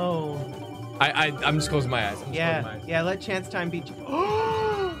no. I'm just closing my eyes. Yeah, let chance time beat you.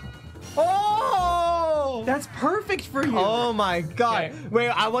 Oh! That's perfect for you. Oh my god. Okay. Wait,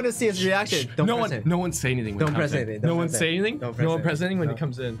 I want to see his reaction. No one say anything. When Don't press anything. No one say anything. Don't press No one press anything. anything when he No.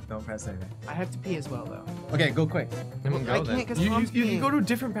 comes in. Don't press anything. I have to pee as well, though. Okay, go quick. Everyone I go then. can't 'cause You Tom's can peeing. go to a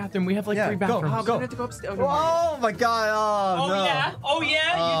different bathroom. We have like Yeah, 3 go. bathrooms. Oh, I'm Go. gonna have to go upstairs. Oh, never mind. Oh my god. Oh, Oh no. yeah. Oh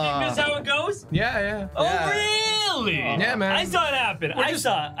yeah. You think this how it goes? Yeah. Oh really? Yeah, man. I saw it happen. I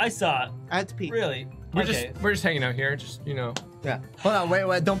saw it. I had to pee. Really? We're Okay. just hanging out here. Just Yeah. Hold on,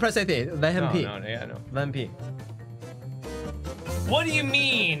 wait. Don't press anything. Let him pee. No. Let him pee. What do you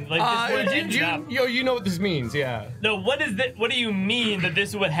mean? Like this would end up? You know what this means? Yeah. No. What is that? What do you mean that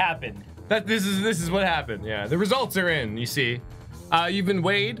this would happen? That this is what happened. Yeah. The results are in. You see. You've been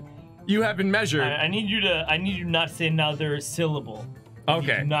weighed. You have been measured. I need you to not say another syllable.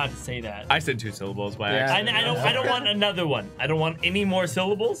 Okay. You do not say that. I said 2 syllables by Yeah. accident. I don't want another one. I don't want any more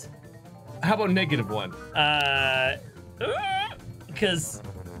syllables. How about -1? Because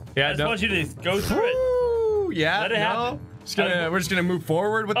Yeah. I just want you to go through it. Ooh, yeah. Let it happen. We're just gonna move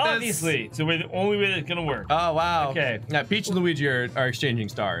forward with this. Obviously, it's the only way that's gonna work. Oh wow. Okay. Yeah, Peach and Luigi are exchanging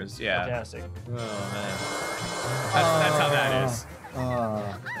stars. Yeah. Fantastic. Oh man. That's how that is. Oh.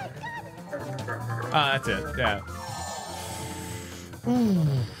 That's it. Yeah.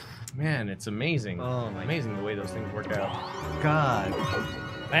 Man, it's amazing. Oh my amazing the way those things work out. God.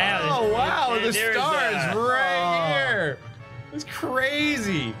 Man, Oh wow, the there's stars right here. It's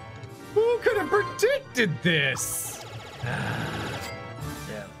crazy. Who could have predicted this?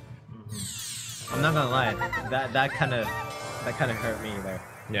 Yeah. I'm not gonna lie. That kind of hurt me there.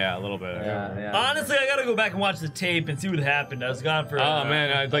 Yeah, a little bit. Yeah. Honestly, I gotta go back and watch the tape and see what happened. I was gone for. Oh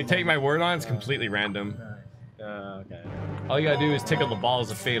man, I'd like take my word on it, it's completely random. Okay. All you gotta do is tickle the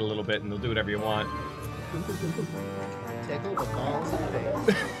balls of fate a little bit and they'll do whatever you want. Tickle the balls of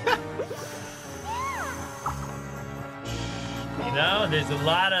fate. You know, there's a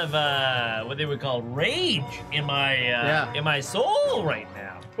lot of what they would call rage in my soul right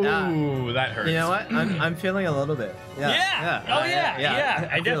now. Ooh, that hurts. You know what? I'm feeling a little bit. Yeah. Oh yeah.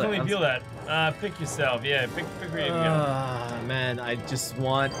 I feel it. definitely feel that. Pick yourself. Yeah. Pick where you go. Oh man, I just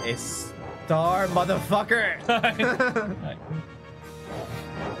want a star, motherfucker.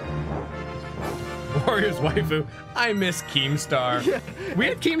 Warrior's waifu. I miss Keemstar. We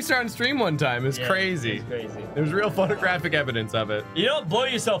had Keemstar on stream one time. It's crazy. It's crazy. There's real photographic evidence of it. You don't blow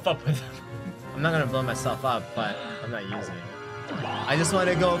yourself up with it. I'm not gonna blow myself up, but I'm not using it. I just want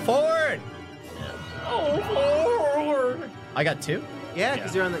to go forward. Oh, forward. I got 2. Yeah,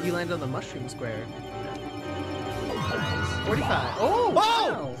 because you landed on the mushroom square. Nice. 45. Oh!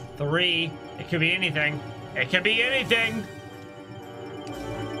 Whoa! 3. It could be anything. It could be anything.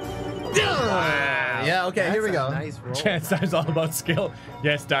 Wow. Yeah. Okay. Here we go. Nice roll. Chance Time's all about skill.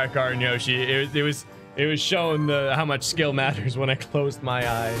 Yes, Dark Art and Yoshi. It was showing how much skill matters when I closed my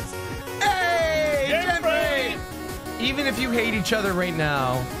eyes. Hey, Gemfrey! Even if you hate each other right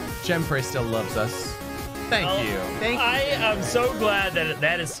now, Gemfrey still loves us. Thank you. Thank you. I am so glad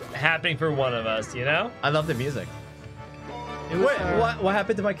that is happening for one of us, you know? I love the music. It was, Wait, what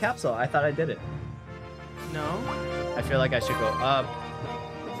happened to my capsule? I thought I did it. No. I feel like I should go up.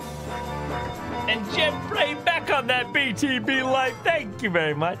 And Jeffrey back on that BTB life. Thank you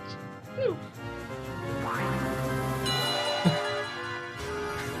very much.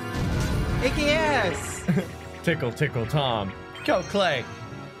 AKS! Tickle, tickle, Tom. Go, Clay.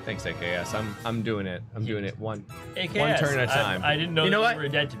 Thanks, AKS. I'm doing it. I'm doing it one turn at a time. I didn't know You know that what? you were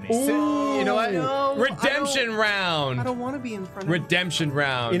dead to me. Ooh, You know what? No, Redemption I round. don't want to be in front of Redemption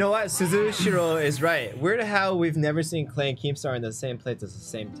round. You know what? Suzushiro is right. Weird how we've never seen Clay and Keemstar in the same place at the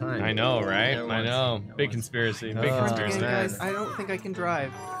same time. I know, right? Never I once. know. Never Big once. conspiracy. Big Oh, conspiracy. Again, man. guys, I don't think I can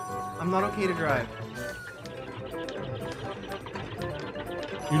drive. I'm not okay to drive.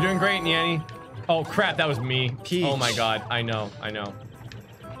 You're doing great, Nyanny. Oh crap, that was me. Peach. Oh my god, I know. Oh no.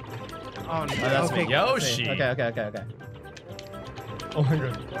 Oh, that's okay. me. Yoshi. Okay. Oh my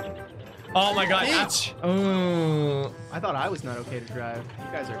god. Oh my god. Peach. Oh. I thought I was not okay to drive. You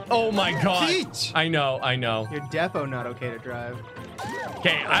guys are. Oh my god. Peach. I know. You're defo not okay to drive.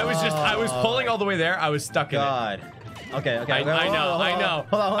 Okay, I was pulling all the way there. I was stuck in it. God. Okay. I know.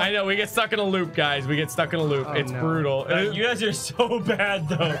 Hold on. I know. We get stuck in a loop, guys. We get stuck in a loop. Oh, it's no. brutal. You guys are so bad,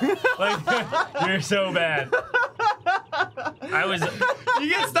 though. Like, you're so bad. You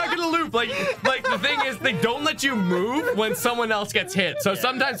get stuck in a loop. Like the thing is, they don't let you move when someone else gets hit. So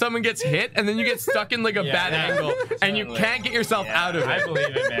sometimes someone gets hit, and then you get stuck in like a bad angle, and you can't get yourself out of it. I believe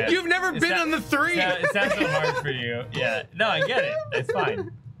it, man. You've never been on the 3. It sounds so hard for you. Yeah. No, I get it. It's fine.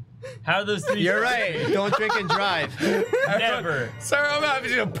 How are those three? You're right. Don't drink and drive. Never. Sir, I'm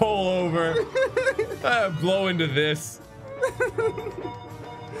having to pull over. Blow into this.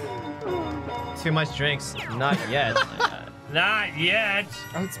 Too much drinks. Not yet. Not yet.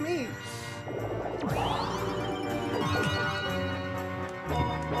 Oh, it's me.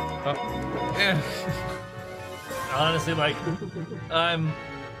 Honestly, like, my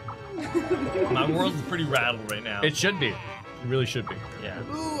world is pretty rattled right now. It should be. It really should be. Yeah.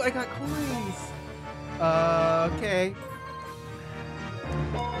 Ooh, I got coins. Okay.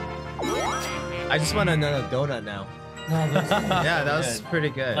 I just want another donut now. Yeah, that was pretty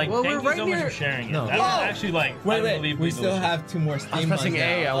good. Like, Well, thank we're you right so much here. for sharing it. No. That was actually like unbelievably we still delicious. have 2 more steam. I was pressing buns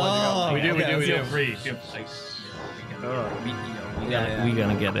A. now. I wanted to go. We do, we do, we Feel do. free. We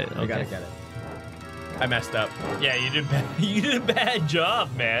gotta get it. We gotta get it. I messed up. Yeah, you did. You did a bad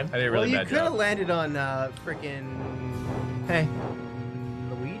job, man. I did a Well, really you bad could have job. landed on frickin' Hey,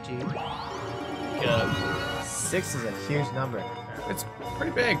 Luigi. 6 is a huge number. It's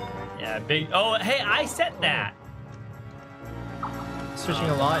pretty big. Yeah, big. Oh, hey, I set that. Switching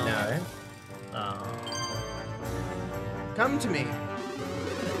a lot now, right? Come to me.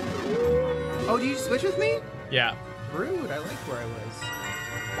 Oh, do you switch with me? Yeah. Rude. I liked where I was.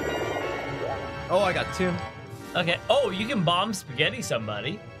 Oh, I got 2. Okay. Oh, you can bomb spaghetti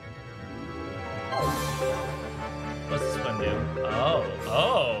somebody. What's this one do?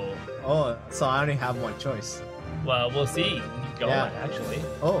 Oh. Oh, so I only have 1 choice. Well, we'll see. Go Yeah. on, actually.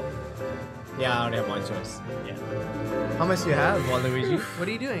 Oh. Yeah, I only have 1 choice. Yeah. How much do you have, Waluigi? What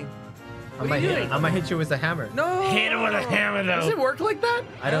are you doing? I might hit you with a hammer. No. Hit him with a hammer, Does though. it work like that?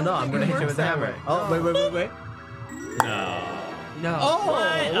 I don't know. I'm think gonna it hit you works with a that hammer. way. Oh, No. wait. No. No. Oh,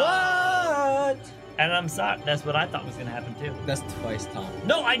 What? what? And I'm sorry. That's what I thought was gonna happen too. That's twice, Tom.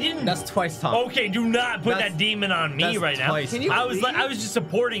 No, I didn't. That's twice, Tom. Okay, do not put That's- that demon on me that's right now. twice. Can you I was believe- I was just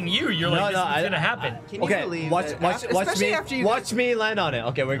supporting you. You're No, like, this no, is gonna happen. Can you Okay, believe watch that especially me. after you Watch me land on it.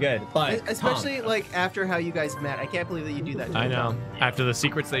 Okay, we're good. But especially like after how you guys met. I can't believe that you do that to I me. know. After the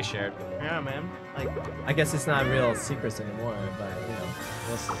secrets they shared. Yeah, man. Like, I guess it's not real secrets anymore. But you know,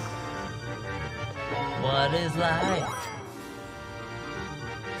 we'll see. What is life?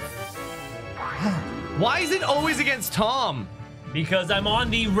 Why is it always against Tom? Because I'm on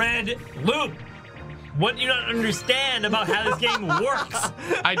the red loop. What do you not understand about how this game works?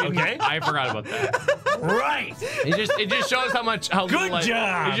 I didn't. Okay. I forgot about that. Right. It just shows how Good little, like,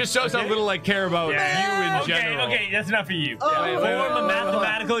 job. It just shows how Okay. little I care about you in general. Okay, that's enough for you. wait, Form a wait.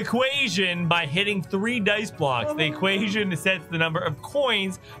 mathematical equation by hitting 3 dice blocks. The equation sets the number of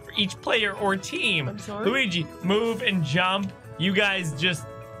coins for each player or team. I'm sorry? Luigi, move and jump. You guys just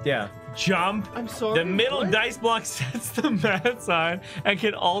Yeah. jump. I'm sorry. The middle what? dice block sets the math sign and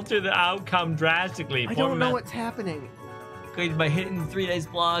can alter the outcome drastically. I Form don't a know math what's happening. equation by hitting the 3 dice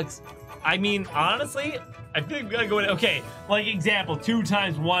blocks. I mean, honestly, I think we gotta go in. Okay, like example, 2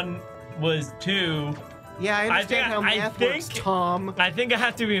 times 1 was 2. Yeah, I understand how math works, Tom. I think I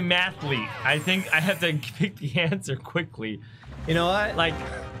have to be a mathlete. I think I have to pick the answer quickly. You know what? Like,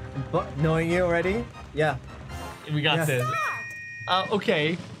 But knowing you already, yeah. we got Yes. this.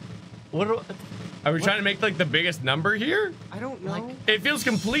 Okay. Are we trying to make like the biggest number here? I don't know. It feels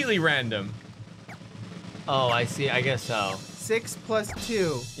completely random. Oh, I see. I guess so. 6 plus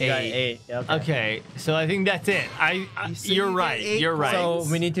 2. You got 8. 8. Okay. Okay, so I think that's it. So you're you right. get 8 You're right. points.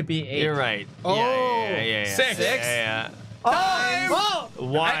 So we need to be 8. You're right. Oh. Yeah. 6. Yeah. Oh!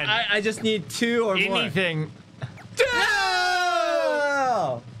 1. I just need 2 or more. Anything.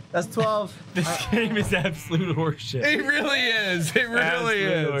 Oh! That's 12. This game is absolute horseshit. It really is. It really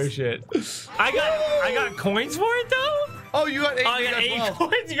Absolute is. horseshit. I got coins for it though. Oh, you got 8. Oh, I you got 8 12.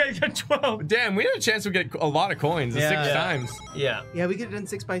 coins. You guys got 12. Damn, we had a chance to get a lot of coins. Yeah. 6 Yeah. times. Yeah. Yeah, we could have done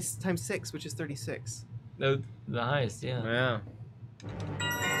 6 times 6, which is 36. The highest. Yeah. Yeah.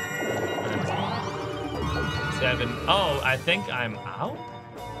 7. Oh, I think I'm out.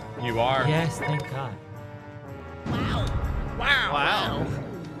 You are. Yes, thank God. Wow.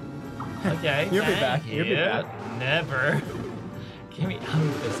 Okay. You'll be thank back. You'll be you. back. Never. Get me out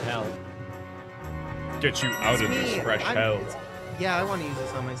of this hell. Get you out of this fresh hell. Yeah, I want to use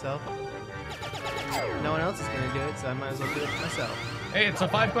this on myself. No one else is going to do it, so I might as well do it for myself. Hey, it's a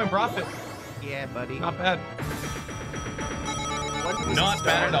 5-coin profit. Yeah, buddy. Not bad. What if it was a Not star?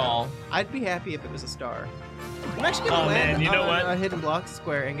 bad at all. I'd be happy if it was a star. I'm actually going to Oh, land man, you know on what? a hidden block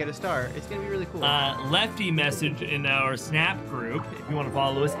square and get a star. It's going to be really cool. Lefty message in our Snap group. If you want to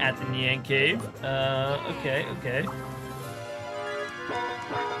follow us at the NyanCave. Okay.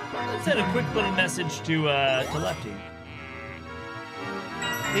 Let's send a quick little message to Lefty.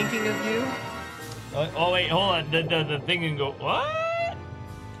 Thinking of you? Oh wait, hold on. The thing can go. What?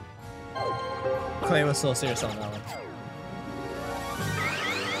 Clay was so serious on that one.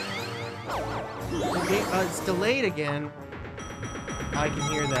 Okay, it's delayed again. I can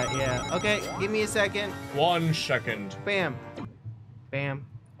hear that, yeah. Okay, give me a second. 1 second. Bam. Bam.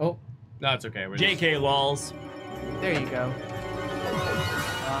 Oh. No, it's okay. We're JK lols. There you go.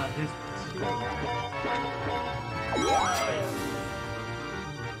 There's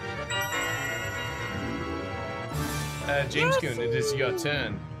two. James Coon, it is your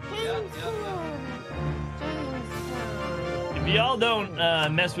turn. If y'all don't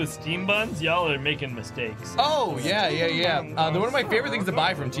mess with steam buns, y'all are making mistakes. Oh, yeah. They're one of my favorite things to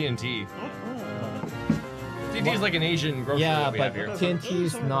buy from TNT. TNT is like an Asian grocery Yeah, that we have but here.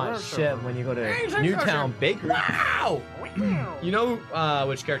 TNT's not shit when you go to Newtown Bakery. Wow! You know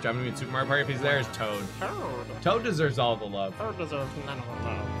which character I'm gonna be in Super Mario Party if he's there is Toad. Toad deserves all the love. Toad deserves none of the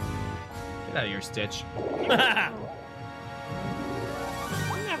love. Get out of here, Stitch.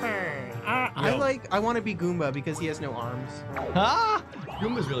 I want to be Goomba because he has no arms. Ah!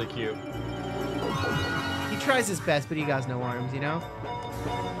 Goomba's really cute. He tries his best, but he has no arms, you know?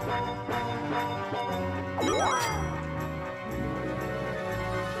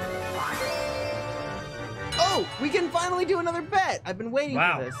 Oh, we can finally do another bet. I've been waiting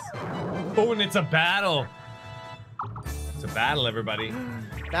for this. Oh, and it's a battle. It's a battle, everybody.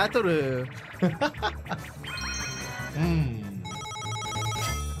 Battle.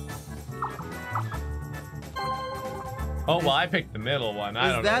 Oh, well, I picked the middle one.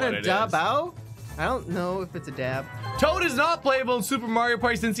 I don't know what it Is that a dab? I don't know if it's a dab. Toad is not playable in Super Mario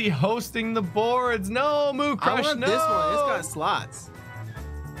Party since he's hosting the boards. No, Moo Crush, I want no. this one. It's got slots.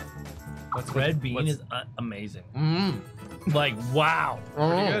 Red bean is amazing. Mm. Like, wow.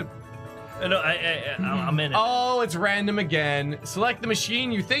 Pretty good. No, I'm in it. Oh, it's random again. Select the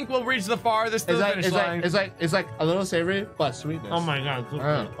machine you think will reach the farthest to the finish line. It's like a little savory, but sweetness. Oh my god.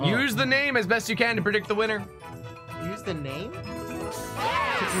 Use the name as best you can to predict the winner. Use the name? To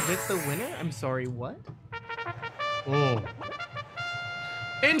predict the winner? I'm sorry, what? Oh.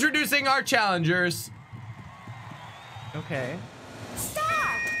 Introducing our challengers. Okay.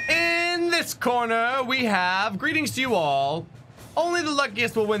 In this corner, we have greetings to you all. Only the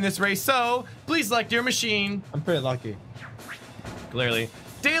luckiest will win this race, so please select your machine. I'm pretty lucky. Clearly.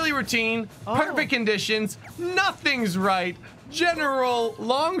 Daily routine, perfect conditions, nothing's right, general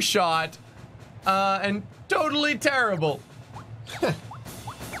long shot, and totally terrible.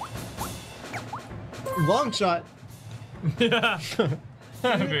 Long shot. Yeah.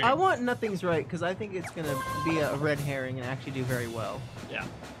 I want nothing's right because I think it's gonna be a red herring and actually do very well. Yeah.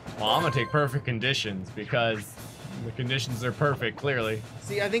 Well, I'm gonna take perfect conditions because the conditions are perfect, clearly.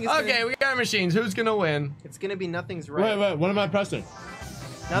 See, I think it's Okay, we got our machines. Who's gonna win? it's gonna be nothing's right. Wait, what am I pressing?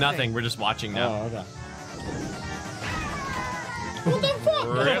 Nothing. We're just watching now. Oh, okay. What the fuck?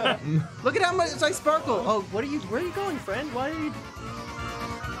 Rip. Look at how much I sparkle. Oh, where are you going, friend? Why are you?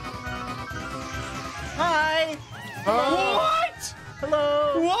 Hi. What?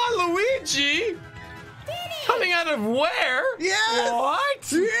 Hello. Waluigi? Coming out of where? Yes.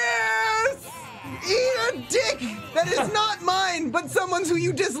 What? Yes. Eat a dick that is not mine, but someone's who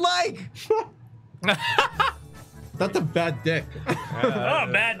you dislike. That's a bad dick. Oh,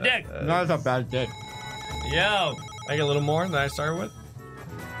 bad dick. No, that's a bad dick. Yo. I get a little more than I started with.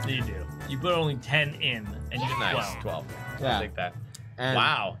 You do. You put only 10 in, and you get Nice. 12. 12. Yeah. I'll take that. And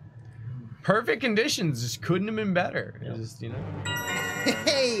Wow. Perfect conditions just couldn't have been better. It just, you know.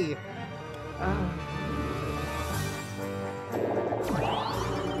 Hey.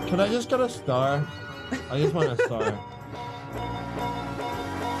 Could I just get a star? I just want a star.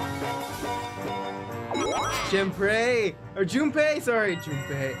 Junpei, sorry,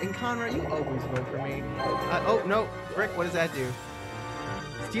 Junpei. And Conrad, you always vote for me. Oh, no, Rick, what does that do?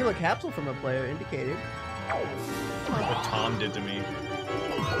 Steal a capsule from a player indicated. What Tom did to me.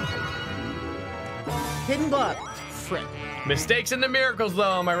 Hidden block. Frick. Mistakes into miracles,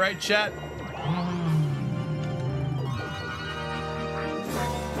 though. Am I right, chat?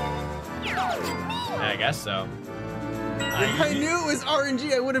 I guess so. If I knew it was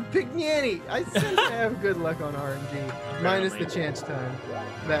RNG, I would have picked Nyanny. I seem to have good luck on RNG. Minus the chance time.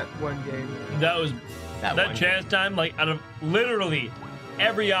 That one game. That was That that one chance time, like out of literally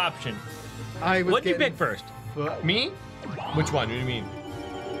every option. What'd you pick first? Me? Which one? What do you mean?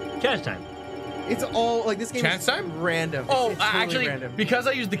 Chance time. It's all like this game Chance is time? random. Oh, It's totally actually, random. because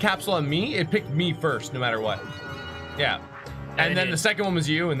I used the capsule on me, it picked me first, no matter what. Yeah. And then the second one was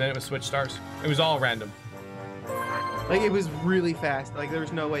you, and then it was switch stars. It was all random. Like it was really fast. Like there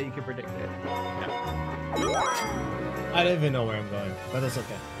was no way you could predict it. I don't even know where I'm going, but that's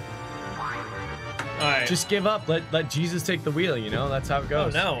okay. right. Just give up. Let Jesus take the wheel, you know? That's how it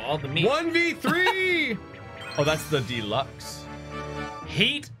goes. Oh no, all the meat. 1v3! Oh, that's the deluxe.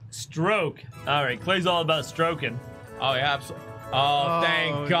 Heat stroke. All right, Clay's all about stroking. Oh, yeah, absolutely. Oh,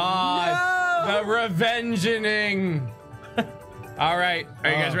 thank God. no! The revengeing. All right. Are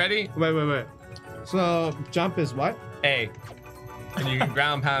you guys ready? Wait. So jump is what? A. And you can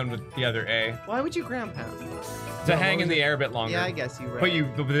ground pound with the other A. Why would you ground pound? To hang in the air a bit longer. Yeah, I guess you're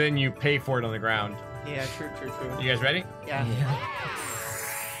right. But then you pay for it on the ground. Yeah, true. You guys ready? Yeah.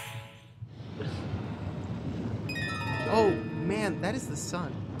 Oh, man, that is the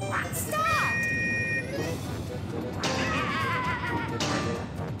sun. Start!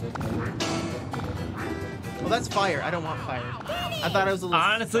 Well, that's fire. I don't want fire. I thought it was a little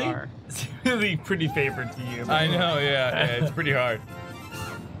Honestly, star. it's really pretty favored to you. I know, yeah, it's pretty hard.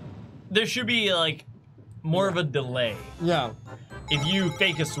 There should be like more of a delay. Yeah. If you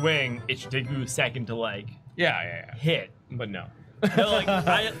fake a swing, it should take you a second to like Yeah. hit. But no. No, like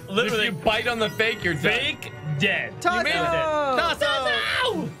I literally If you bite on the fake, you're fake dead. Tasso! You made it.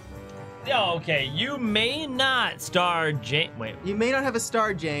 Tasso! Oh, okay, you may not star James. Wait, You may not have a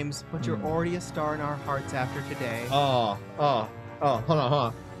star, James, but you're already a star in our hearts after today. Oh, hold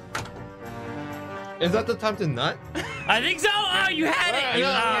on. Is that the time to nut? I think so. Oh, you had it. You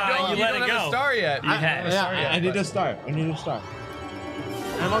let don't it have a go. star yet. You had it. I need a star. And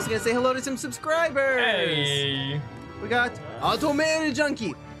I'm also gonna say hello to some subscribers. Hey. We got Automated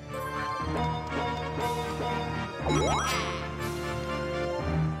Junkie.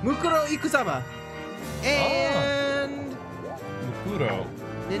 Mukuro Ikusaba. And Mukuro.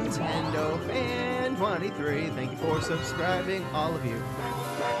 Nintendo Fan 23. Thank you for subscribing, all of you.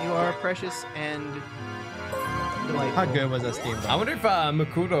 You are precious and delightful. How good was that Steam? I wonder if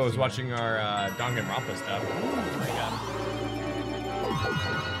Mukuro is watching our Danganronpa stuff. Oh my God.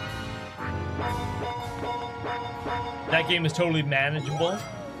 That game is totally manageable.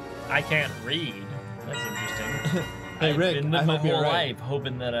 I can't read. That's interesting. Hey, Rick, I've been I living my hope you're whole right. life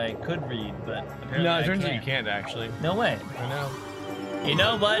hoping that I could read, but apparently No, I it turns out you can't. can't actually. No way. I know. You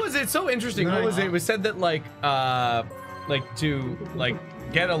know what? What was it? So interesting. What was it? It was said that to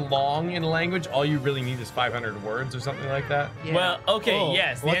get along in a language, all you really need is 500 words or something like that. Yeah. Well, okay, Oh,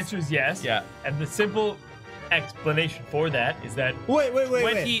 yes. The what's- answer is yes. Yeah. And the simple explanation for that is that Wait.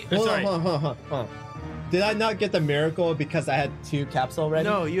 When he- Hold sorry. on. Did I not get the miracle because I had 2 caps already?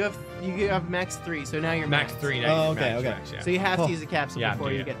 No, you have max 3, so now you're Max 3. Now Oh, you okay, max, okay. max, yeah. So you have to use a capsule Yeah, before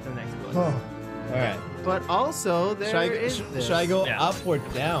do you it. get to the next one. All right. But also, there is this. Should I go Yeah. up or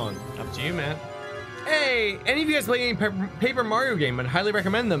down? Up to you, man. Hey, any of you guys play any Paper Mario game? I'd highly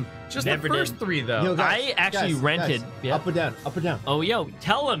recommend them. Just Never the first did. 3, though. Yo, guys, I actually guys, rented- guys, yeah. Up or down? Up or down? Oh, yo,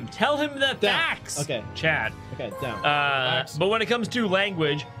 tell him the Down. facts. Okay. Chat. Okay, down. But when it comes to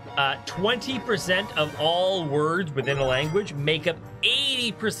language, 20% of all words within a language make up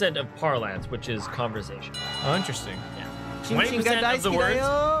 80% of parlance, which is conversation. Oh, interesting. Yeah. Chin 20% of the daisuki words,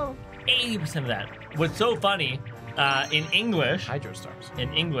 dayo. 80% of that. What's so funny, in English, Hydro stars. the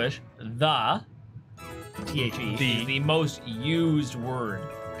THE is the most used word,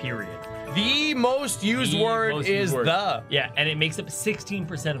 period. The most used The word most is used word. the. Yeah, and it makes up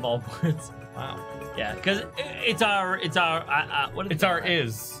 16% of all words. Wow. Yeah, because it's our what is It's our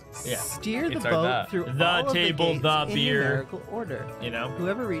is. Yeah. Steer the It's our boat that. through The all of table, the gates the in beer. numerical order. You know.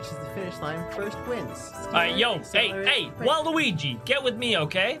 Whoever reaches the finish line first wins. All right, yo, Accelerate, hey, brake. Waluigi, get with me,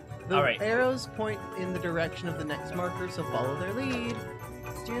 okay? The All right. arrows point in the direction of the next marker, so follow their lead.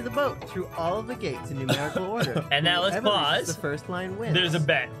 Steer the boat through all of the gates in numerical order. And now let's Whoever reaches pause. The first line wins. There's a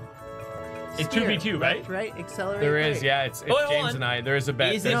bet. It's Steer, 2v2, right? left, right, accelerate. There is, brake. yeah. It's Oh, wait, hold James on. and I. There is a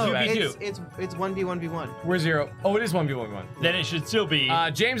bet. Is it There's a No, bet. 2v2? it's 1v1v1. We're 0. Oh, it is 1v1v1. Then it should still be.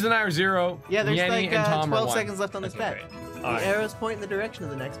 James and I are 0. Yeah, there's Yanni like and Tom 12 are 1. seconds left on this Okay, bet. great. The All right. arrows point in the direction of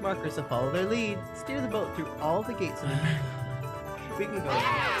the next marker, so follow their lead. Steer the boat through all the gates. We can go.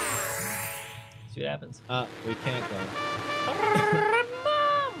 See what happens. We can't go.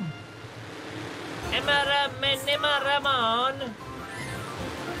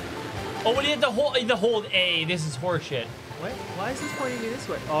 Oh, we have to hold A. This is horseshit. Wait, why is this pointing me this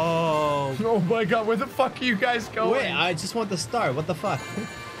way? Oh. Oh my god, where the fuck are you guys going? Wait, I just want the star. What the fuck?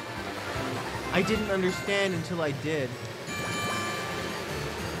 I didn't understand until I did.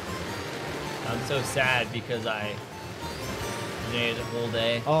 I'm so sad because I needed a whole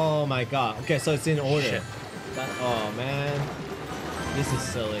day. Oh my god. Okay, so it's in order. Shit. Oh man. This is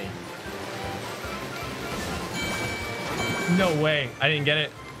silly. No way. I didn't get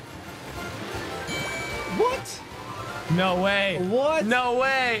it. What? No way. What? No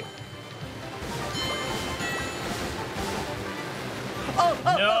way.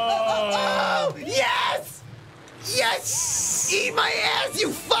 No. Yes! Yes! Eat my ass, you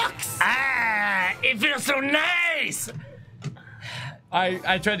fucks! Ah, it feels so nice.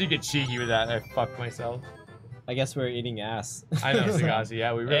 I tried to get cheeky with that. I fucked myself. I guess we're eating ass. I know, Sagasi.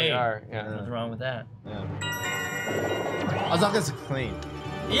 Yeah, we really Hey. are. Yeah. What's wrong with that? As long as it's clean.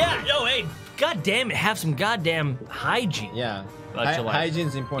 Yeah. No. Hey. God damn it. Have some goddamn hygiene. Yeah. About your life.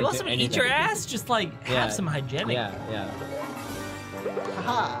 Hygiene's You important want to someone to anything. eat your ass? Just like Yeah. have some hygienic. Yeah.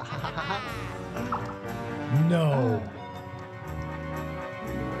 No.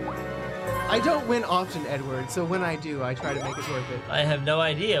 I don't win often, Edward, so when I do, I try to make it worth it. I have no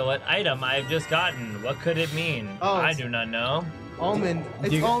idea what item I've just gotten. What could it mean? Oh, I it's- do not know. Almond.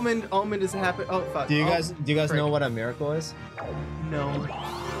 It's you- almond. Almond is happen. Oh fuck. Do you guys frick. know what a miracle is? No.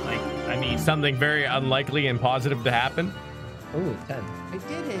 Like, I mean, Something very unlikely and positive to happen. Ooh, 10. I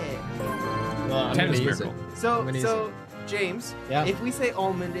did it. Well, I'm 10 gonna is use miracle. it. So I'm gonna use so James. Yeah. If we say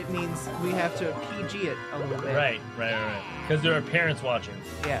almond, it means we have to PG it a little bit. right. Because there are parents watching.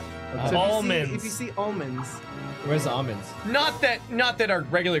 Yeah. Okay. So Almonds. If you see almonds, Where's the almonds? Not that our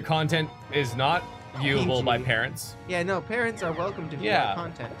regular content is not viewable by PG. parents. yeah, no, parents are welcome to view Yeah. our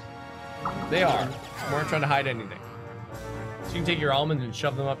content. They are. We aren't trying to hide anything. So you can take your almonds and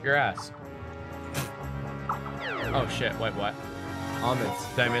shove them up your ass. Oh shit! Wait, what? Almonds.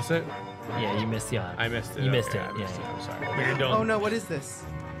 Did I miss it? Yeah, you missed the item. I missed it. You missed Okay, it. I missed Yeah. it. I'm sorry. What you're doing? Oh no, what is this?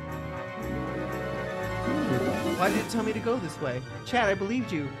 Why did it tell me to go this way? Chad, I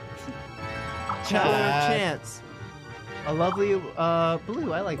believed you. Chad. Chance. A lovely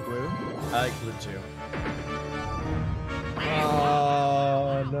blue. I like blue. I like blue too.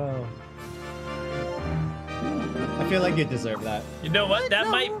 Oh no. I feel like you deserve that. You know what? That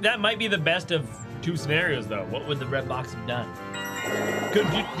No. might be the best of two scenarios though. What would the red box have done?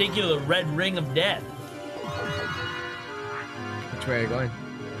 Could you take you to the red ring of death? Which way are you going?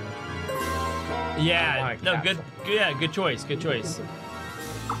 Yeah. Oh my No. God. Good. Yeah. Good choice. Good choice.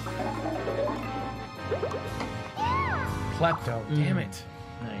 Klepto. Damn it.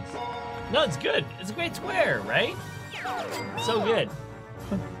 Nice. No, it's good. It's a great square, right? So good.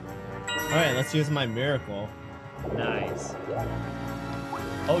 All right, let's use my miracle. Nice.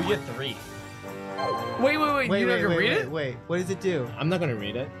 Oh, you have 3. Wait. You not gonna read it? Wait. What does it do? I'm not gonna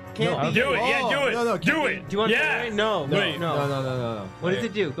read it. Can't be. Do it. Yeah. Do it. no, do it. Do you want Yeah. to? No. Wait. No. What does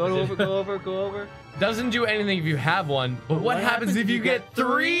it do? Go over. Doesn't do anything if you have one. But what happens if you get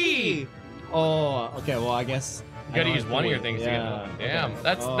 3? Oh, okay. Well, I guess You gotta I use don't one of have your to things wait. to get Yeah, one. Damn,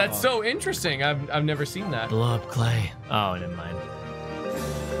 okay. that's so interesting. I've never seen that. Blow up clay. Oh, never mind.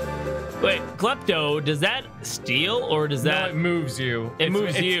 Wait, klepto, does that steal or does No, that it moves you. It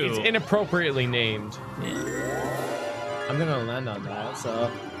moves you. It's inappropriately named. I'm gonna land on that,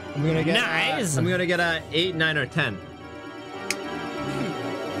 so I'm gonna get. Nice. I'm gonna get a 8, 9, or 10.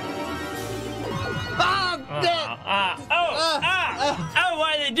 Oh,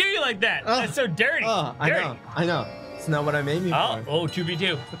 why did they do you like that? That's so dirty. Oh, Dirty. I know. It's not what I made me Oh, for.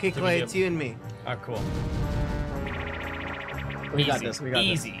 2v2. Okay, Clay, it's you and me. Oh, cool. We got Easy. this. We got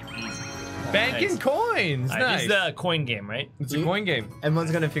this. Easy. Banking Nice. coins. All right, Nice. this is a coin game, right? It's a coin game.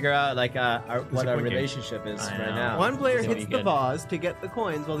 Everyone's gonna figure out like what our quick game. relationship is I right know. now. One player That's what hits you the get. vase to get the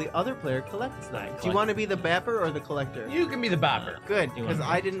coins, while the other player collects them. Alright, Do you collect. want to be the bapper or the collector? You can be the bopper. Good, You because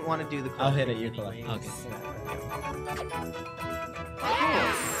wanna- I didn't want to do the collector. I'll hit it. You collect. Okay.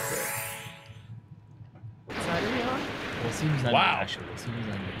 What side are we on? Well, seems under, Wow. actually. Seems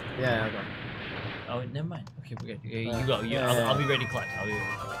under. Yeah. I'll go. Oh, never mind. Okay, we're good. You Uh, go. yeah. I'll be ready to collect.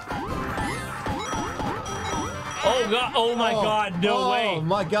 Oh god! Oh my god! No Oh way!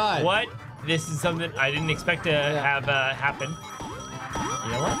 my god! What? This is something I didn't expect to have happen.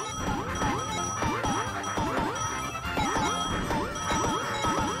 You know what?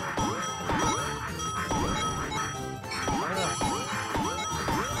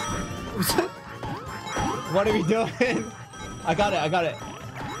 What are we doing? I got it.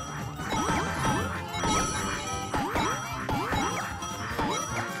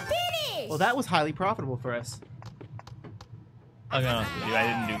 Well, that was highly profitable for us. I'm gonna have to do. I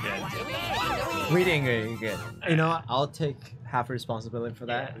didn't do good. We didn't get good. You know what? I'll take half responsibility for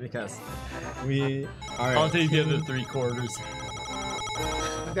that because we are. I'll take the other 3/4.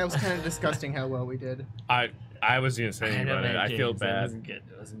 That was kind of disgusting how well we did. I was gonna say anything about it. I feel That bad. wasn't good.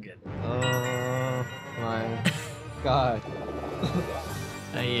 It wasn't good. Oh my god.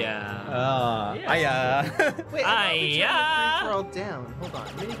 Yeah. Wait, I thought we Aye-ya. turned free-for-all down. Hold on.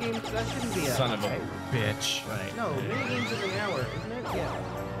 Minigames, that shouldn't be Son of a right? bitch. Right. No, minigames is an hour, isn't it?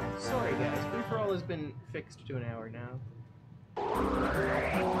 Yeah. Sorry, guys. Free-for-all has been fixed to an hour now.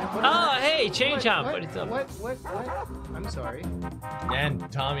 Oh, hey, change hop. What? What is up? What? I'm sorry.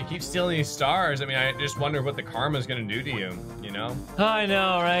 And Tom, you keep stealing these stars. I mean, I just wonder what the karma's gonna do to you. You know? I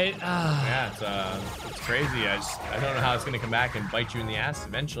know, right? Yeah, it's crazy. I don't know how it's gonna come back and bite you in the ass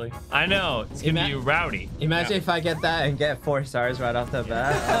eventually. I know. It's gonna be rowdy. Imagine if I get that and get 4 stars right off the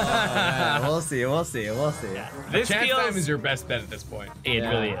bat. Oh, man. We'll see. Yeah. This Chance feels. time is your best bet at this point. It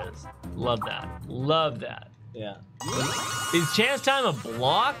really is. Love that. Love that. Yeah. Is chance time a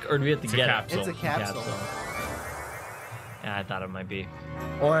block, or do we have to It's a get capsule. It's a capsule. Yeah, I thought it might be.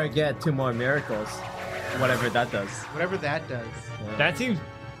 Or get 2 more miracles. Whatever that does. Whatever that does. Yeah. That seems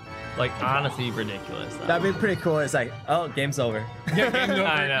like honestly ridiculous. Though. That'd be pretty cool. It's like, oh, game's over. Yeah, game's over.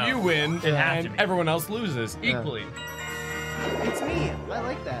 I know. You win, It has to and be. everyone else loses Yeah. equally. It's me. I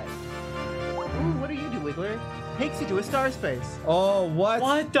like that. Ooh, what do you do, Wiggler? Takes you to a star space. Oh, what?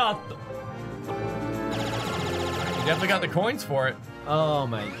 What the? You definitely got the coins for it. Oh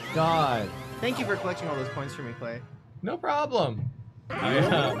my god. Thank you for collecting all those coins for me, Clay. No problem.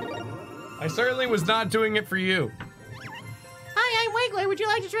 I certainly was not doing it for you. Hi, I'm Wiggler. Would you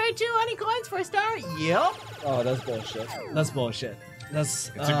like to trade 2 honey coins for a star? Yep. Oh, that's bullshit. That's bullshit. That's.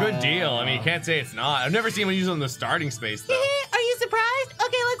 It's a good deal. I mean, you can't say it's not. I've never seen one use it on the starting space, though. Are you surprised?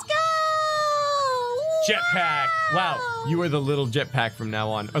 Okay, let's go. Jetpack. Wow, you are the little jetpack from now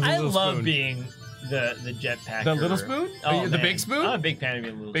on. Or the I little love spoon. being the jetpack. The little spoon? Oh, The man. big spoon? I'm a big fan of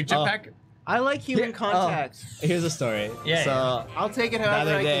being little. Big spoon. jetpack. I like human Yeah, contact. Here's a story. Yeah, So I'll take it the however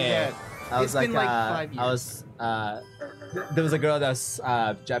other I day, can get. I was It's like, been like 5 years. I was. There was a girl that was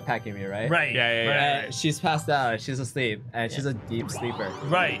jetpacking me, right? Right. Yeah. And she's passed out. She's asleep, and she's a deep sleeper.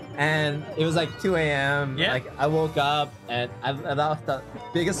 Right. And it was like 2 a.m. Yeah. Like I woke up and I let off the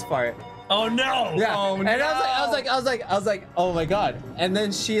biggest fart. Oh no. Yeah. Oh, and I was like, oh my god. And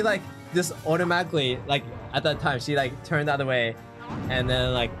then she like just automatically like at that time she like turned the other way, and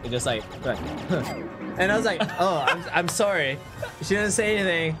then like it just like, and I was like, oh, I'm sorry. She didn't say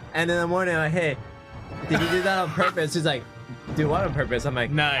anything. And in the morning, I'm like, hey, did you do that on purpose? She's like, do what on purpose? I'm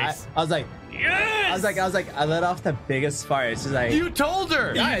like, Nice. I was like, Yes. I let off the biggest fart. She's like, You told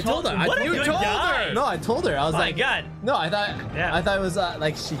her. Yeah, I told her. What a You good told guy. her. no, I told her. I was My like, God. no, I thought it was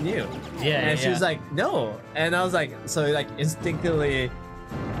like she knew. Yeah. And she was like, no. And I was like, so like instinctively,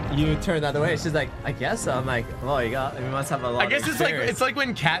 you turn the other way. She's like, I guess so. I'm like, oh, you must have a lot. I guess of it's like experience.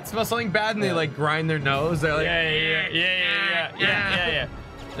 when cats smell something bad and they Yeah. like grind their nose. They're like, Yeah.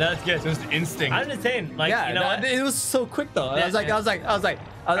 That's good. Just instinct. I'm just saying, like, yeah, you know what? it was so quick though. Yeah,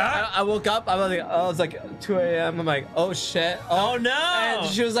 I woke up. I was like 2 a.m. I'm like, oh shit. Oh no. And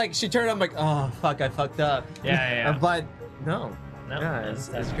she was like, she turned. I'm like, oh fuck, I fucked up. Yeah. But no. No, Yeah, it's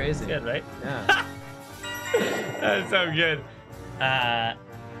crazy. Good, right? Yeah. That's so good.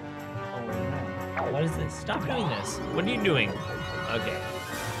 What is this? Stop doing this. What are you doing? Okay.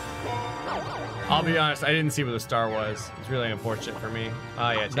 I'll be honest, I didn't see what the star was. It's really unfortunate for me.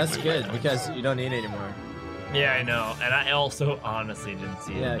 Oh yeah, take That's my good point. because you don't need it anymore. Yeah, I know. And I also honestly didn't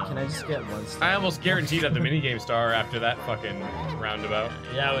see it. Yeah, can I just get one star? I almost guaranteed at the minigame star after that fucking roundabout.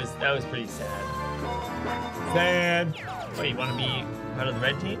 Yeah, that was pretty sad. Sad. Wait, you want to be part of the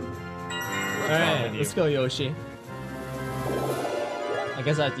red team? Alright, let's go, Yoshi. I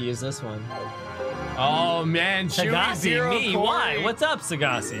guess I have to use this one. Oh man, Chewy Sagasi, Zero me. Corey. Why? What's up,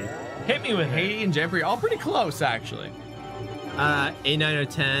 Sagasi? Hit me with it. Haiti and Jeffrey, all pretty close actually. 8, 9, or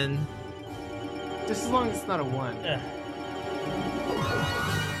 10. Just as long as it's not a 1.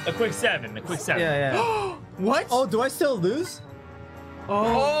 A quick 7. A quick 7. Yeah. What? Oh, do I still lose?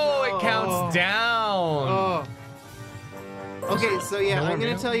 Oh, it counts down. Oh. Okay, so yeah, I'm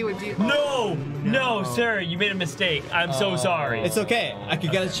gonna tell you what do. No, sir, you made a mistake. I'm so sorry. It's okay. I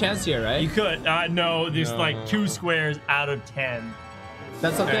could get a chance here, You right? could. No, there's No. like 2 squares out of 10.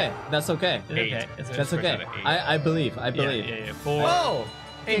 That's okay. That's okay. It's okay. It's okay. That's okay. out of 8. I believe. I believe. Yeah. 4. Oh,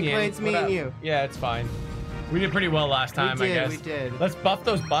 Hey, Nyan, Clay, it's me what and up? you. Yeah, it's fine. We did pretty well last time, we did, I guess. we did. Let's buff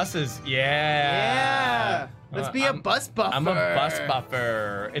those buses. Yeah. Let's be a bus buffer. I'm a bus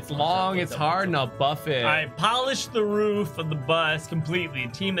buffer. It's long, it's hard, and I'll buff it. I polished the roof of the bus completely.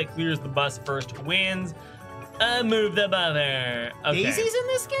 Team that clears the bus first wins. Move the buffer. Okay. Daisy's in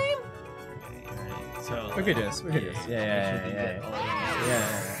this game? So We could do this. We could do this. Yeah.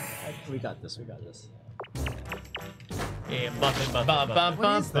 We got this. Yeah, buff it.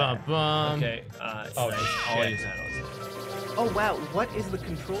 What is that? Okay. Oh, I'll shit. use that. Oh wow, what is the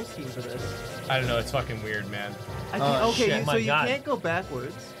control scheme for this? I don't know, it's fucking weird, man. I can, Oh, okay, shit. so My you God. can't go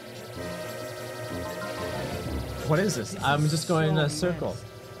backwards. What is this? I'm just going in a circle.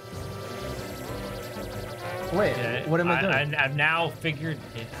 Wait, Okay. what am I doing? I've now figured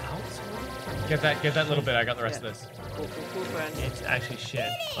it out. Get that little bit. I got the rest of this. Cool, friend. It's actually shit.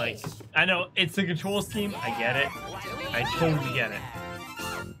 Like, I know it's the control scheme. I get it. I totally get it.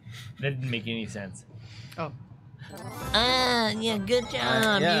 That didn't make any sense. Oh. Yeah, good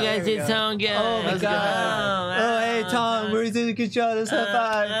job. yeah. You guys did so good. Oh my god. Oh, hey, Tom, we're doing a good job. Let's high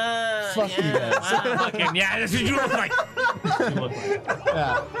five. Fuck you guys. Fucking, yeah, that's what you look like. You look like.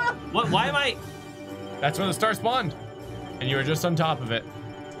 Yeah. What? Why am I? That's when the star spawned, and you were just on top of it.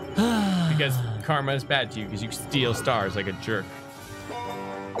 Because karma is bad to you because you steal stars like a jerk.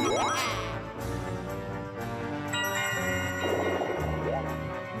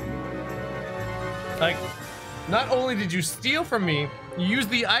 Like, not only did you steal from me, you used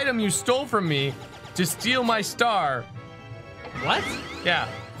the item you stole from me to steal my star. What? Yeah.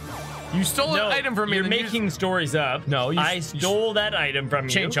 You stole an item from me. You're and then making stories up. No, I stole that item from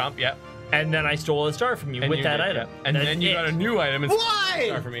you. Chain chomp, yeah. And then I stole a star from you And with you that did, item. yeah. And then you got a new item and Why?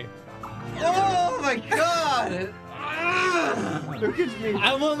 star for me. Oh my god. Look at me.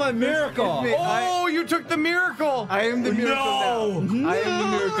 I want my miracle. Me. Oh, you took the miracle. I am the miracle now. I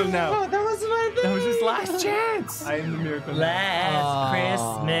am the miracle now. That was my thing. That was his last chance. I am the miracle now.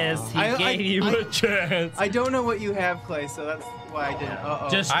 Last Christmas, he gave you a chance. I don't know what you have, Clay, so that's why I didn't. I don't know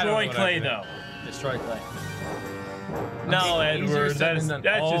Destroy what Clay, I did. though. Destroy Clay. No, Okay, easier Edward, said that's than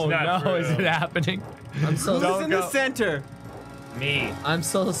done. just not no, true. is it happening? I'm so Who's in the center? Me. I'm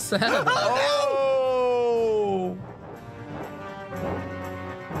so sad. Oh!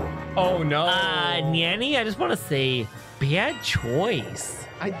 Oh no. Nyanny, I just want to say, bad choice.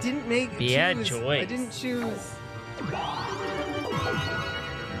 I didn't make Bad choose. choice. I didn't choose.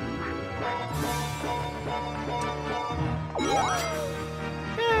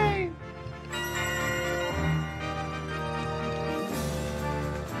 Yay!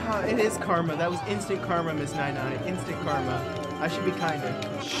 Oh, it is karma. That was instant karma, Miss 99. Instant karma. I should be kinder.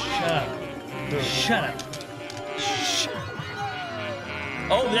 Shut up. Shut up.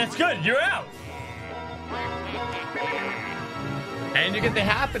 Oh, that's good. You're out. And you get the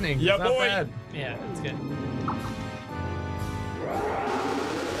happening. Yeah, It's not boy. bad. Yeah, that's good.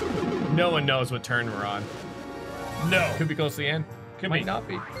 No one knows what turn we're on. No. Could be close to the end. Could Might be. not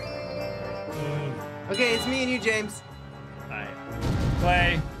be. Okay, it's me and you, James. Alright.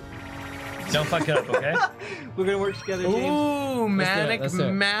 Clay. Don't fuck it up, okay? We're gonna work together, James. Ooh, manic let's do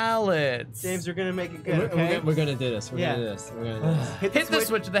it. mallets. James, we're gonna make it good, okay? We're gonna do this. We're Yeah. gonna do this. We're gonna do this. Hit the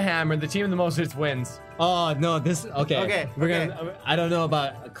switch with the hammer. The team with the most hits wins. Oh no, this okay. Okay, We're okay. gonna. I don't know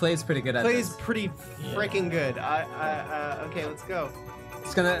about Clay's pretty good at Clay's this. pretty freaking good. Okay, let's go.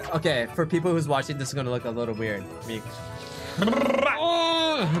 It's gonna okay for people who's watching. This is gonna look a little weird. Me. I'm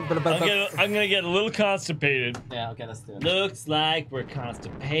gonna get a little constipated. Yeah. Okay. Let's do it. Looks like we're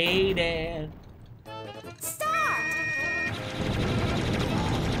constipated. Start.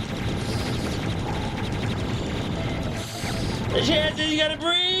 The chances you gotta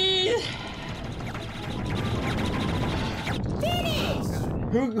breathe.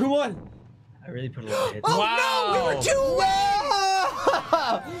 Who won? I really put a lot of hits. Oh Wow. no! We were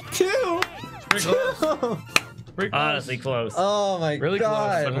 2 Pretty close. Honestly, close. Oh my Really close,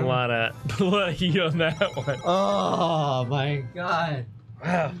 god! Putting a lot of heat on that one. Oh my god!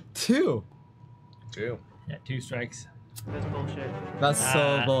 Wow. 2. Two. Yeah, 2 strikes. That's bullshit. That's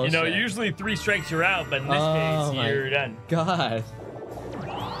so bullshit. You know, usually 3 strikes you're out, but in this Oh case, my you're done. God.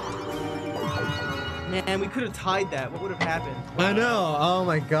 Man, we could have tied that. What would have happened? I know. Oh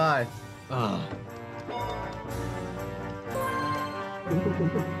my god. Oh.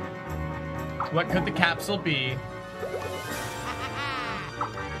 What could the capsule be?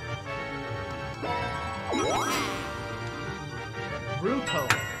 Brutal.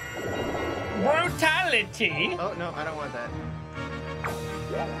 Brutality. Oh no, I don't want that.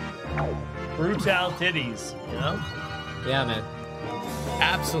 Brutal titties. You know. Yeah, man.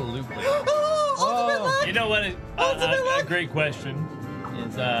 Absolutely. Oh. You know what? A great question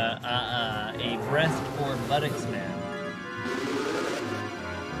is a breast or buttocks man.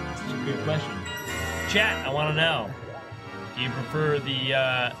 It's a good question. Chat, I want to know. Do you prefer the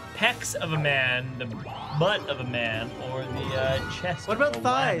pecs of a man, the butt of a man, or the chest? What about of a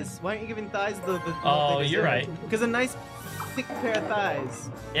thighs? Why aren't you giving thighs the Oh, you're right. Because a nice thick pair of thighs.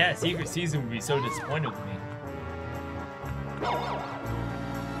 woman? Yeah, Secret Season would be so disappointed with me.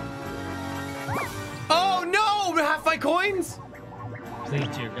 Oh no! Half my coins. Please,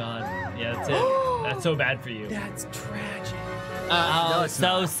 dear God. Yeah, that's it. That's so bad for you. That's tragic. No, it's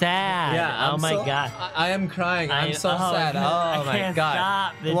so sad. Yeah. oh I'm my so- God. I am crying. I'm so sad. I Oh my can't god.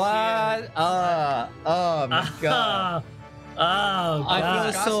 Stop this What? Oh my god. Oh, I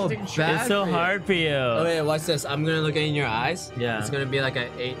God. feel so bad. It's so for you. hard for you. Oh wait, watch this. I'm gonna look in your eyes. Yeah. It's gonna be like an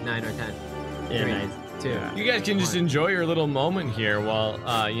 8, 9, or 10. Yeah, 3, nice. 2. You guys can just enjoy your little moment here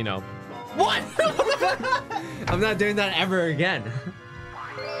while, you know. What? I'm not doing that ever again.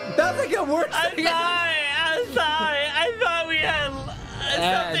 That's like a worse I'm thing. sorry. I'm sorry. I thought we had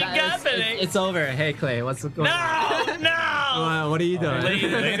something happening. It's over. Hey Clay, what's going on? No. What are you doing?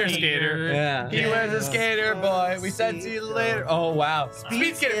 Later, skater. Yeah. He was a skater boy. We said see you later. Oh wow.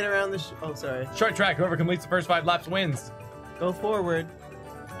 Speed skate around the. Oh, sorry. Short track. Whoever completes the first 5 laps wins. Go forward.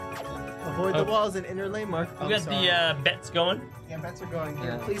 Avoid the walls and inner lane mark. We got the bets going. Yeah, bets are going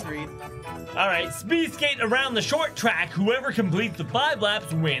here. Yeah. Please read. All right, speed skate around the short track. Whoever completes the 5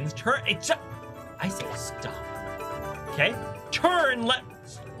 laps wins. Turn. I say stop. Okay. Turn left.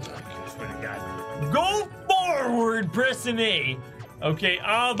 Swear to God. Go forward, pressing A. Okay.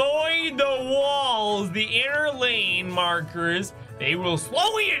 Avoid the walls, the inner lane markers. They will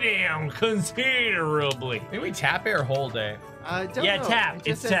slow you down considerably. Maybe we tap it or hold A. Don't Yeah, know. tap. It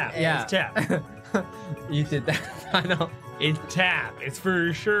It's just says tap. A. Yeah. It's tap. You did that. I know. It's tap. It's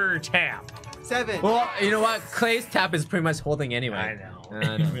for sure tap. 7. Well, you know what? Clay's tap is pretty much holding anyway. I know.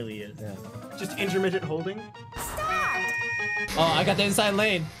 I know. It really is. Yeah. Just intermittent holding. Start. Oh, I got the inside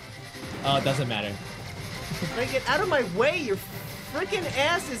lane. Oh, it doesn't matter. Like, get out of my way. Your freaking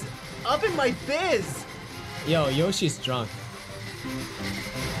ass is up in my biz. Yo, Yoshi's drunk.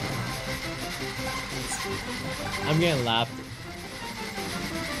 I'm getting laughed.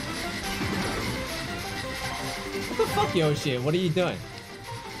 What the fuck, Yoshi? What are you doing?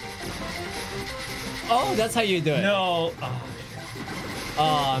 Oh, that's how you do it. No. Oh.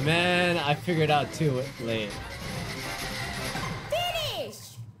 Oh man, I figured out too late.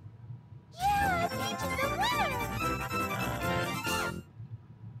 Finish. You reached the winner.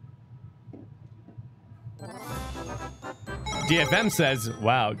 DFM says,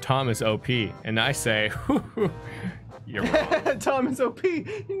 "Wow, Tom is OP," and I say, "You're wrong." Tom is OP.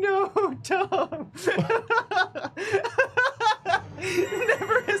 No, Tom.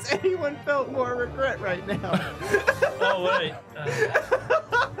 Never has anyone felt more regret right now. Oh wait.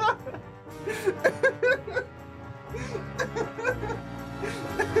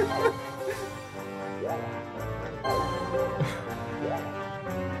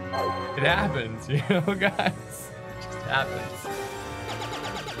 It happens, you know, guys. It just happens.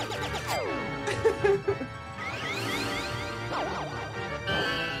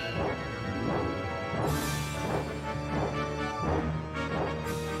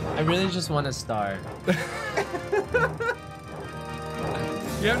 I really just want to start. You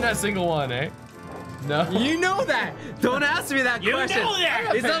haven't had a single one, eh? No. You know that. Don't ask me that You question. know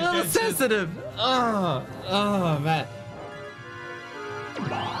that. It's a little sensitive. Oh man.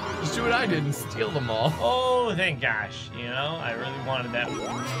 Just do what I did and steal them all. Oh, thank gosh. You know, I really wanted that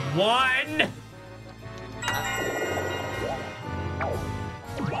one.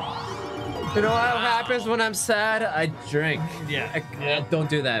 You know what happens when I'm sad? I drink. Yeah. Don't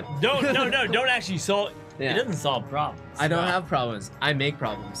do that. Don't actually solve. Yeah. It doesn't solve problems. I don't have problems. I make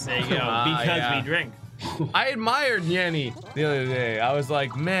problems. There you go. Ah, Because yeah. we drink. I admired Nyanny the other day. I was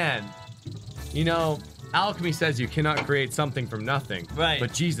like, man, you know, alchemy says you cannot create something from nothing. Right.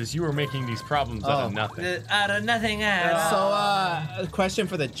 But Jesus, you were making these problems out of nothing. Out of nothing at So, all. a question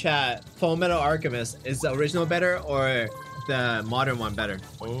for the chat: Full Metal Alchemist, is the original better or the modern one better?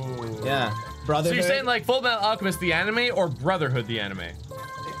 Oh. Yeah, So Brotherhood. you're saying like Full Metal Alchemist the anime or Brotherhood the anime?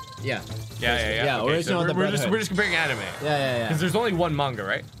 Yeah. Yeah. Yeah, Okay, original so the we're just Brotherhood. comparing anime. Yeah. Because there's only one manga,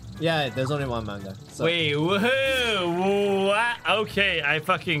 right? Yeah, there's only one manga. So. Wait, woohoo! What? Okay, I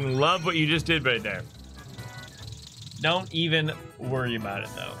fucking love what you just did right there. Don't even worry about it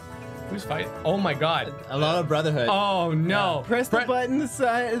though. Who's fighting? Oh my god. A lot of Brotherhood. Oh no. Press the button, the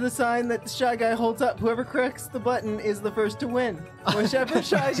sign that the Shy Guy holds up. Whoever corrects the button is the first to win. Whichever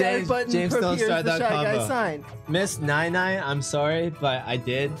Shy Guy James- button James, don't appears, start the that Shy Guy combo. sign. Miss 99, I'm sorry, but I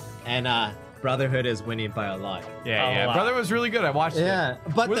did, and Brotherhood is winning by a lot. Yeah. wow. Brother was really good. I watched Yeah, it.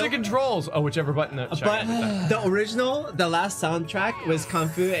 but With the controls. Oh, whichever button. But the original, the last soundtrack was Kung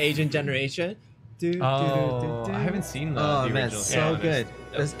Fu Agent Generation. Oh, I haven't seen the man, original. so Yeah, good.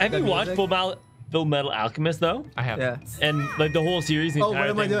 Have The you watched music- Full Metal Alchemist though? I have. Yeah. And like the whole series, the Oh, what entire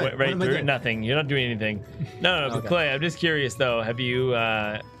am I thing, doing? went What right am I through doing? nothing. You're not doing anything. No, but Okay. Clay, I'm just curious though. Have you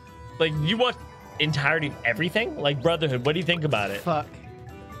like you watched entirety of everything? Like Brotherhood, what do you think about it? Fuck.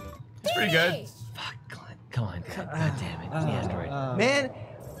 It's pretty good. Finish. Fuck, Glenn, come on, God damn it, the android. Man,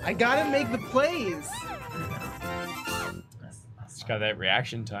 I gotta make the plays. It's got that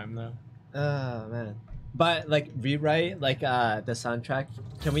reaction time though. Oh man. But like rewrite like the soundtrack.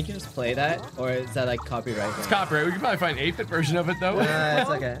 Can we just play that, or is that like copyright? It's copyright. We can probably find an 8-bit version of it though. It's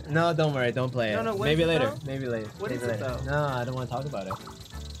okay. No, don't worry. Don't play it. No, what Maybe is it later. though? Maybe later. What Maybe is it later. though? No, I don't want to talk about it.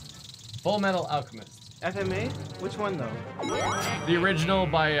 Full Metal Alchemist. FMA? Which one though? The original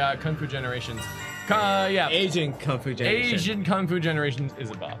by Kung Fu Generations. Yeah. Asian Kung Fu Generation. Asian Kung Fu Generations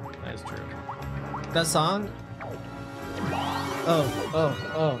is a bop. That is true. That song.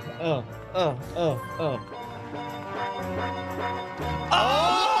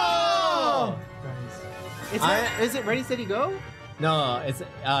 Oh. Is it Ready Steady Go? No, it's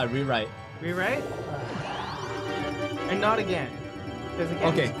rewrite. Rewrite? And not again. Because again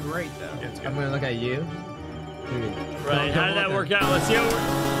Okay. it's great though. I'm gonna look at you. Right, how did that work out? Let's see how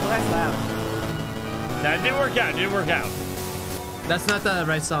Well, that's loud. that didn't work out. Didn't work out. That's not the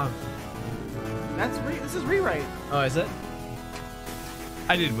right song. This is Rewrite. Oh, is it?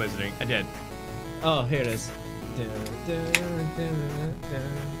 I did Wizarding. I did. Oh, here it is.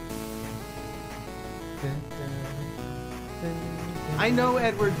 I know,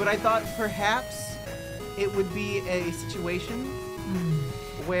 Edward, but I thought perhaps it would be a situation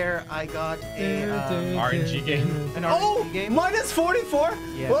where I got a RNG game. an Oh, RPG game. minus 44?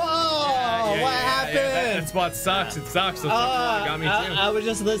 Yeah. Whoa, what happened? That spot sucks. It sucks. That's what got me too. I was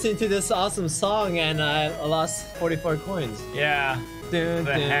just listening to this awesome song and I lost 44 coins. Yeah. Dun,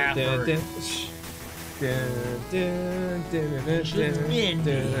 The dun, half dun, or- dun. Dun, dun, dun, dun, dun, dun,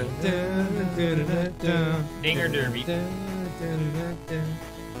 dun, dun, dun, dun. Dinger Derby. Dun, dun, dun, dun,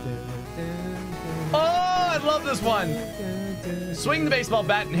 dun, dun, Oh, I love this one. dun, dun. Swing the baseball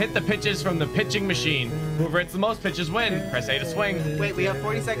bat and hit the pitches from the pitching machine. Whoever hits the most pitches win. Press A to swing. Wait, we have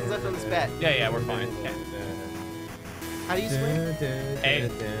 40 seconds left on this bet. Yeah, we're fine. Yeah. How do you swing? A.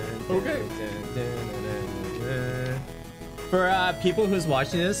 Okay. For people who's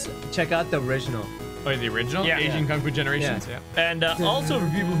watching this, check out the original. Oh, the original? Yeah. Asian Kung Fu Generations. Yeah. Yeah. And also for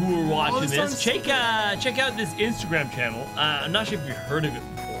people who are watching this this, sounds check out this Instagram channel. I'm not sure if you've heard of it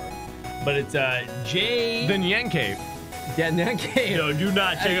before, but it's J. The NyanCave. Yeah, NyanCave. No, do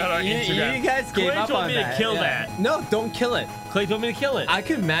not check out our Instagram. You guys gave Clay up told on me that. to kill Yeah. that. No, don't kill it. Clay told me to kill it. I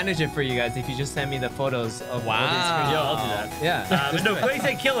could manage it for you guys if you just send me the photos of all these Wow. screens. Yeah, I'll do that. Yeah. But no, Clay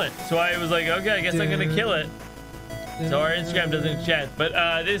said kill it. So I was like, okay, I guess I'm gonna kill it. So our Instagram doesn't chat. But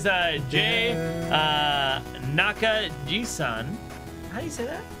this J Nakaji-san. How do you say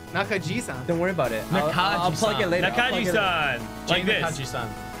that? Nakaji-san. Don't worry about it. I'll plug it later. I'll plug it later. Nakaji-san. Like this. Nakaji-san.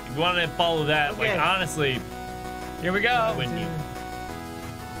 If you want to follow that, Okay. like honestly, Here we go. when you.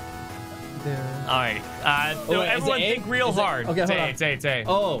 Yeah. All right. Oh, wait, is everyone it A? think real Is it- hard. Okay, It's hold A. on. It's A. It's A.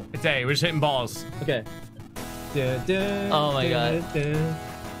 Oh, It's A. We're just hitting balls. okay. Oh my God.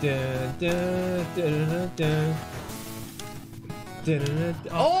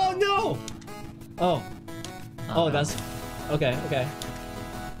 Oh no! Oh. Oh, that's okay. Okay.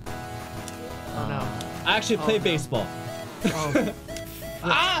 Oh no. I actually play baseball. Oh.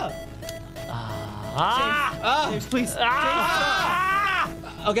 Ah! Ah! Ah! James, please. Ah!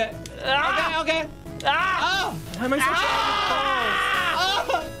 Okay. Okay. Okay. Ah! Ah! Why am I so Ah!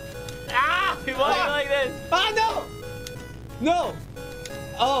 Ah! Why are you like this? Ah! No! No!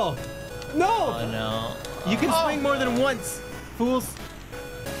 Oh! No! Oh no. You can swing more than once, fools.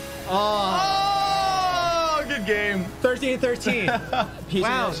 Oh! Oh, good game. 13-13.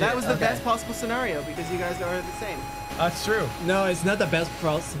 Wow, that was the best possible scenario because you guys are the same. That's true. No, it's not the best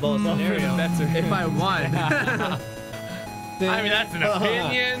possible scenario. That's a If I won. I mean, that's an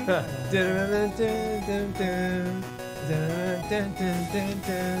opinion.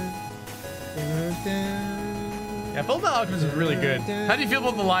 Yeah, Full Metal Alchemist is really good. How do you feel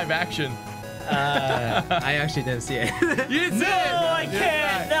about the live action? I actually didn't see it. You didn't see No, it. I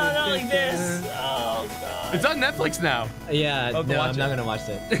can't. No, not like this. Oh god. It's on Netflix now. Yeah, Oh, go no, watch I'm it. not gonna watch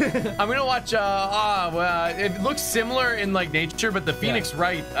it. I'm gonna watch. It looks similar in like nature, but the Phoenix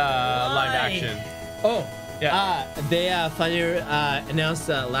Wright live action. Oh, Yeah. they finally announced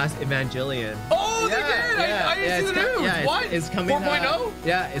Last Evangelion. Oh, they did! I didn't see the news. Yeah, What? It's coming. 4.0?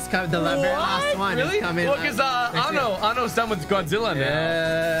 Yeah, it's coming. The very last one Really? is coming. Well, because next year. Ano's done with Godzilla now,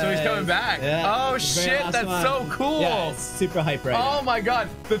 Yeah, so he's coming back. yeah. Oh The very shit, last that's one. so cool. Yeah, it's super hype right Oh now. my god,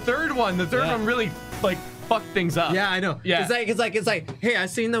 the third one Yeah. really like fucked things up. Yeah, I know. Yeah. It's like. Hey,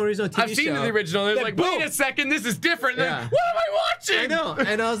 I've seen the original TV I've seen show. the original. It's Then like, boom! wait a second, this is different. And Yeah. then, what am I watching? I know,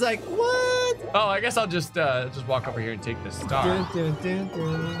 and I was like, what? Oh, I guess I'll just walk over here and take the star. Out of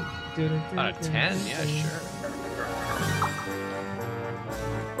 10, yeah, sure.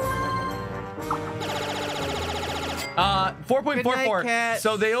 Good night, 4.44. Cat.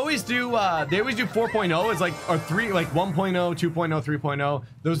 So they always do 4.0 is like or 3 like 1.0, 2.0, 3.0.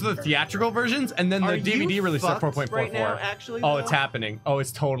 Those are the theatrical versions, and then the Are DVD you release at fucked 4.44. right now, actually, oh, though? it's happening. Oh,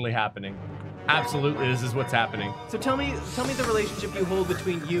 it's totally happening. Absolutely, this is what's happening. So tell me the relationship you hold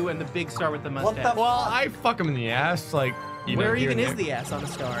between you and the big star with the mustache. Well, I fuck him in the ass, like you know. Where here even and is there. the ass on a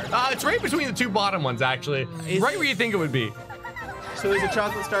star? It's right between the two bottom ones, actually. Is- right where you think it would be. So is a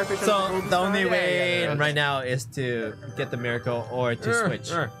chocolate starfish on a So golden the only star? way Yeah. right now is to get the miracle or to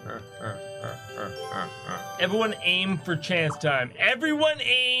switch. Everyone aim for chance time. Everyone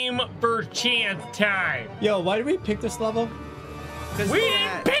aim for chance time. Yo, why did we pick this level? We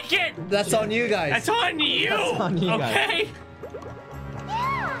didn't pick it. That's on you guys. That's on you. That's on you guys. Okay.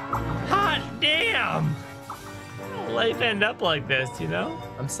 Hot damn. Life end up like this, you know?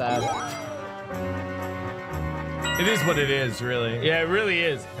 I'm sad. It is what it is, really. Yeah, it really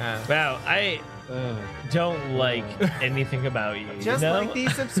is. Yeah. Wow, I don't like anything about you. Just you know? like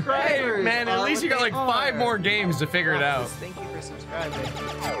these subscribers. Hey, man, at are least you what got like they 5 are. more games to figure it out. Thank you for subscribing.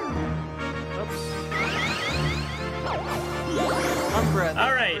 Oops. Umbra, All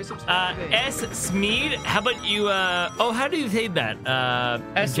thank right, you for subscribing. S. Smeed, how about you, how do you say that?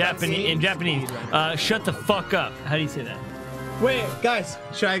 S. In Japanese. Shut the fuck up. How do you say that? Wait, guys,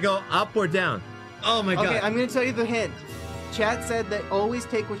 should I go up or down? Oh my god. Okay, I'm gonna tell you the hint. Chat said that always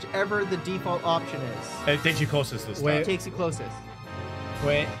take whichever the default option is. It takes you closest this Wait. It takes you closest.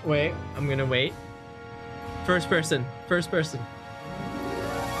 Wait, I'm gonna wait. First person. Up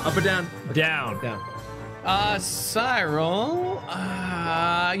or down? Down. Down. Cyril,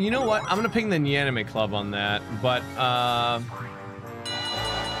 you know what? I'm gonna ping the Nyanime Club on that, but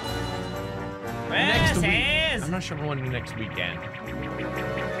next week. I'm not sure if I want to do next weekend.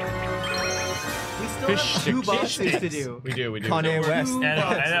 We still Fish have 2 sticks. boxes to do. We do. Kanye West.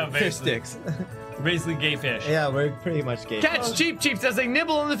 I know, Fish basically. sticks. Basically gay fish. Yeah, we're pretty much gay. Catch cheap as they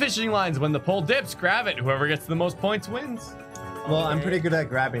nibble on the fishing lines. When the pole dips, grab it. Whoever gets the most points wins. Well, I'm pretty good at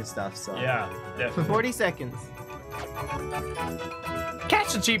grabbing stuff, so. Yeah, definitely. 40 seconds.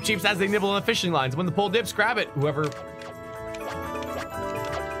 Catch the cheap as they nibble on the fishing lines. When the pole dips, grab it. Whoever.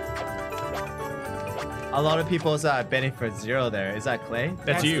 A lot of people's betting for 0 there. Is that Clay?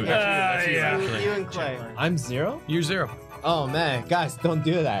 That's you. That's you. Yeah. You and Clay. I'm 0? You're 0. Oh man, guys, don't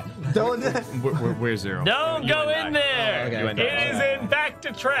do that. Don't. We're 0. Don't go in there. Oh, okay. You and I. It is in fact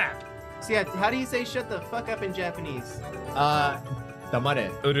a trap. So yeah, how do you say shut the fuck up in Japanese? Damare.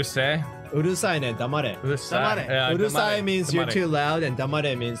 Urusei. Urusai ne damare. Urusei. Urusai means you're Damare. too loud, and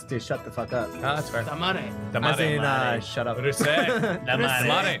damare means to shut the fuck up. Ah, that's fair. Tamare. As in, Damare. shut up. Urusei.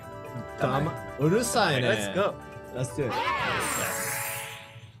 Damare. Damare. Urusai ne. Let's go. Let's do it.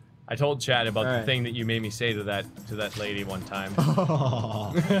 I told Chad about the Alright. thing that you made me say to that lady one time.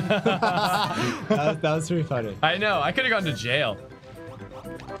 that was pretty funny. I know. I could have gone to jail.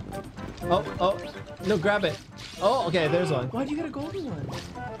 Oh, no, grab it. Oh, okay, there's one. Why'd you get a golden one?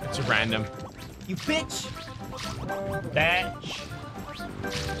 It's random. You bitch! Batch.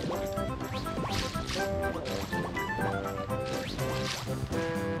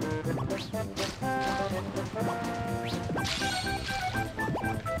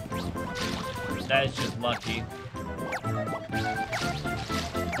 That is just lucky.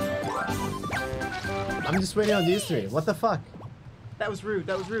 I'm just waiting on these 3. What the fuck? That was rude.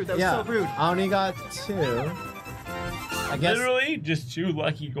 That was rude. That was Yeah, so rude. I only got 2. I guess. Literally, just 2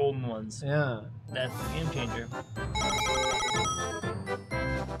 lucky golden ones. Yeah. That's the game changer.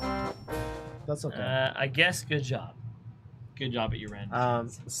 That's okay. I guess good job. Good job at your random.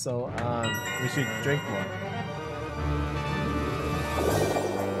 So we should drink more.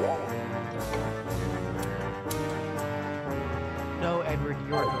 No, Edward, you're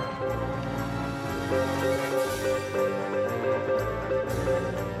drunk.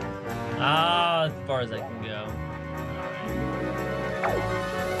 As far as I can go.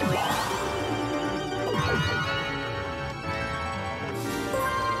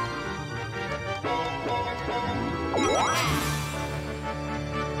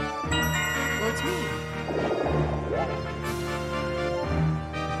 Well, it's me.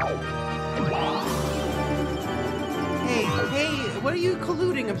 Hey, what are you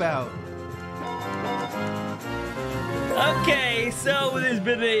colluding about? Okay, so there's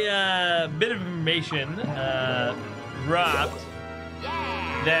been a bit of information dropped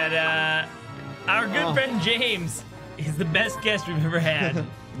that our good friend James is the best guest we've ever had.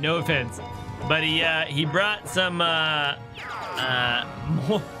 No offense, but he brought some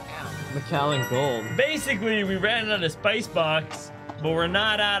more. Macallan Gold. Basically, we ran out of spice box, but we're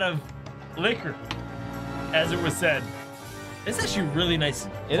not out of liquor, as it was said. It's actually a really nice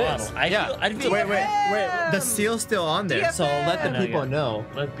It bottle. is. I'd feel Wait. The seal's still on there, so let the DFM. people know.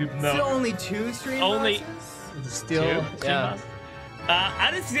 Let people Still know. only 2 stream Only- bosses? The steel. Two Yeah. bottles.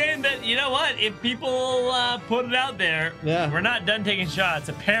 I'm just saying that, you know what? If people put it out there, Yeah. we're not done taking shots,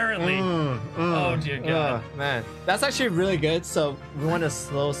 apparently. Oh, dear God. Man, that's actually really good. So we want to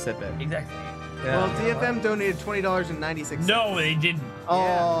slow sip it. Exactly. Yeah. Well, DFM donated $20.96. No, they didn't.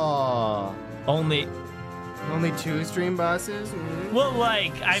 Oh. Only. Only 2 stream bosses? Mm. Well,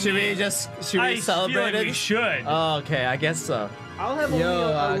 like, I Should mean, we I celebrate feel like it? we should. Oh, okay, I guess so. I'll have only Yo,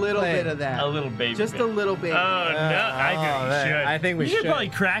 a little Clay. bit of that. a little baby. Just bit. a little bit. Oh, no, I think we man, should. I think we should should. probably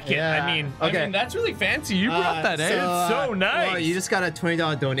crack it. Yeah. I mean, Okay. I mean, that's really fancy. You brought that, eh? It's so nice. Well, you just got a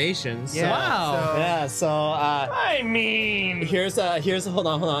 $20 donation. So, Yeah, Wow. so- Yeah. So I mean, here's hold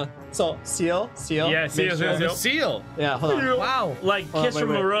on. So seal. Yeah, seal, Make seal, The seal. seal. Yeah, hold on. Wow. like Oh, Kiss wait,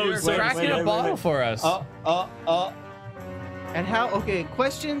 from a wait. Rose. You're Wait, cracking wait, a wait, bottle wait. for us. And how? Okay,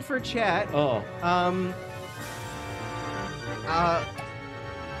 question for chat. Oh.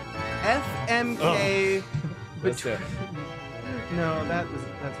 FMK. Let's do it. No, that's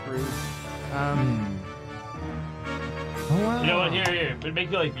rude. You know what? Here. But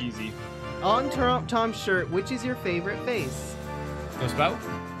make your life easy. On Tom's shirt, which is your favorite face? No spout?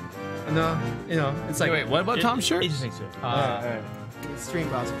 No, it's like. Wait, what about Tom's shirt? It just makes it. Stream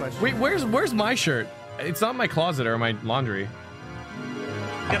boss question. Wait, where's my shirt? It's not in my closet or my laundry.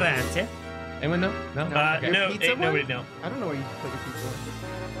 Grazie. Anyone know? No. Okay. No, Pizza ain't one? nobody know. I don't know where you put your pizza.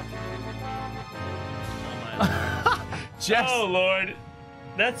 Jess. Oh Lord,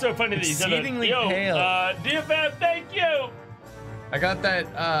 that's so funny that you said that. Exceedingly Yo, pale. DFM, thank you. I got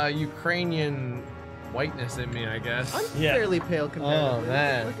that Ukrainian whiteness in me, I guess. I'm Yeah. fairly pale comparatively. Oh,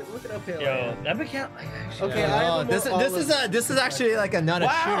 man. Look at how pale I Yo, am. that account. Okay, I have Oh, a this more is actually like a not a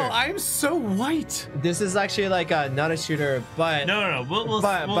Wow, shooter. I'm so white. This is actually like a not a shooter, but No. We'll we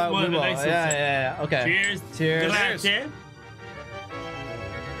have a will. nice little sip. Yeah. Okay. Cheers. Cheers. Grazie.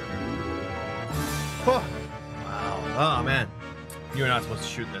 Oh. Wow. Oh man. You're not supposed to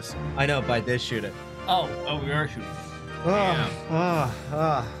shoot this. I know, but I did shoot it. Oh, we are shooting. Yeah.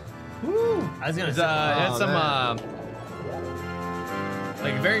 Woo. I was gonna It's, say. it had Oh, some man.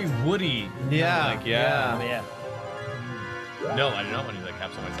 like very woody. Yeah. Like yeah. Yeah. No, I do not want to use that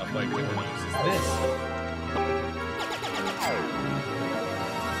capsule myself. But I do want to use this.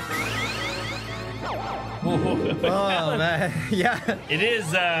 Oh man. Yeah. It is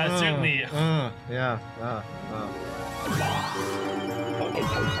certainly. Yeah.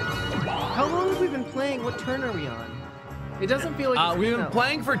 How long have we been playing? What turn are we on? It doesn't feel like it's We've been that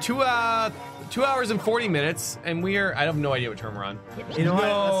playing for 2 hours and 40 minutes, and I have no idea what term we're on. You know what?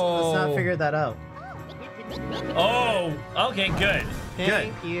 No. Let's not figure that out. Oh, okay, good. long.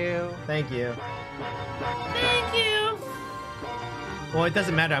 Thank you. Thank you. Thank you. Well, it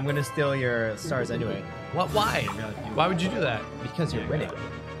doesn't matter. I'm gonna steal your stars anyway. What? Why? Why would you do that? Because you're winning.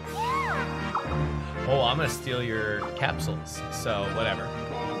 Oh, I'm gonna steal your capsules. So whatever.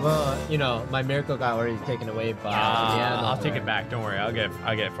 Well, my miracle got already taken away by. I'll take it back. Don't worry. I'll get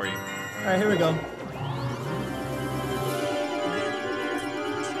it for you. All right, here we go.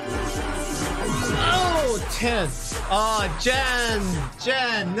 Oh, 10. Oh,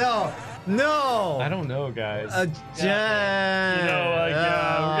 Jen, no. I don't know, guys. Jen. We're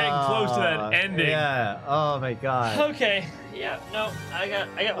getting close to that ending. Yeah. Oh my God. Okay. Yeah. No, I got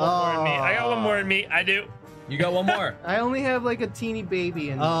one more in me. I got one more in me. I do. You got one more. I only have like a teeny baby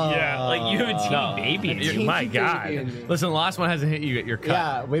in Yeah. Like you have a teeny No. baby. A in you. teeny My baby God. in me. Listen, the last one hasn't hit you yet. You're cut.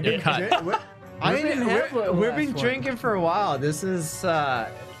 Yeah, we've been Cut. I didn't have the We've last been one. drinking for a while. This is not.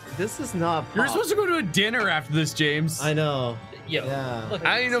 You're supposed to go to a dinner after this, James. I know. Yo. Yeah. Look,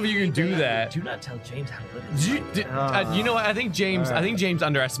 I don't know if you can do that. do not tell James how to live. You know what? I think James. All right. I think James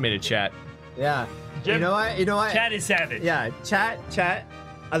underestimated chat. Yeah. Jim, You know what? Chad is savage. Yeah, chat.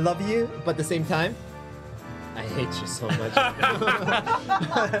 I love you, but at the same time, I hate you so much.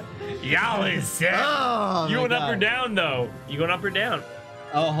 Y'all is sad. Oh, You my going up or God. down though? You going up or down?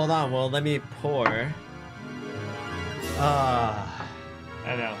 Oh, hold on. Well, let me pour.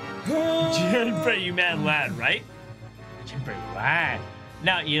 I know. Jim, you mad lad, right? Jim, lad.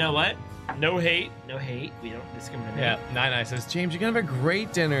 Now you know what? No hate. We don't discriminate. Yeah, Nyan says, James, you're gonna have a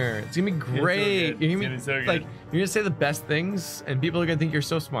great dinner. It's gonna be great. good. You're gonna It's gonna be so like good. you're gonna say the best things, and people are gonna think you're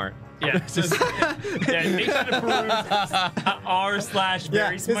so smart. Yeah. Just, yeah. Make sure to peruse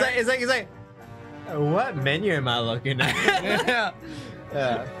r/very It's smart. like, what menu am I looking at? Yeah.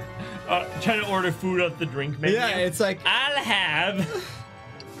 Yeah. Trying to order food off the drink menu. Yeah, it's like, I'll have.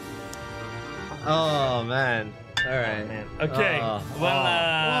 oh man. All right. Man. Okay. Oh.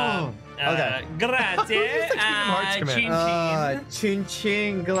 Well, Okay. Grazie. Hearts command. Chin chin. Chin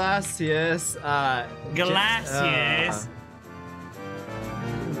chin glacius. Glacius.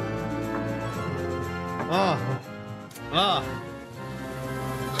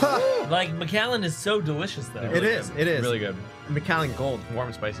 Like McAllen is so delicious though. It is. It is. Really good. McAllen Gold. Warm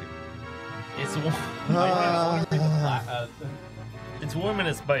and spicy. It's warm. It's warm and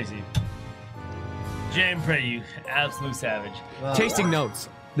it's spicy. Jam Prey, you absolute savage. Tasting notes.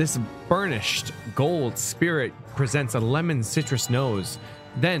 This burnished gold spirit presents a lemon citrus nose,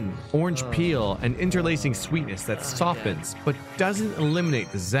 then orange peel and interlacing sweetness that softens but doesn't eliminate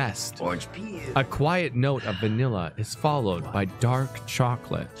the zest. Orange peel. A quiet note of vanilla is followed by dark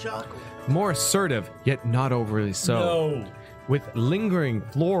chocolate. More assertive, yet not overly so. No. With lingering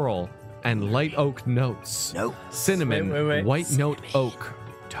floral and light oak notes. Nope. Cinnamon, Wait. white note oak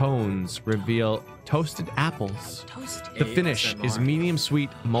tones reveal toasted apples. The finish is medium sweet,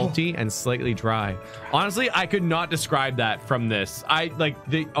 malty, and slightly dry. Honestly, I could not describe that from this. I like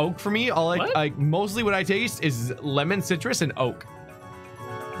the oak for me. Mostly what I taste is lemon, citrus, and oak.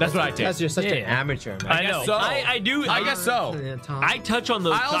 That's what I Because taste. you're such an Yeah. amateur, man. I guess know. so. I do. I guess so. Yeah, Tom. I touch on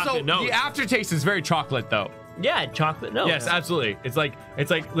those I also chocolate notes. the aftertaste is very chocolate though. Yeah, chocolate notes. Yes, absolutely. It's like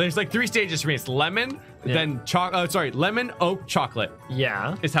there's like 3 stages for me. It's lemon, then lemon, oak, chocolate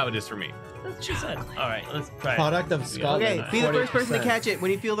Yeah. is how it is for me. That's what she said. All right, let's try it. Product of Scotland. Okay, be the first person to 40%. catch it.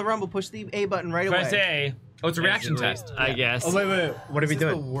 When you feel the rumble, push the A button right away. Press A. Oh, it's a reaction test. I guess. Oh, wait. What are we This is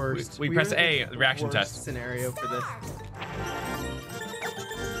the doing? worst. We press are A, the reaction worst test. scenario for this.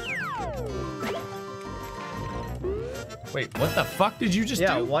 Wait, what the fuck did you just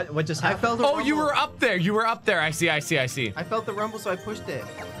Yeah, do? what just I happened? felt the Oh, rumble. you were up there. You were up there. I see. I felt the rumble, so I pushed it.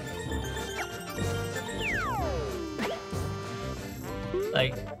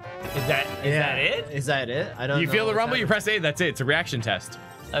 Like, is that it? Is that it? I don't know. You feel the what's rumble, you happening. press A, that's it. It's a reaction test.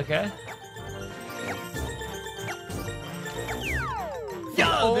 Okay.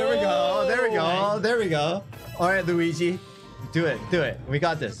 Oh, there we go. All right, Luigi. Do it. We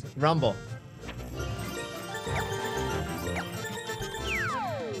got this. Rumble.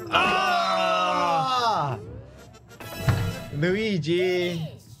 Ah! Luigi.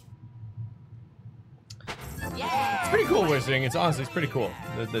 It's pretty cool what it's doing. It's honestly, it's pretty cool.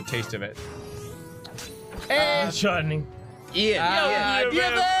 The taste of it. Shining. Ian.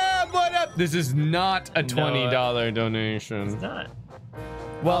 DFM, what up? This is not a $20 donation. Not.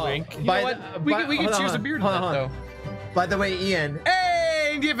 Well, Oh, you know by what? the- We by- can hold cheers on, a beer to hold that, on. though. By the way, Ian.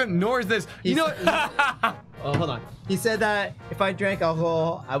 Hey, DFM, nor is this. You know what? Oh, hold on. He said that if I drank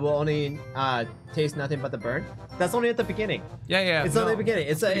alcohol, I will only taste nothing but the burn. That's only at the beginning. Yeah. It's no. only the beginning.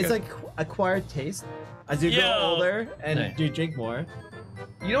 It's Pretty like acquired taste as you Yo. grow older and Hey. you drink more.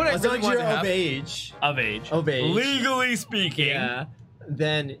 You know what I As really long as want you're to have? of age, Of age. Of age. Legally speaking. yeah,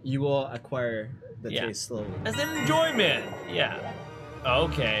 then you will acquire the Yeah. taste slowly. As an enjoyment. Yeah.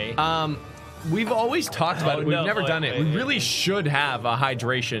 Okay. We've always talked about Oh, it. We've no, never wait, done it. wait, We wait, really wait. should have a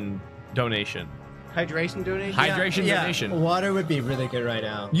hydration donation. Hydration donation? Hydration donation. Water would be really good right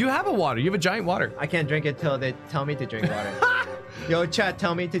now. You have a water. You have a giant water. I can't drink it till they tell me to drink water. Yo, chat,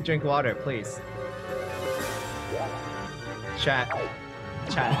 tell me to drink water, please. Chat,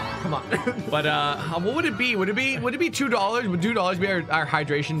 come on. But what would it be? Would it be $2? Would $2 be our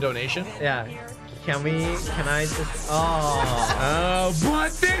hydration donation? Yeah. Can I just? Oh.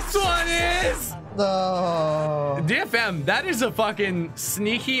 But this one is No. DFM. That is a fucking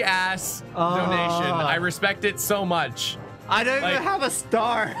sneaky ass donation. I respect it so much. I don't Like- even have a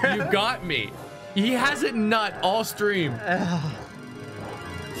star. You got me. He has it nut all stream.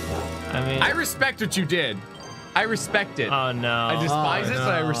 I mean. I respect what you did. I respect it. Oh no. I despise it,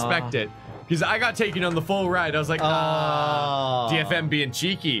 but I no. respect it. Because I got taken on the full ride. I was like, DFM being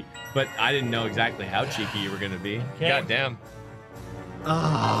cheeky. But I didn't know exactly how cheeky you were going to be. Okay. God damn.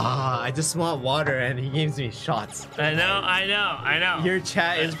 I just want water and he gives me shots. I know. Your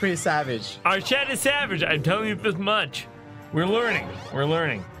chat is pretty savage. Our chat is savage. I'm telling you this much. We're learning.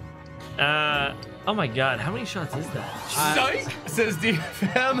 Oh my god, how many shots is that? Psych, says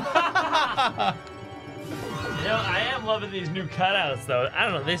DFM. You know, I am loving these new cutouts though. I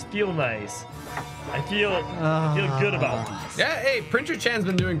don't know, they feel nice. I feel good about these. Yeah, hey, Printer Chan's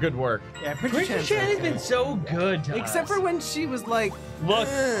been doing good work. Yeah, Printer Chan has been so good to Except us. for when she was like, Look,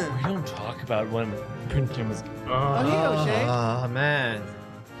 "Ugh." we don't talk about when Printer was. Oh, here you go, Shay. Oh man.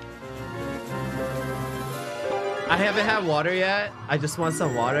 I haven't had water yet. I just want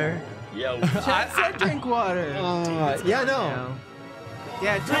some water. Yo. Chat said drink water. Yeah, no.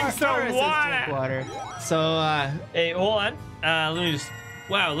 Yeah, Drink some Tara says drink water. So, Hey, hold on. Let me just.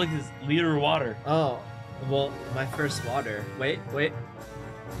 Wow, look at this liter of water. oh, well, my first water. Wait.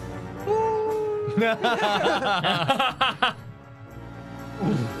 Ooh,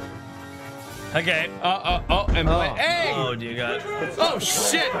 Okay. Hey! Oh dear God. Oh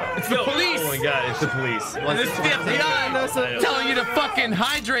shit! It's the police! Oh my God, it's the police. This is the FBI telling you to fucking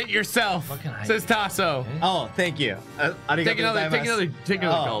hydrate yourself. Fucking Says Tasso. Oh, thank you. Take another gulp. Take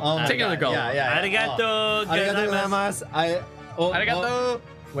another gulp. Yeah. Arigato. Arigato gozaimasu. Arigato.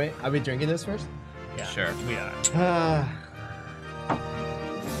 Wait, are we drinking this first? Yeah, Sure. we are.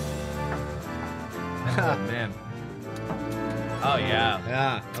 Oh man. Oh yeah.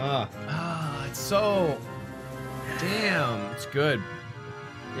 Yeah. Ah, it's so. Damn, it's good.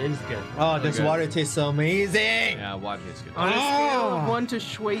 It is good. Oh, Really this good. water tastes so amazing. Yeah, water is good. On a scale of 1 to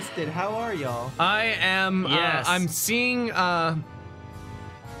shwasted, how are y'all? I am. Yes. I'm seeing. I'm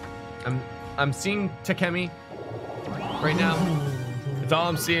seeing Takemi right now. That's all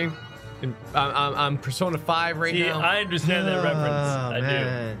I'm seeing. And I'm Persona 5 right See, now. I understand that reference. I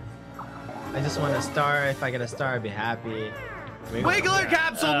do. I just want a star. If I get a star, I'd be happy. Wiggler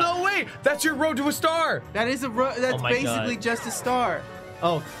capsule, no way! That's your road to a star! That is that's Oh my basically God. just a star.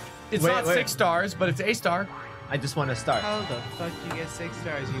 Oh, It's wait, not wait. 6 stars, but it's a star. I just want a star. How the fuck do you get 6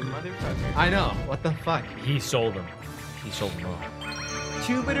 stars, you motherfucker? I know. What the fuck? He sold them. He sold them all.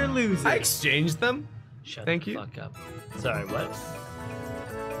 Tube it or lose it. I exchanged them. Shut Thank the you. fuck up. Sorry, what?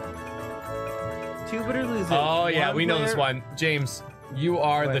 Tube it or lose it. Oh, yeah, we know this player- one. James, you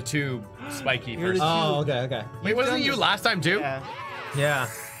are the Wait. tube spiky You're the person. Oh, okay. Wait, wasn't done you this. last time too? Yeah. Yeah.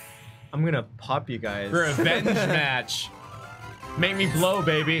 I'm gonna pop you guys. Revenge match. Make me blow,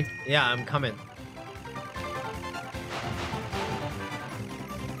 baby. Yeah, I'm coming.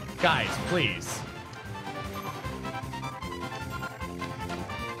 Guys, please.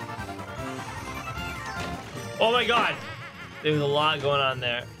 Oh my God. There's a lot going on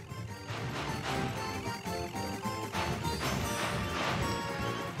there.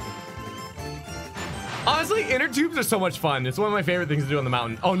 Honestly, inner tubes are so much fun. It's one of my favorite things to do on the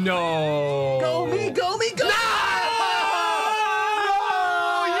mountain. Oh no! Go me, go me, go! No!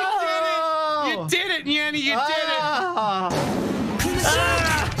 You did it, Nyan. You did it.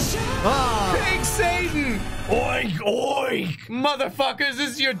 Big Satan! Oink, oink! Motherfuckers,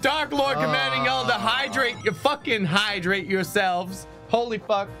 this is your Dark Lord commanding y'all to hydrate. You fucking hydrate yourselves. Holy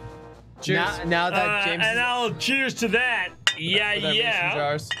fuck. Cheers. Now that James. And I'll cheers to that. Yeah, Whatever, yeah. mason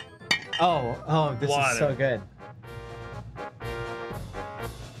jars. Oh, this Water. is so good.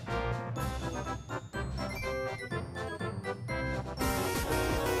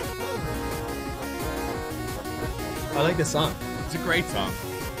 I like this song. It's a great song.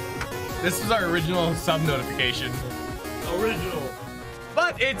 This was our original sub notification. Original.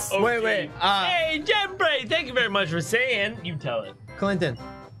 But it's. Wait. Hey, Jembray, thank you very much for saying. You tell it. Clinton,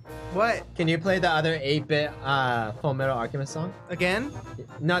 What? can you play the other 8-bit Full Metal Alchemist song? Again?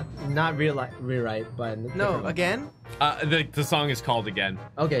 Not rewrite, but No, different one. again? The song is called again.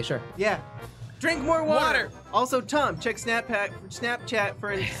 Okay, sure. Yeah. Drink more water. Water. Also, Tom, check Snapchat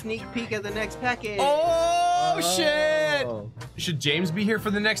for a sneak peek of the next package. Oh, shit! Oh. Should James be here for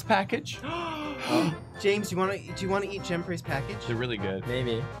the next package? James, do you want to eat Jempray's package? They're really good.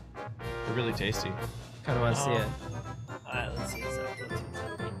 Maybe. They're really tasty. Kind of want to see it. Alright, let's see what's up.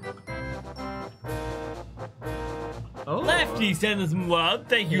 Oh. Lefty send us some love.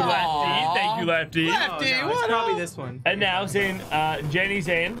 Thank you, Aw. Lefty. Thank you, Lefty. Lefty, no, what it's probably up? this one. And now saying, Jenny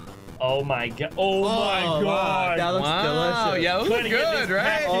saying, oh my God. Oh my wow, God. that looks delicious. Yeah, those Trying look to get good, this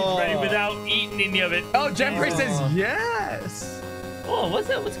right? package ready without eating any of it. Oh, Jeffrey Oh. says yes. Oh, what's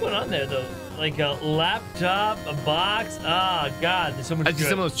that? What's going on there though? Like a laptop, a box. Oh God, there's so much. That's just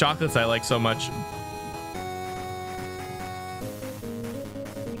good. some of those chocolates I like so much.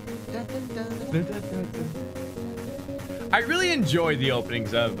 I really enjoy the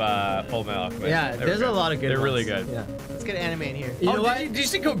openings of Full Metal Alchemist. Yeah, They're there's good. a lot of good They're ones. really good. Yeah. Let's get anime in here. You know Oh, what? did you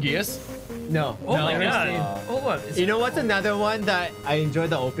see Kogias? No. Oh no, my I haven't God. seen. Hold on. You know what's another one that I enjoyed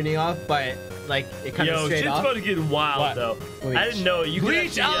the opening of, but like it kind of Yo, straight shit's off? about to get wild What? though. Bleach. I didn't know you could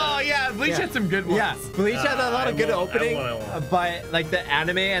Bleach. actually, Oh yeah, Bleach yeah. had some good ones. Yeah, Bleach had a lot of good I won't, opening, I won't. but like the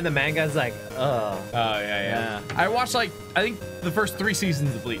anime and the manga is like, Oh yeah. I watched I think the first 3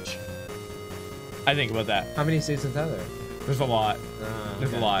 seasons of Bleach. I think about that. How many seasons are there? There's a lot.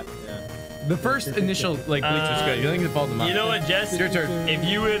 There's a lot. Yeah. The first initial Bleach was good. You think it followed them up? You know what, Jess? Your turn. If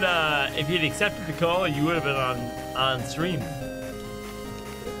you would, if you'd accepted the call, you would have been on stream.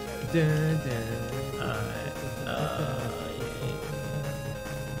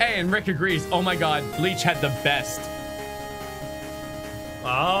 Hey, and Rick agrees. Oh my God, Bleach had the best. Oh,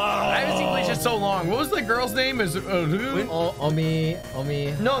 I haven't seen Bleach in so long. What was the girl's name? Is who? Omi.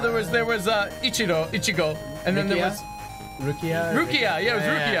 No, there was Ichigo, and then there Mikia? was Rukia. Rukia, yeah, it was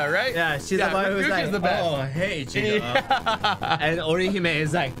Rukia, right? Yeah, she's the one who's Rukia's like, the best. oh, hey, Chico. And Orihime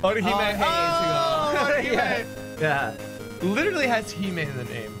is like, Orihime, oh, hey, hey, Chico. Orihime. Yeah. Literally has Hime in the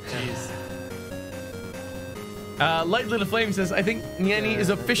name. Jeez. Light Little Flame says, I think Nyanny is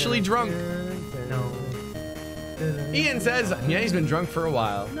officially drunk. No. Ian says, Nyanny's been drunk for a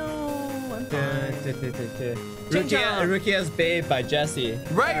while. Rukia's babe by Jesse.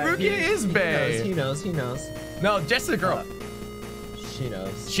 Right, Rukia is bae. He knows. No, Jess is a girl. She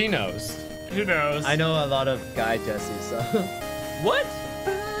knows. She knows. Who knows? I know a lot of guy Jesse, so. What?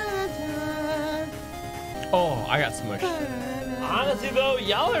 Oh, I got smushed. Honestly though,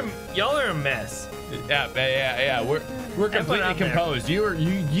 y'all are a mess. Yeah. We're completely out there. composed. Y'all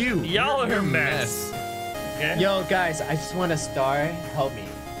Y'all are you're a mess. Okay? Yo, guys, I just want a star. Help me.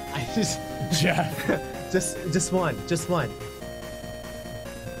 I just. just one.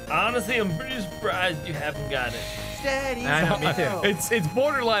 Honestly, I'm pretty surprised you haven't got it. Steady. I know, me too. It's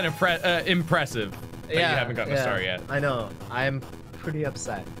borderline impressive that you haven't gotten a star yet. I know. I'm pretty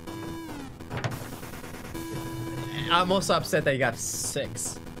upset. I'm also upset that you got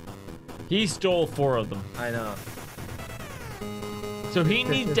 6. He stole 4 of them. I know. So he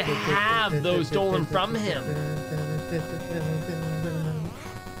needs to have those stolen from him.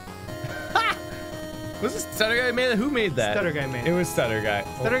 Was this Stutter Guy made that? Who made that? Stutter Guy made It it. was Stutter Guy.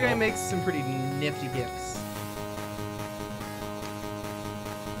 Stutter Guy makes some pretty nifty gifts.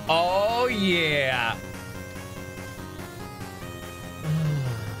 Oh yeah.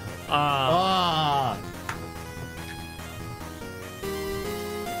 Ah.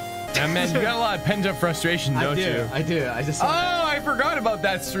 Now, man, you got a lot of pent up frustration, don't you? I do. I just. Oh, I forgot about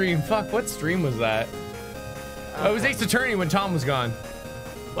that stream. Fuck, what stream was that? Oh, it was Ace Attorney when Tom was gone.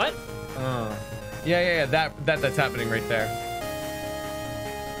 What? Oh. Yeah. That's happening right there.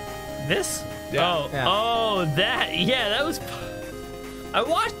 This? Yeah. Oh, Yeah. oh, that. Yeah, that was. I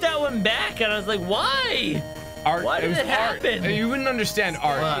watched that one back and I was like, why? Art. Why did was it happen? Art. You wouldn't understand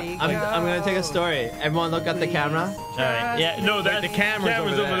art. I'm gonna take a story. Everyone look at the camera. All right. Yeah. No, that the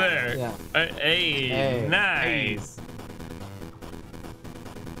camera's over there. Yeah. Hey, Hey. nice.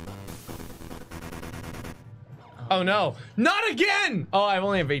 Oh no, not again! Oh, I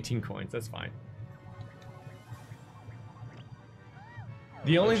only have 18 coins. That's fine.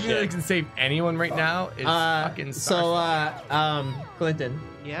 The only thing that can save anyone right now is fucking Starfire. Clinton.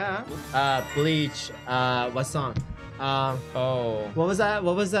 Yeah. Bleach. What song? Oh. What was that?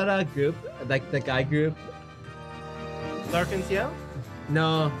 What was that group? Like the guy group? Larkin's Yell?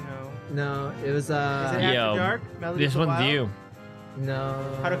 No, No. it was Is it After Yo, Dark? Melody This of the one's Wild? you.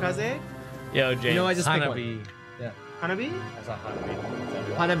 no. Harukaze? Yo, James. You know, I just picked Hanabi. one. Yeah. Hanabi? That's not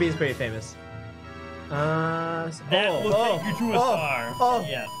Hanabi. Hanabi is pretty famous. That will take you to a star. Oh,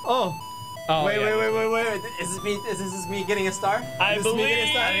 Yeah. oh. Oh, Wait. yeah. Is this me getting a star? I Is this me believe getting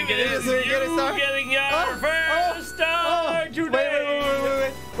a star? it Is is this me getting a you star? getting your Oh, first star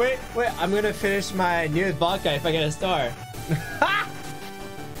today. Wait. I'm gonna finish my nude vodka if I get a star.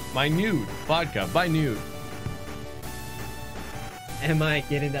 My nude vodka by nude. Am I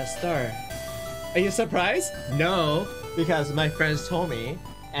getting that star? Are you surprised? No, because my friends told me,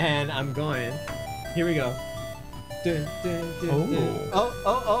 and I'm going. Here we go. Dun, dun, dun, dun.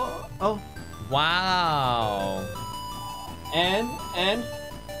 Oh. Wow. And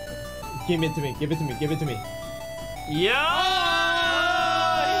give it to me. Yo!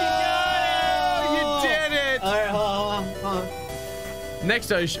 You did it! All right, hold on.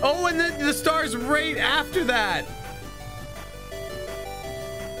 Next, oh, and the star's right after that.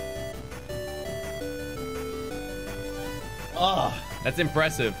 Oh, That's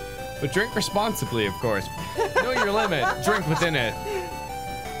impressive. But drink responsibly, of course. Know your limit. Drink within it.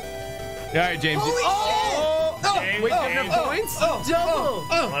 All right, James. Holy James, Wait, you have James. enough points? Double!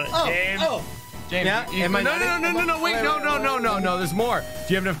 James. James, Yeah, you, am I no, not- no, wait, no, there's more. Do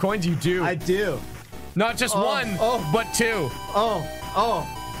you have enough coins? You do. I do. Not just one, but 2. Are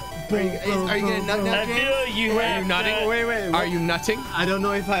you gonna nut now, I James? feel you Are have you nutting? to- Wait. Are you nutting? I don't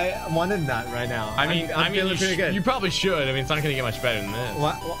know if I want a nut right now. I mean, I'm feeling pretty good. You probably should. I mean, it's not gonna get much better than this.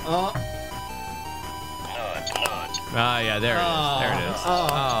 What? Ah, yeah, there it is. There it is.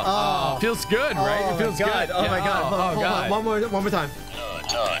 Oh. Feels good, right? It feels my God. good. Oh my Yeah. God. Oh, Hold on. God. One more time.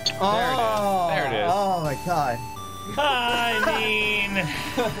 There it is. Oh my God. I mean,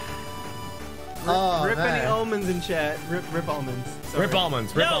 Oh, Rip man. any almonds in chat. Rip almonds. Sorry. Rip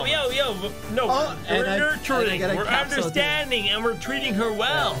almonds. no, almonds. no, Oh, and we're I nurturing, got a we're capsule too. understanding, and we're treating her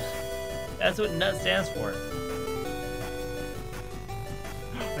well. That's what nut stands for.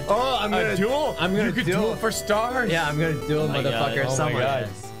 Oh, I'm A gonna duel? I'm gonna You could duel. duel for stars? Yeah, I'm gonna duel my God. motherfucker Oh my someone. God.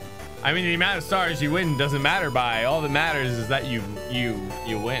 I mean, the amount of stars you win doesn't matter by. All that matters is that you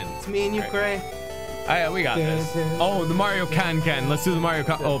win. It's me and you, Gray. Oh, yeah, we got this. Oh, the Mario Can. Let's do the Mario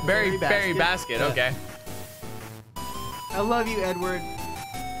Can. Oh, berry basket. Okay. I love you, Edward.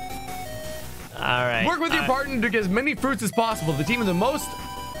 All right. Work with your partner to get as many fruits as possible. The team with the most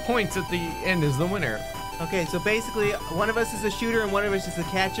points at the end is the winner. Okay, so basically, one of us is a shooter and one of us is a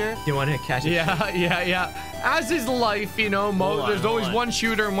catcher. Do you want to catch it? Yeah. As is life, you know, there's always one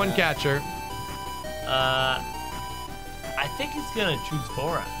shooter and one catcher. I think it's gonna choose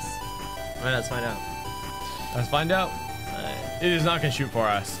for us. All right, let's find out. Let's find out. It is not gonna shoot for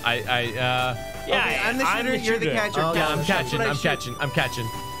us. Yeah, Okay, I'm the shooter, you're the catcher. Oh, Yeah, no, I'm catching. I'm catching.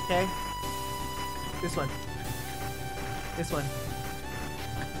 Okay. This one. This one.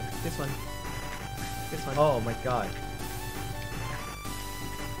 This one. This one. Oh my god.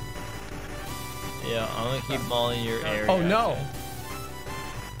 Yeah, I'm gonna keep mauling your area. Oh no.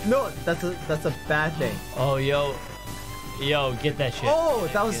 No, that's a bad thing. Oh, yo, get that shit. Oh,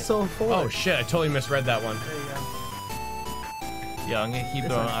 that was so forward. Oh shit, I totally misread that one. There you go. Yo, I'm gonna keep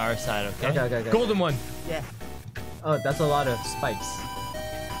it on our side, okay? Okay. Golden one. Yeah. Oh, that's a lot of spikes.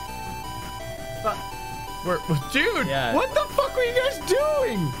 Dude, Yeah. what the fuck were you guys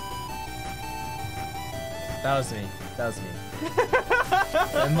doing? That was me.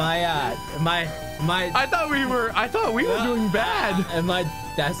 And my I thought we were doing bad. and my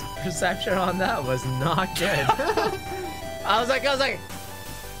depth perception on that was not good. I was like,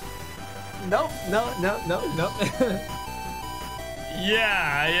 nope.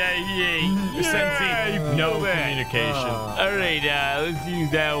 Yeah. Sensei, no communication. All right, let's use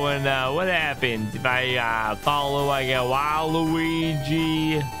that one. What happens if I follow? I get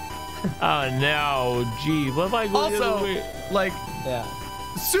Waluigi. Oh no, gee, what if I go the other Also, way? like, Yeah.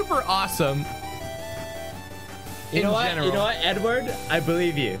 super awesome. You know what? general. You know what, Edward? I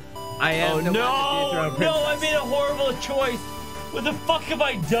believe you. I am. Oh the one that no, you throw no, I princess. made a horrible choice. What the fuck have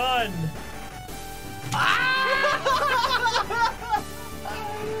I done?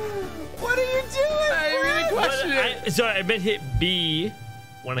 What are you doing? I really question it. So I meant hit B.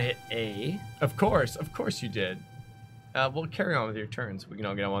 Want to hit A? Of course you did. We'll carry on with your turns. We can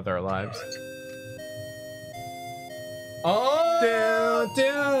all get on with our lives.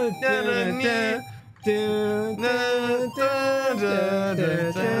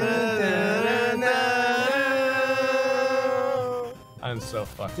 I'm so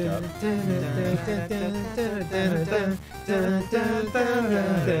fucked up.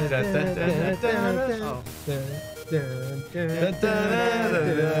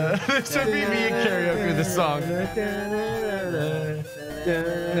 This should be me in karaoke, this song. Are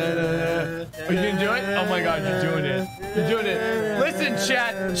you gonna do it? Oh my god, you're doing it. You're doing it. Listen,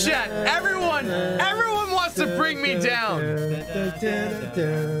 chat, everyone wants to bring me down.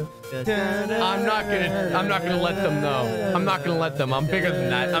 I'm not gonna let them know. I'm not gonna let them. I'm bigger than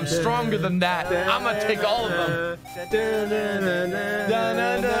that. I'm stronger than that. I'm gonna take all of them.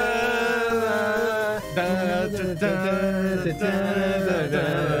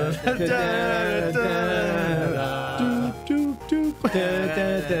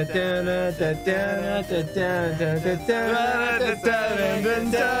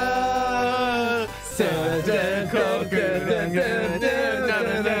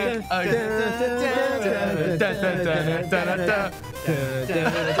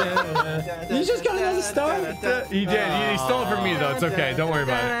 You just got another star? He did. He stole it from me though. It's okay. Don't worry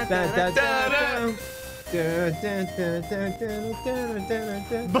about it.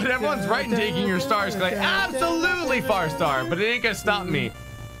 But everyone's right in taking your stars. Like, absolutely far star. But it ain't gonna stop me.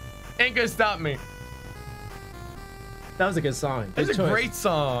 Ain't gonna stop me. That was a good song. It's a great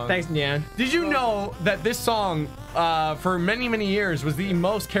song. Thanks, Nyan. Did you know that this song, for many, many years, was the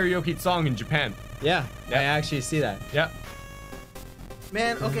most karaoke song in Japan? Yeah, I actually see that. Yep.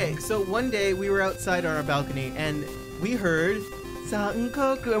 Man, okay, so one day we were outside on our balcony and we heard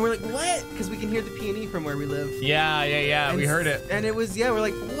Sankoku, and we're like, what? Because we can hear the peony from where we live. Yeah. And We heard it. And it was, we're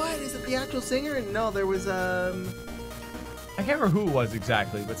like, what? Is it the actual singer? And no, there was, I can't remember who it was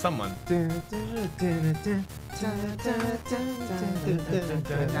exactly, but someone.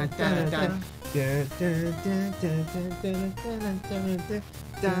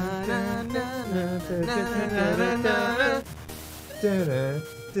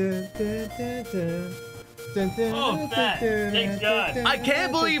 Oh, that. Thank God. I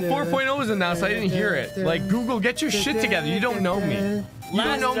can't believe 4.0 is announced. I didn't hear it. Like, Google, get your shit together. You don't know me. You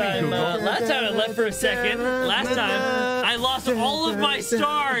don't know me, Google. Last time I left for a second. Last time I lost all of my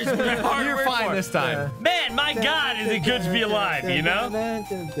stars. For my hard You're work fine for it. this time. Man, my God, is it good to be alive, you know?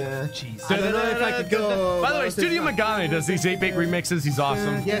 Jeez. I don't know if I could go. By the way, Studio Magane does these 8-bit remixes. He's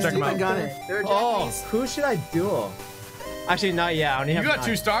awesome. Yes, Check him I out. got it. They're Oh, Japanese. who should I duel? Actually, not yet. I only You have got 9.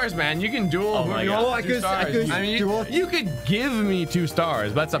 2 stars, man. You can duel. Oh whoever my you God. want Oh, I with 2 could- I stars. could I mean, duel. you could give me 2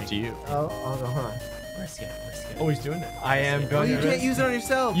 stars, but that's up to you. Oh, hold on. Risk it. Oh, he's doing it. I am Oh, going you to can't risk- use it on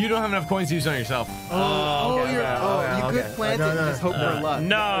yourself. You don't have enough coins to use on yourself. okay, you okay. could plant No, it and no, just hope for luck.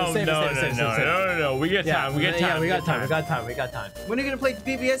 No, Save it, no, save it, save it, no, save it. no. We got time. We got time. Yeah, we got time. We got time. When are you gonna play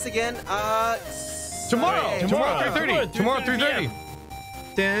BBS again? Tomorrow. Sunday. Tomorrow, 3:30. Tomorrow, 3:30.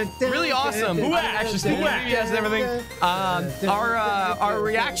 Really awesome. Actually, Studio BBS and everything. Our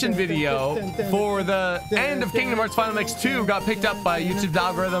reaction video for the end of Kingdom Hearts Final Mix 2 got picked up by YouTube's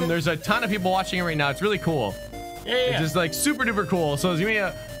algorithm. There's a ton of people watching it right now. It's really cool. It's just like super duper cool. So there's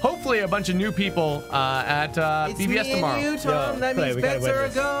gonna be hopefully a bunch of new people at It's BBS me tomorrow. and you, Tom. Yo, That Clay, means we gotta bets win are a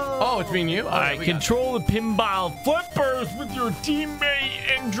this. go. Oh, it's me and you. I control the pinball flippers with your teammate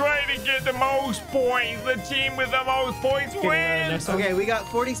and try to get the most points. The team with the most points wins. Okay, we got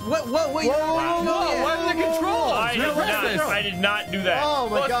 40. What? Whoa, what's the control? I did not do that. Oh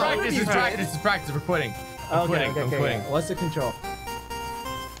my It's god. practice. It's practice. It's practice. We're quitting. I'm quitting. I'm quitting. What's the control?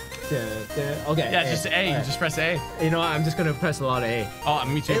 Okay. Yeah, just A. You Alright. just press A. You know what? I'm just gonna press a lot of A. Oh,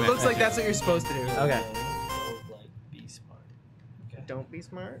 me too. It man. looks like that's what you're supposed to do. Okay. Be smart. Don't be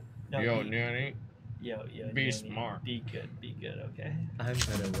smart. No, Yo, be- Nyanny. Yo, Be Nyanny, smart. Be good, okay? I'm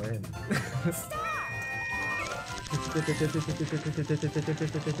gonna win.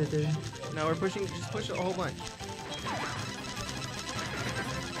 No, we're pushing. Just push a whole bunch.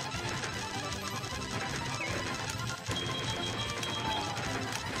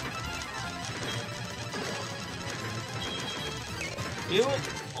 You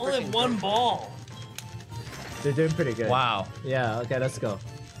only have one ball. They're doing pretty good. Wow. Yeah. Okay. Let's go.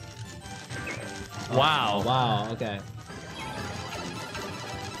 Wow. Wow. Okay.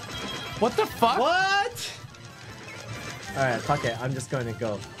 What the fuck? What? All right. Fuck it. I'm just going to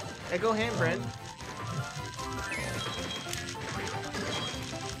go. Hey, go hand, friend.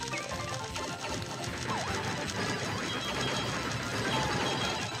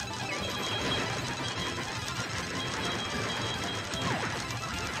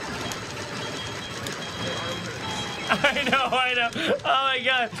 I know. Oh my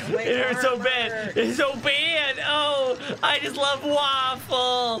god. It hurts so bad. It's so bad. Oh, I just love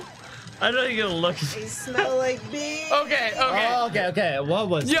waffle. I don't think it'll look. They smell like bees. Okay. Oh, okay. What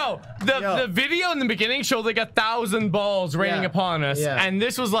was? Yo, the video in the beginning showed like 1,000 balls raining Yeah. upon us, Yeah. and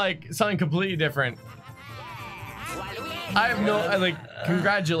this was like something completely different. I have no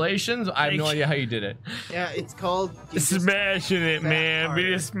congratulations. I have no idea how you did it. Yeah, it's called. you just Smashing it, fat man. We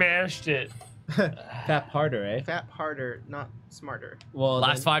harder. just smashed it. Tap harder, eh? Fat harder, not smarter. Well,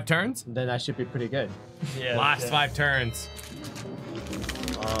 Last 5 turns. then I should be pretty good. Yeah. Last 5 turns.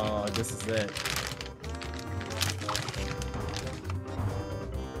 Oh, this is it.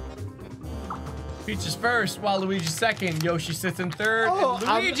 Peach is first, while Luigi's second. Yoshi sits in third, Oh,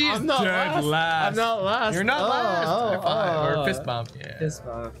 and Luigi is I'm not dead last. last. I'm not last. You're not last. High five. oh. Or fist bump. Yeah. Fist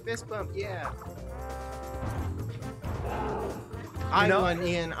bump. Fist bump, yeah. You I know- won,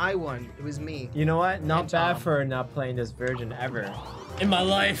 Ian. I won. It was me. You know what? Not And bad Tom. for not playing this version ever. In my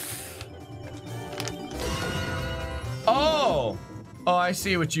life. Oh, I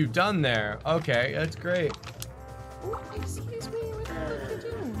see what you've done there. Okay, that's great. Excuse me, what did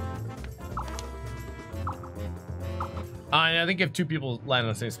you do? I think if 2 people land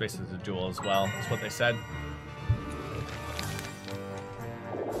on the same space, it's a duel as well. That's what they said.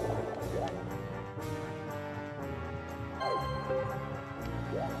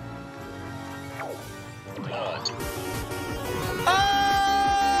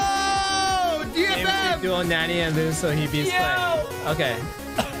 Oh! Maybe we should duel Nanny and lose so he beats Clay. Okay.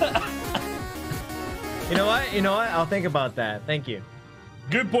 You know what? I'll think about that. Thank you.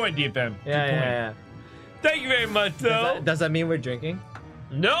 Good point, DFM. Yeah. Thank you very much, though. Does that mean we're drinking?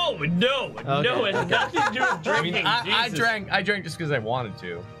 No, no, it has nothing to do with I drinking. mean, I Jesus. drank just because I wanted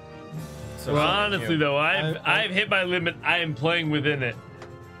to. So Well, honestly, though, I've I- hit my limit. I am playing within it.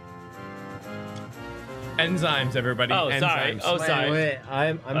 Enzymes, everybody. Oh, sorry. Enzymes. Oh, sorry. Wait,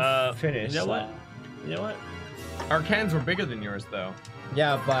 I'm finished. You know what? You know what? Our cans were bigger than yours, though.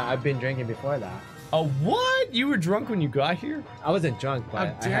 Yeah, but I've been drinking before that. Oh, what? You were drunk when you got here? I wasn't drunk, but How I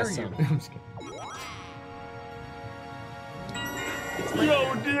had dare you? some. I'm just kidding.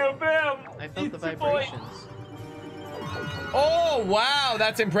 Yo, DFM. I felt the It's a boy. vibrations. Oh, wow,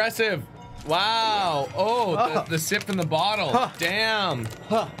 that's impressive. Wow. Oh, Oh. the sip in the bottle. Huh. Damn.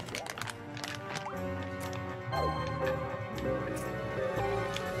 Huh.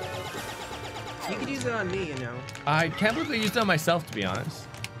 You could use it on me, you know. I can't believe I used it on myself, to be honest.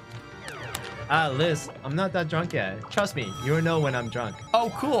 Liz, I'm not that drunk yet. Trust me, you'll know when I'm drunk.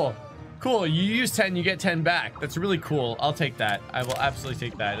 Oh, cool. Cool. You use 10, you get 10 back. That's really cool. I'll take that. I will absolutely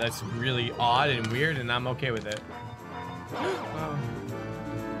take that. That's really odd and weird, and I'm okay with it.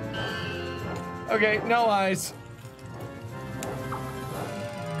 Okay, no eyes.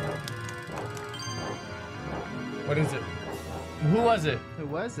 What is it? Who was it? Who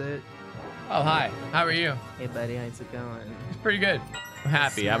was it? Oh, hi. How are you? Hey, buddy, how's it going? It's pretty good. I'm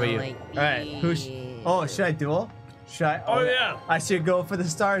happy. How about you? Like All right, oh, should I duel? Should I? Oh, yeah. I should go for the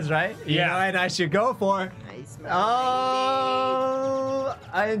stars, right? You Yeah. know, and I should go for. I smell Oh,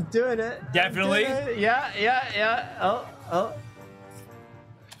 I am doing it. Definitely. I'm doing it. Yeah. Oh.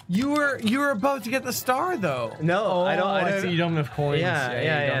 You were about to get the star, though. No, I don't. I see. You don't have coins. Yeah. you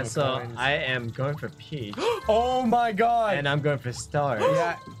don't have So coins. I am going for Peach, Oh my god. and I'm going for stars.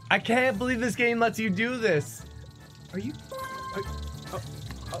 Yeah. I can't believe this game lets you do this. Are you?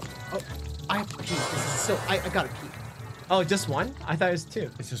 I have to pee. This is so. I gotta pee. Oh, just one? I thought it was two.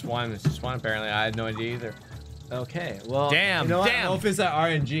 It's just one. It's just one. Apparently, I had no idea either. Okay. Well. Damn, You know what? I damn. don't know if it's at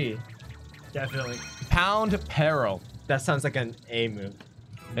RNG. Definitely. Pound Peril. That sounds like an A move.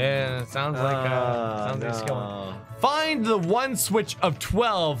 Yeah, it sounds like a skill. no. Find the one switch of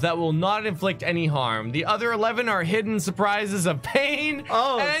 12 that will not inflict any harm. The other 11 are hidden surprises of pain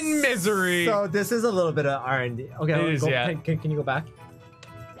and misery. So this is a little bit of R&D. Okay, It is, go, yeah. Can you go back?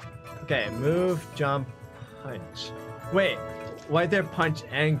 Okay, move, jump, punch. Wait, why there punch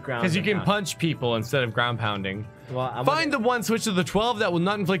and ground? Because you can pound? punch people instead of ground pounding. Well, I'm Find the one switch of the 12 that will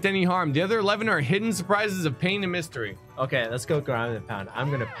not inflict any harm. The other 11 are hidden surprises of pain and mystery. Okay, let's go ground and pound. I'm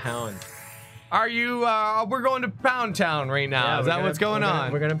gonna pound. Are you, we're going to Pound Town right now. Yeah, Is we're that gonna- what's going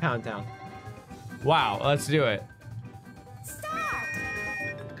on? We're gonna pound town. Wow, let's do it.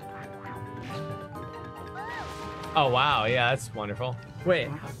 Oh, wow. Yeah, that's wonderful. Wait,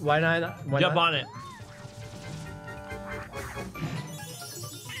 why not? Why Jump not? on it.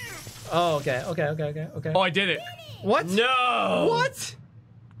 Oh, okay. Oh, I did it. What? No. What?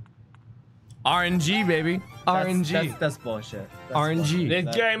 RNG, baby. RNG. That's bullshit. That's RNG. This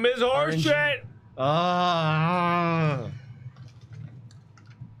That- game is horseshit. Ah.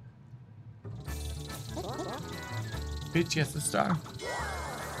 Bitch gets the star.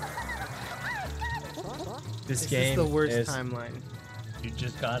 This This game is the worst is timeline. You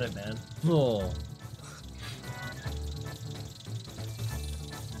just got it, man. full.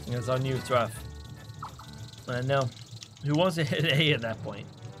 It's on you. It's rough. I know. Who wants to hit A at that point?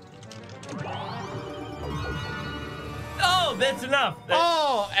 Oh, that's enough.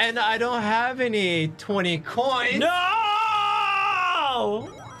 Oh, and I don't have any 20 coins. No!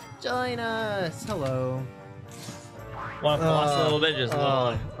 Join us. Hello. Want to floss a little bit? Just a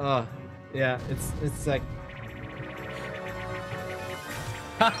little. Yeah, it's like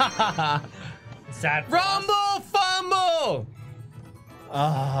Sad. Rumble fumble!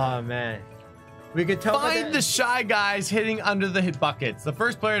 oh man. We could tell by Find the Shy Guys hitting under the hit buckets. The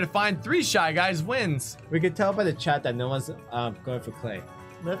first player to find 3 Shy Guys wins. we could tell by the chat that no one's going for clay.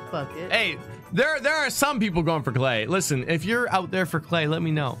 Left bucket. Hey, there are some people going for Clay. Listen, if you're out there for Clay, let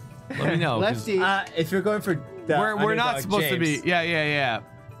me know. Let me know. 'cause Lefty. If you're going for the We're not underdog supposed to be. James, Yeah.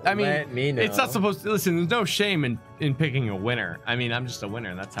 I mean, Let me know. it's not supposed to. Listen, there's no shame in picking a winner. I mean, I'm just a winner,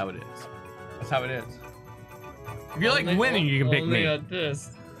 and that's how it is. That's how it is. If you like winning, you can pick only me. got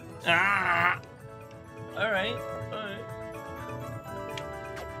this. Ah. All right.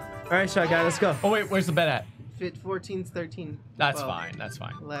 All right, Shy Guy, let's go. Oh wait, where's the bet at? Fit 14's 13. That's 12, fine. That's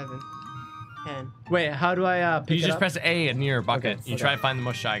fine. 11. 10. Wait, how do I pick You it just up? press A in your bucket. Okay, You okay. try to find the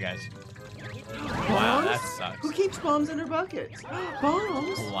most Shy Guys. Wow, that sucks. Who keeps bombs under buckets?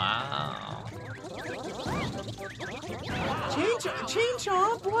 Bombs? Wow. Chain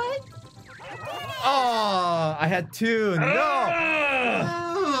chomp? What? Oh, I had 2. No.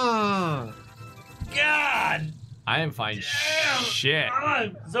 God. I didn't find shit.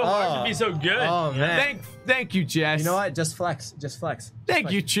 So hard to be so good. Oh man. Thank you, Jess. You know what? Just flex.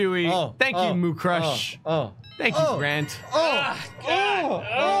 Thank you, Chewy. Oh, Thank you, Moo Crush. Oh. Thank you, Grant. God.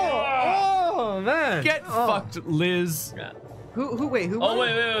 Oh, man. Get fucked, Liz. Who wait, who won? Oh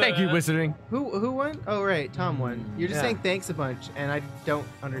wait. Thank you, Wizarding. Who won? Oh right, Tom won. You're just Yeah. saying thanks a bunch, and I don't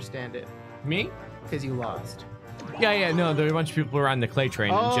understand it. Me? Because you lost. Yeah, no, there are a bunch of people who are on the Clay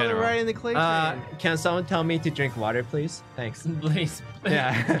train in Oh, they're general. right in the clay train. Can someone tell me to drink water, please? Thanks. Please.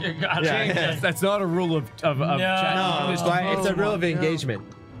 Yeah. You gotta Yeah. change it. That's not a rule of chat. No. No, It's but it's a rule of no. engagement.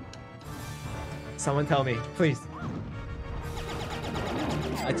 Someone tell me, please.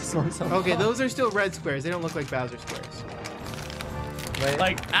 I just want some. Okay, those are still red squares. They don't look like Bowser squares. Wait.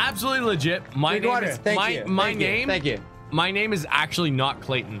 Like absolutely legit. My Drink name water. is Thank my you. my Thank you. name. Thank you. My name is actually not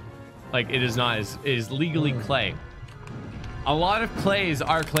Clayton. Like it is not. It is legally Clay. A lot of Clays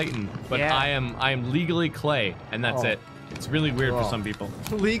are Clayton, but Yeah. I am legally Clay, and that's Oh. it. It's really weird for Oh. some people.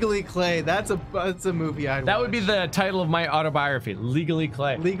 Legally Clay. That's a movie I'd That watch. would be the title of my autobiography. Legally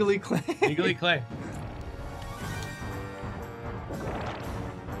Clay. Legally Clay. Legally Clay.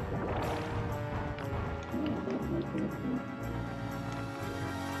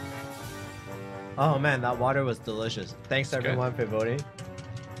 Oh man, that water was delicious. Thanks It's good. everyone for voting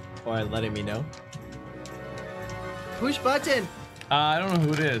or letting me know. Push button. I don't know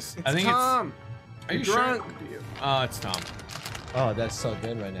who it is. It's I think Tom. Are you drunk. sure? It's Tom. Oh, that's so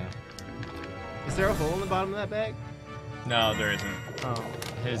good right now. Is there a hole in the bottom of that bag? No, there isn't. Oh,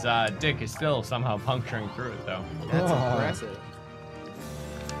 His dick is still somehow puncturing through it, though. that's Oh. impressive.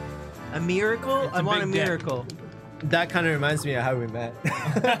 A miracle? It's a I want a big dick. miracle. That kind of reminds me of how we met.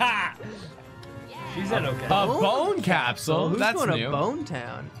 She said okay. A bone capsule? Who's That's going new. to Bone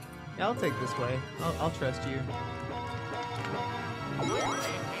Town? Yeah, I'll take this way. I'll trust you.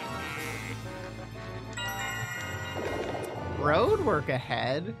 Road work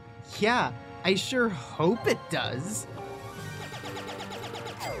ahead? Yeah, I sure hope it does.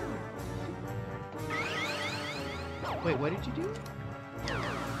 Wait, what did you do?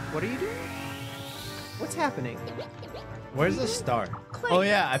 What are you doing? What's happening? Where's the star? Clay. Oh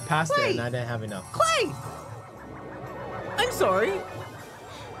yeah, I passed Clay. it and I didn't have enough. Clay! I'm sorry.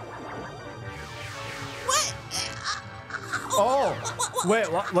 What? Oh! Wait,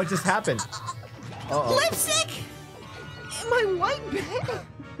 what just happened? Uh-oh. Lipstick? In my white bag?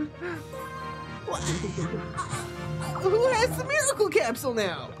 What? Who has the miracle capsule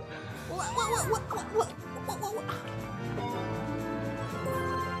now? What?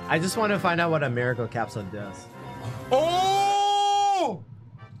 I just want to find out what a miracle capsule does. Oh!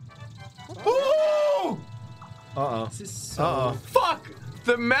 Oh! Uh-oh. This is so... Uh-oh. Fuck!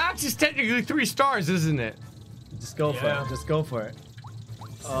 The max is technically 3 stars, isn't it? Just go for Yeah. it. Just go for it.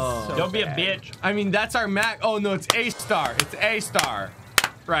 Oh. So Don't be a bad. bitch. I mean, that's our max. Oh, no, it's A star. It's A star.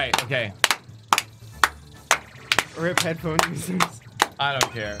 Right, okay. Rip headphone users. I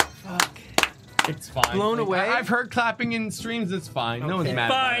don't care. Fuck. It's fine. Blown Like, away? I've heard clapping in streams. It's fine. No one's Okay. mad.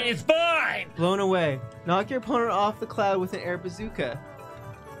 about Fine, it. it's fine. Blown away. Knock your opponent off the cloud with an air bazooka.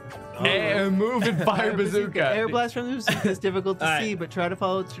 Air move and fire bazooka. Air blast from the bazooka is difficult to Alright. see, but try to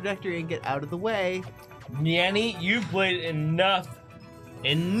follow its trajectory and get out of the way. Nyanny, you played enough.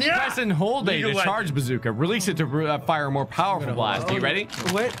 Press and hold A to Legal charge bazooka. Release it to fire a more powerful blast. Are you ready?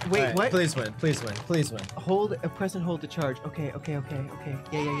 What? Wait, Alright, what? Please win. Please win. Please win. Hold, press and hold to charge. Okay. Yeah.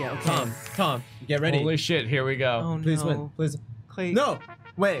 Okay. Tom, get ready. Holy shit, here we go. Oh no. Please win. Please. Clay. No.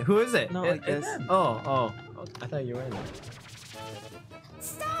 Wait, who is it? Not like this. Oh. I thought you were in it.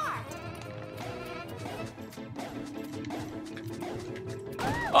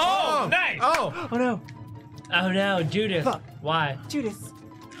 Oh, nice. Oh. Oh no. Oh no, Judith. Fuck. Why? Judas.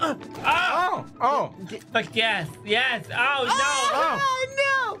 Oh, Oh. fuck yes. Oh Oh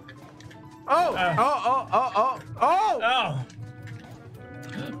no. Oh. Oh. no. Oh.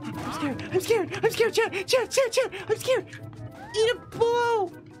 I'm scared. Chat. I'm scared. Eat a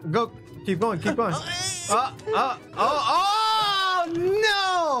blow. Go. Keep going.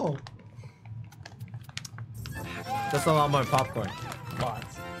 No. That's a lot more popcorn.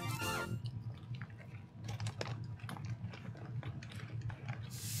 Lots.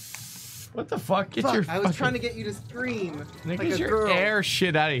 What the fuck? Get Fuck, your I was fucking- trying to get you to scream. Nick, like get a your girl. air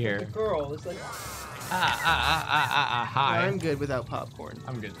shit out of here. Girl. It's like, Hi. I'm good without popcorn.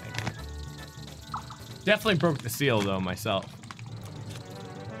 I'm good, thank you. Definitely broke the seal though myself.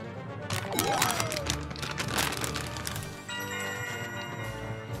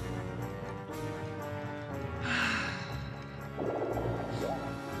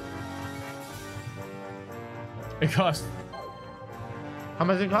 It costs. How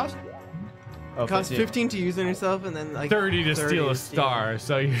much does it cost? Oh, It costs 50. 15 to use on yourself, and then like 30 to 30 steal a to steal. star,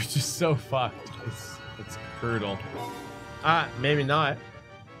 so you're just so fucked. It's brutal. Maybe not.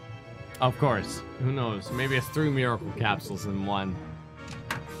 Of course. Who knows? Maybe it's 3 miracle capsules in one.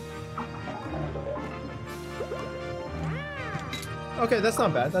 Okay, that's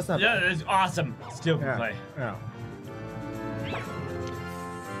not bad. That's not Yeah, bad. it's awesome. Still can Yeah. play. Yeah.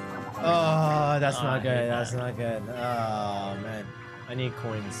 Oh, that's Oh, I not hate good. that. That's not good. Oh man, I need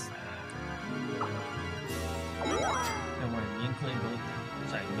coins. Don't worry, me and Clay both.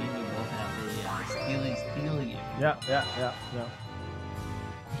 Sorry, me and you both have the steely. Yeah.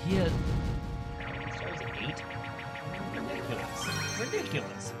 He had. Stars 8.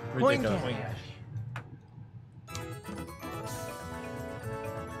 Ridiculous. Coin Ridiculous. Oh my gosh.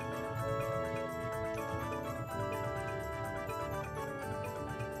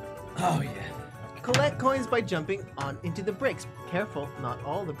 Oh yeah. Collect coins by jumping on into the bricks. Careful, not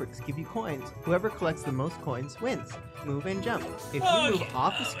all the bricks give you coins. Whoever collects the most coins wins. Move and jump. If you move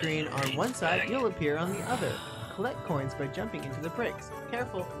off the screen on one side, you'll appear on the other. Collect coins by jumping into the bricks.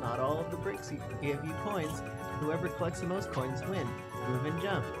 Careful, not all of the bricks give you coins. Whoever collects the most coins win. Move and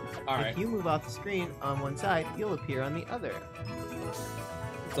jump. If you move off the screen on one side, you'll appear on the other.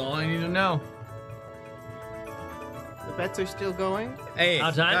 That's all I need to know. The bets are still going. Hey,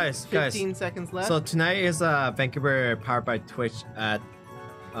 Our time? guys. 15 seconds left. So tonight is Vancouver Powered by Twitch at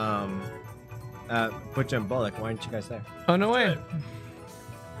Butcher and Bullock. Why aren't you guys there? Oh, no way.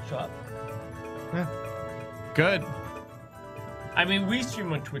 Shut up. Yeah. Good. I mean, we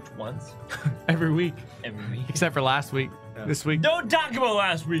stream on Twitch once Every week. every week. Except for last week. Yeah. This week. Don't talk about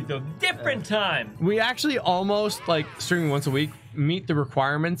last week though. Different time. We actually almost, like, streaming once a week, meet the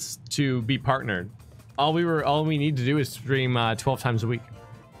requirements to be partnered. All we need to do is stream 12 times a week.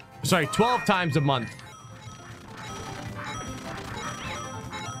 Sorry, 12 times a month.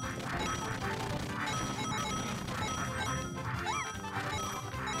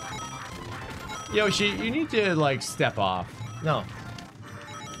 Yoshi, you need to, like, step off. No.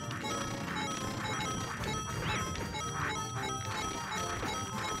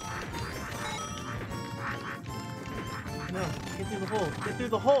 No, get through the hole. Get through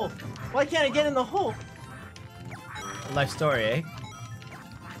the hole. Why can't I get in the hole? Life story, eh?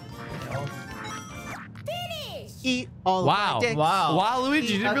 Eat all Wow. of my dicks. Wow. Wow,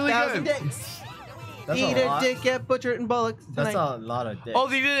 Luigi, you Eat did really 1,000 good. dicks. That's Eat a a lot. dick at Butcher and Bullock That's tonight. a lot of dicks. Oh,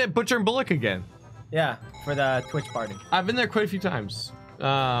 they did it Butcher and Bullock again. Yeah, for the Twitch party. I've been there quite a few times.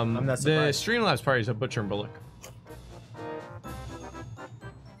 not The surprised. Streamlabs party is at Butcher and Bullock.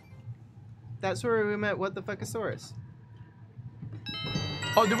 That's where we met What the Fuckosaurus.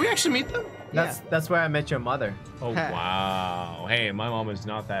 Oh, did we actually meet them? That's where I met your mother. Oh, Ha. wow. Hey, my mom is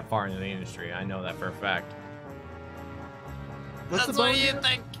not that far into the industry. I know that for a fact. What's the bone do?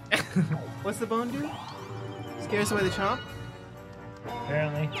 think. What's the bone do? Scares away the chomp?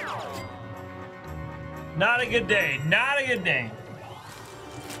 Apparently. Not a good day. Not a good day.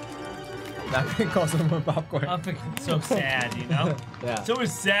 That calls him a popcorn. I'm fucking so sad, you know? Yeah. So much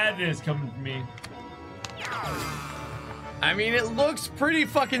sadness coming to me. I mean, it looks pretty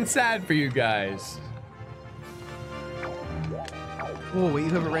fucking sad for you guys. Oh, you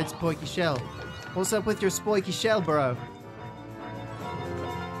have a red spiky shell. What's up with your spiky shell, bro?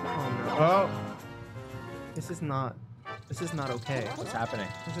 Oh no. Oh, This is not okay. what's happening?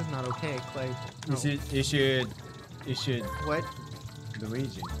 This is not okay, Clay. No. You should What?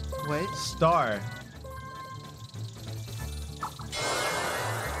 Luigi. What? Star.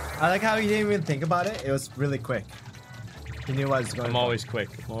 I like how he didn't even think about it. It was really quick. He knew what was going I'm on. always quick.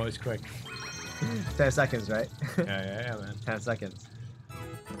 I'm always quick. 10 seconds, right? Yeah, man. 10 seconds.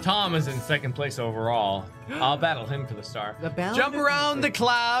 Tom is in second place overall. I'll battle him for the star. The Ballad Jump of around the Music.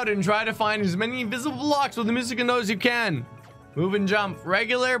 cloud and try to find as many invisible blocks with the musical notes you can. Move and jump.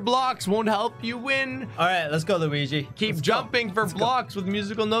 Regular blocks won't help you win. All right, let's go, Luigi. Keep Let's go. jumping for Let's go. blocks with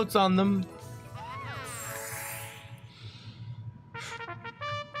musical notes on them.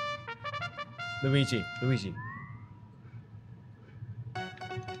 Luigi.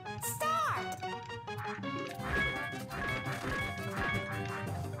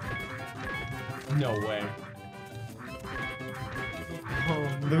 No way.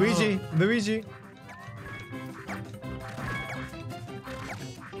 Oh, Luigi.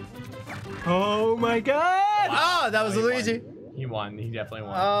 Oh my god! Oh, that was Oh, he Luigi. He won. He definitely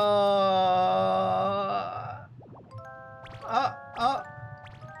won.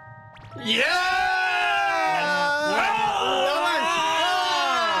 Yeah!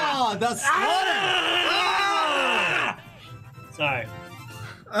 Oh, that's Sorry.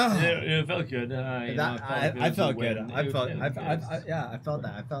 Oh. It felt good. I felt good. I felt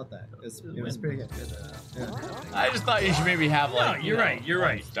that. It was pretty good. Yeah. I just thought you should maybe have like. No, you're right, you're one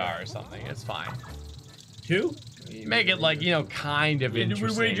right. Star or something. It's fine. 2? Make it like kind of Did we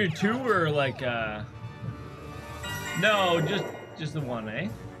interesting. wager 2 or like No, just the one, eh?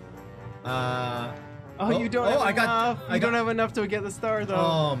 Oh, you don't have I enough. got. You don't have enough to get the star, though.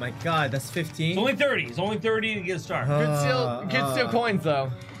 Oh my god, that's 15. It's only 30. It's only 30 to get a star. Good steal coins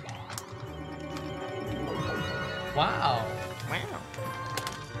though. Wow.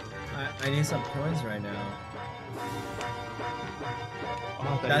 I need some coins right now.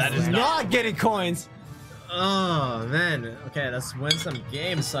 Oh, That's that is not getting coins. Oh man. Okay, let's win some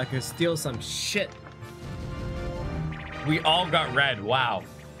games so I can steal some shit. We all got red. Wow.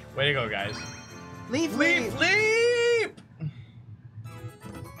 Way to go, guys. Leap! Leap!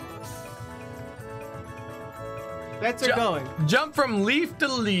 Bets are going. Jump from leaf to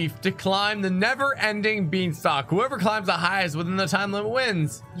leaf to climb the never-ending beanstalk. Whoever climbs the highest within the time limit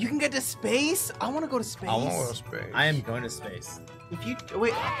wins. You can get to space? I want to go to space. I want to go to space. I am going to space. If you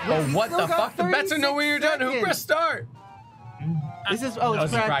wait, Oh, what the fuck? The bets are know when you're done. Who pressed start? This is That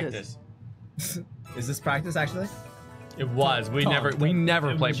was practice. Is this practice actually? It was. We never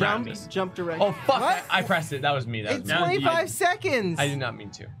played practice. Jump direct. Oh fuck! What? I pressed it. That was me. That It's was me. 25 seconds. I did not mean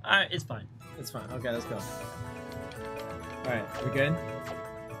to. It's fine. It's fine. Okay, let's go. All right, we good?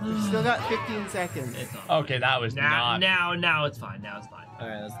 We've still got 15 seconds. It's not. Okay, that was not. Now it's fine. Now it's fine. All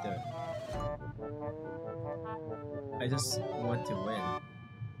right, let's do it. I just want to win.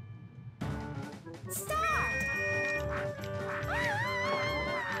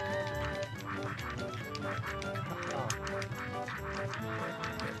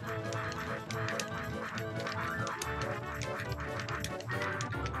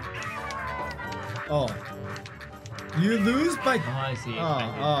 Oh. You lose by. Oh, I see.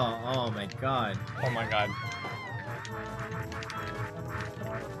 Oh my god. Oh my god.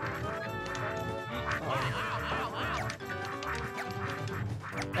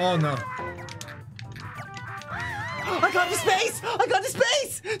 Oh no. I got to space! I got to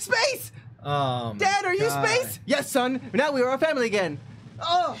space! Space! Oh my Dad, are you God. space? Yes, son. Now we are a family again.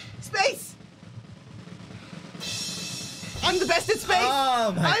 Oh, space! I'm the best at space!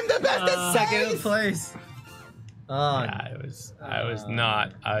 Oh my I'm the best at Second space! place. Oh. Yeah, I was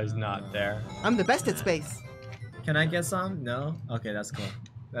not there. I'm the best at space. Can I get some? No? Okay, that's cool.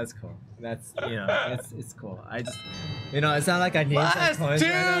 That's cool. That's, you know, it's cool. I just, you know, it's not like I need some coins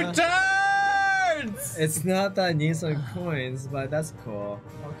right now. turns! It's not that I need some coins, but that's cool.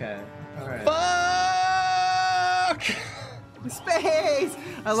 Okay. Alright. Fuck! Space!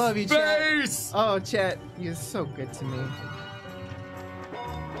 I love you, Chet. Space! Oh, Chet, you're so good to me.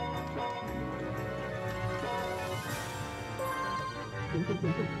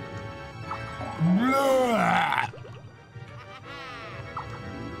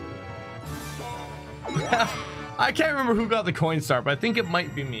 I can't remember who got the coin star, but I think it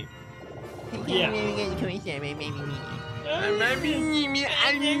might be me. Yeah.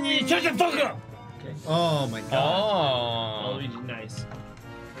 Shut the fuck up! Oh my god. Oh. Luigi, nice.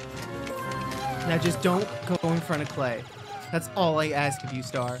 Now just don't go in front of Clay. That's all I ask of you,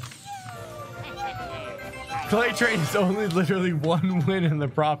 Star. Clay Train is only literally one win in the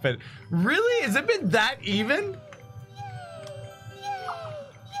profit. Really? Has it been that even?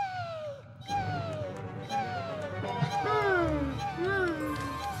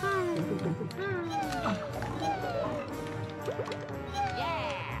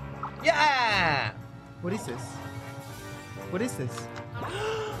 Yeah! What is this? What is this?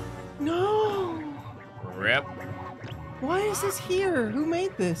 No! Rip. Why is this here? Who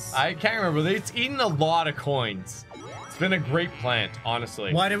made this? I can't remember. It's eaten a lot of coins. It's been a great plant,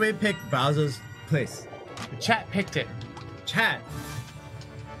 honestly. Why did we pick Bowser's place? The chat picked it. Chat.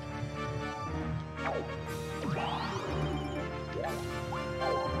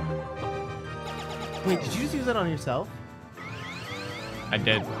 Wait, did you just use that on yourself? I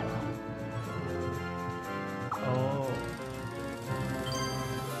did. Oh.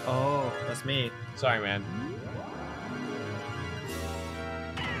 Oh. That's me. Sorry, man.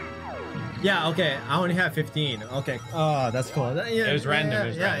 Yeah, okay. I only have 15. Okay. Oh, that's cool. Yeah, It was random, Yeah, it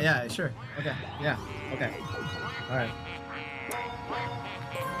was yeah, random. yeah, sure. Okay. Yeah. Okay. All right.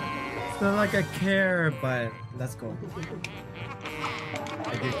 It's not like I care, but that's cool.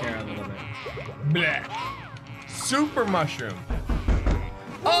 I do care a little bit. Blech. Super mushroom.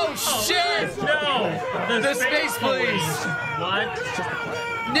 Oh, shit! No! The space police! What?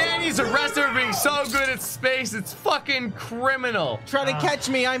 Nanny's arrested for being so good at space, it's fucking criminal. Try to catch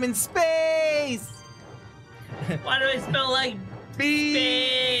me, I'm in space! Why do I smell like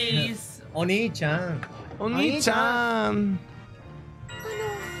space? Oni-chan. Oni-chan.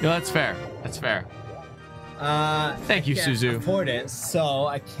 No, that's fair. That's fair. Thank you, Can't Suzu. afford it, so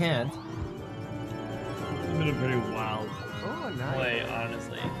I can't. It's been a pretty wild Oh, nice. play,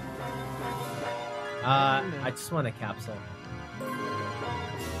 honestly. I just want a capsule.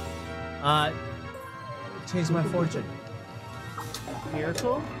 Change my fortune.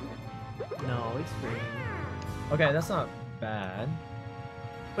 Miracle? No, it's free. Okay, that's not bad.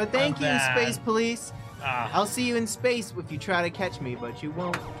 But thank Not you, bad. Space Police. Ah. I'll see you in space if you try to catch me, but you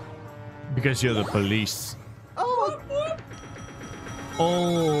won't. Because you're the police. Oh!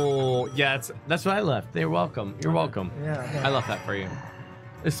 Oh, yeah, that's what I left. You're welcome. You're welcome. Yeah. Okay. I left that for you.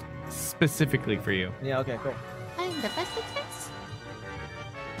 It's specifically for you. Yeah. Okay. Cool. I'm the best at space.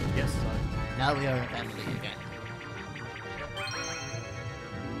 Yes, son. Now we are a family again.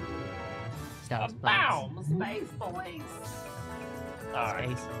 Those Bow! bugs. Space police.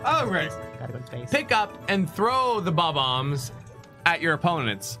 Alright. Space. All right. Gotta go to space. Pick up and throw the bombs at your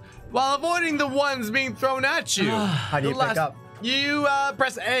opponents while avoiding the ones being thrown at you. How do you pick up? You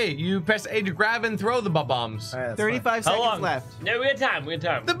press A. You press A to grab and throw the bombs. All right, that's 35 How seconds long? left. No, we got time. We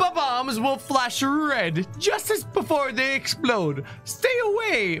got time. The bombs will flash red just as before they explode. Stay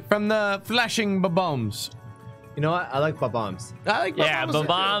away from the flashing bombs. fine. You know what? I like bombs. I like Yeah, bombs but too.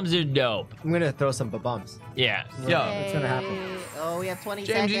 bombs are dope. I'm gonna throw some bombs. Yeah. Yo, It's gonna happen. Oh, we have 20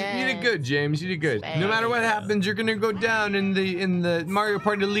 James, seconds. you did good, James. You did good. No matter what happens, you're gonna go down in the Mario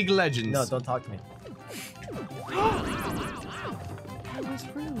Party League of Legends. No, don't talk to me.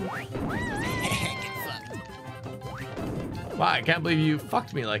 Wow, I can't believe you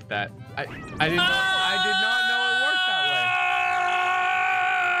fucked me like that. I did not know it worked that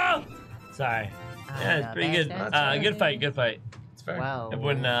way. Sorry. Yeah, it's pretty good. Good fight. Good fight. It's fair. Wow.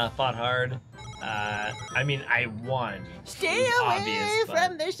 Everyone fought hard. I mean, I won. Stay away Obvious, but-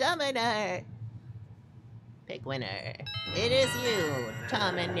 from the summoner. Pick winner. It is you,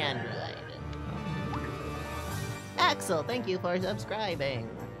 Tom and Nyan. Axel, thank you for subscribing.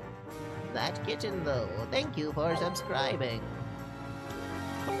 That kitchen though, thank you for subscribing.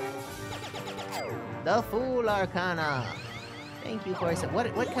 The Fool Arcana. Thank you for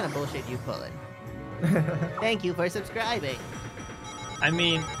what kind of bullshit you pulling? Thank you for subscribing. I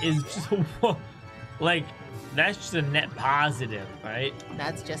mean, it's just like that's just a net positive, right?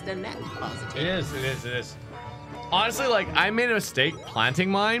 That's just a net positive. It is. Honestly, like, I made a mistake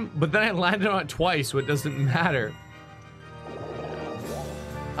planting mine, but then I landed on it twice, so it doesn't matter.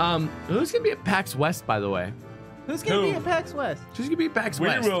 Who's gonna be at PAX West, by the way? Who's gonna be Who? at PAX West? Who's gonna be at PAX We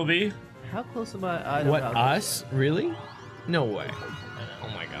West? will be. How close am I? I don't What, know. us? Really? No way. Oh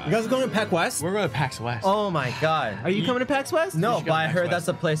my god. You guys going to Pac West? We're going to PAX West. Oh my god. Are you coming to PAX West? No, should but go to I PAX heard West. that's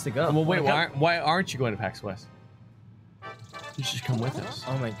the place to go. Well, wait, Wanna come? why aren't you going to PAX West? You should come with us.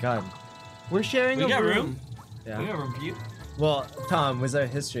 Oh my god. We're sharing We a got room. room. Yeah. We got room for you. Well, Tom, Wizard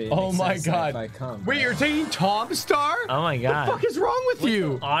History. It Oh makes my sense god. If I come. Wait, you're taking Tom Star? Oh my god. What the fuck is wrong with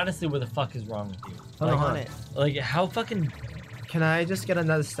you? Honestly, what the fuck is wrong with you? Hold Like on. on it. Like, how fucking. Can I just get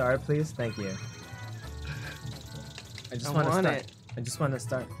another star, please? Thank you. I just I want to want start. it. I just want to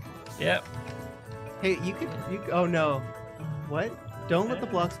start. Yep. Hey, you could. Oh no. What? Don't let the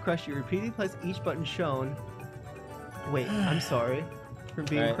blocks crush you. Repeatedly press each button shown. Wait, I'm sorry. From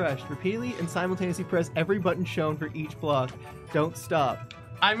being Alright. crushed. Repeatedly and simultaneously press every button shown for each block. Don't stop.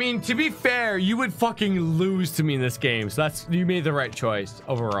 I mean, to be fair, you would fucking lose to me in this game, so you made the right choice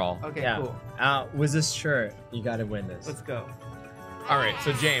overall. Okay, Yeah. cool. With this shirt, you gotta win this. Let's go. All right,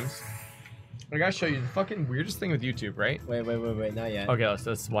 so James, I gotta show you the fucking weirdest thing with YouTube, right? Wait, not yet. Okay,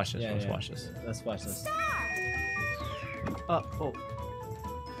 let's watch this. Yeah, let's yeah. watch this. Let's watch this. Oh.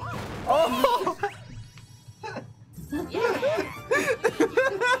 Oh!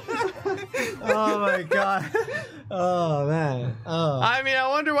 Oh my god. Oh man. Oh. I mean, I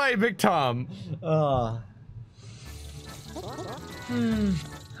wonder why you picked Tom. Oh.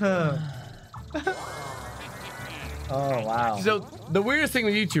 Huh. Oh wow. So the weirdest thing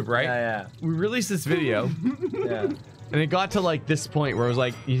with YouTube, right? Yeah, We released this video, yeah. and it got to like this point where it was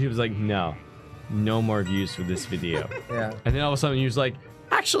like, YouTube was like, no more views for this video. Yeah. And then all of a sudden, he was like,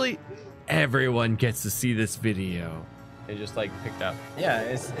 actually, everyone gets to see this video. It just like picked up. Yeah,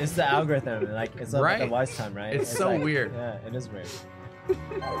 it's the algorithm. Like it's up at the Right? watch time, right? It's so like, weird. Yeah, it is weird.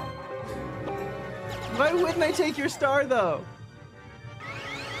 Why wouldn't I take your star though?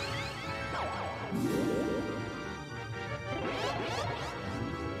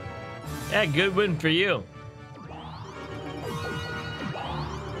 Yeah, good win for you.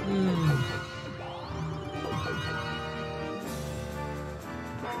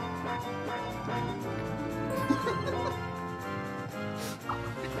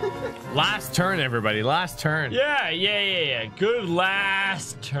 Last turn, everybody. Last turn. Yeah. Good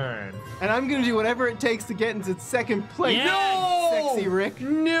last turn. And I'm gonna do whatever it takes to get into second place. Yeah. Sexy Rick.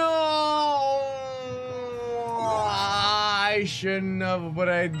 No! I shouldn't have, but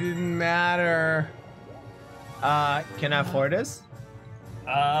I didn't matter. Can I afford this?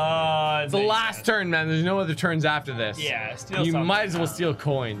 It's the last turn, man. There's no other turns after this. Yeah, steal You something might as well now. steal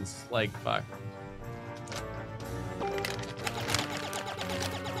coins. Like, fuck.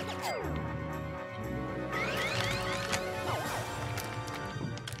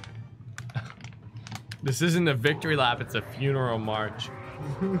 This isn't a victory lap, it's a funeral march.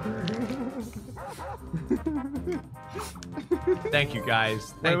 Thank you,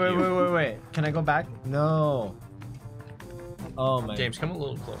 guys. Thank you. Wait. Can I go back? No. Oh my. James, come a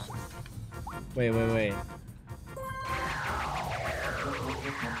little closer. Wait.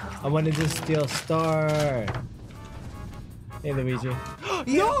 I wanted to steal star. Hey, Luigi.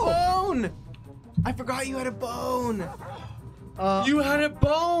 You had a bone! I forgot you had a bone. You had a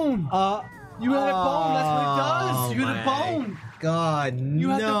bone. You had a bone. That's what it does. You had a bone. God, You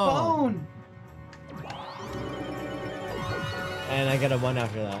had the bone. And I got a 1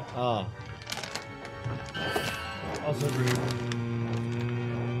 after that. Oh. Also rude.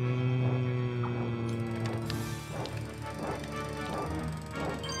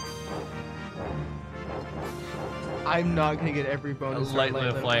 I'm not gonna get every bonus. Lightly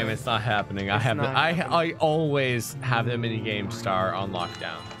Flame, it's not happening. I always have the minigame star on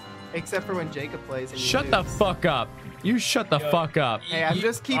lockdown. Except for when Jacob plays. And you Shut the lose. fuck up. You shut the fuck up. Hey, I'm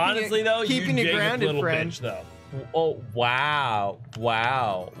just keeping Honestly, though, keeping you it grounded, little friend. bitch, though. Oh, wow.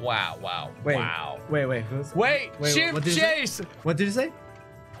 Wow. Wait, Wow. wait, who's... Wait, shift what did you chase. say? What did you say?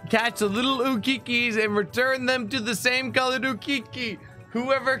 Catch the little ukikis and return them to the same colored ukiki.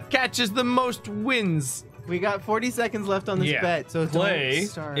 Whoever catches the most wins. We got 40 seconds left on this bet, so Clay don't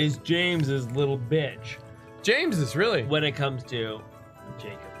start. is James's little bitch James is really. when it comes to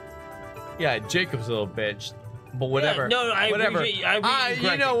Jacob. Yeah, Jacob's a little bitch. But whatever. Yeah, no, I whatever. appreciate- I appreciate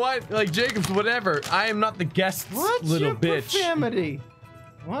you you know what? Like Jacob's whatever. I am not the guest's Watch little your bitch. profanity.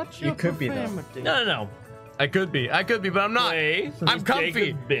 Watch your You could be, though. profanity. No. I could be, but I'm not. Clay I'm is comfy.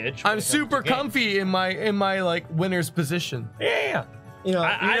 Jacob's bitch. I'm super comfy in my like winner's position. Yeah. You know,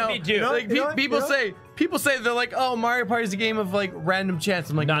 I'd be too. Like people say they're like, oh, Mario Party is a game of like random chance.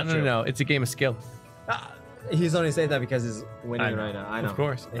 I'm like, Not no, true. no, it's a game of skill. he's only saying that because he's I winning know. right now. I know. Of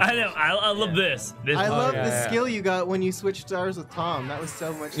course. I know. I love this. I love yeah, the yeah. skill you got when you switched stars with Tom. That was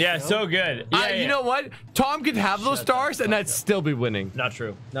so much. Yeah, skill. so good. Yeah, You know what? Tom could have those stars and I'd still be winning. Not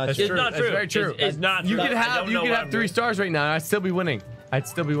true. Not It's true. not That's true. very true. It's not true. You could I have don't know what I'm 3 doing. stars right now and I'd still be winning.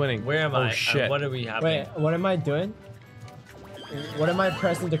 Where am Oh, I? shit. What are we happening? Wait, what am I doing? What am I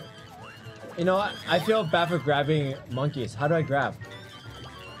pressing to... You know what? I feel bad for grabbing monkeys. How do I grab?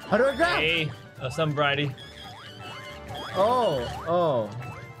 How do I grab? Hey, some variety. Oh.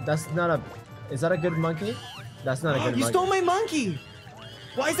 That's not a... Is that a good monkey? That's not a good You monkey. stole my monkey.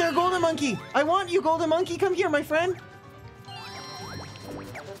 Why is there a golden monkey? I want you, golden monkey. Come here, my friend.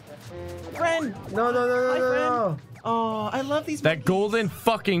 Friend. No. Hi, friend. Oh, I love these. That monkeys. golden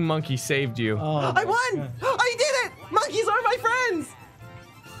fucking monkey saved you. Oh, I won! I did it! Monkeys are my friends!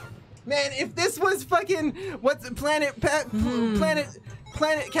 Man, if this was fucking what's Planet Captain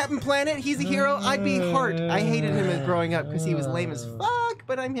Planet, he's a hero, I'd be heart. I hated him as growing up because he was lame as fuck,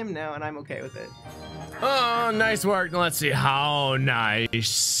 but I'm him now and I'm okay with it. Oh, nice work. Let's see how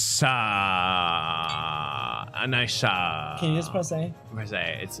nice. Nice. Can you just press A? Press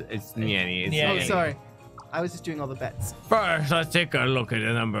A. It's Nyanny. It's Yeah, Oh, Nyanny. sorry. I was just doing all the bets. First, let's take a look at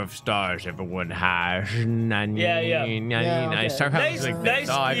the number of stars everyone has. Nyanny, Yeah. Nyanny, Yeah, okay. nice. Start Nice having- steal. Nice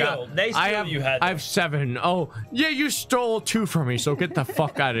I steal have, you had I have 7. Oh, yeah, you stole 2 from me, so get the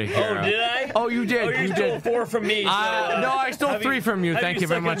fuck out of here. Oh, did I? Oh, you did. Oh, you you stole did. 4 from me. No, I stole 3 from you. have Thank you you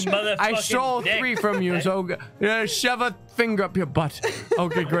very suck a much. I motherfucking stole dick. 3 from you, so shove a finger up your butt.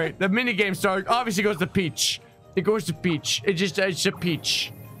 Okay, great. The minigame star obviously goes to Peach. It goes to Peach. It's a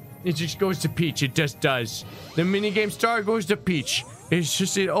Peach. It just goes to Peach. It just does. The minigame star goes to Peach.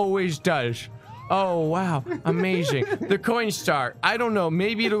 It always does. Oh, wow. Amazing. The coin star. I don't know.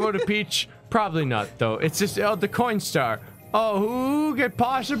 Maybe it'll go to Peach. Probably not, though. It's just the coin star. Oh, who could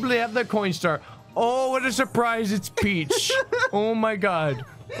possibly have the coin star? Oh, what a surprise. It's Peach. Oh, my God.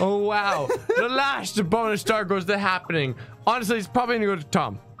 Oh, wow. The last bonus star goes to Happening. Honestly, it's probably going to go to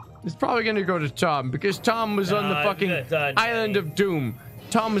Tom. It's probably going to go to Tom because Tom was on the fucking Island of Doom.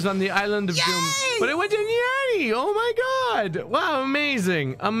 Tom was on the Island of Doom, but it went to Nyanny. Oh my God! Wow,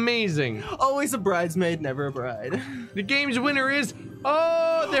 amazing, amazing. Always a bridesmaid, never a bride. The game's winner is.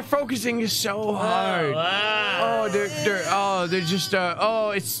 Oh, they're focusing so hard. Wow. They're just.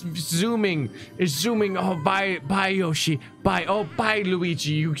 It's zooming. It's zooming. Oh, bye, Yoshi. Bye. Oh, bye,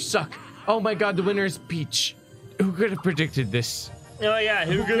 Luigi. You suck. Oh my God, the winner is Peach. Who could have predicted this? Oh yeah,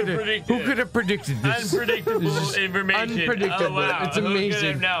 who could have predicted? Who could have predicted this? Unpredictable information. Unpredictable. Oh, wow. It's Who could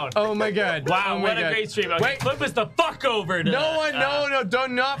amazing. have known? Oh my God. Wow, Oh my what God. a great stream. Okay, Wait. flip us the fuck over to No one, no,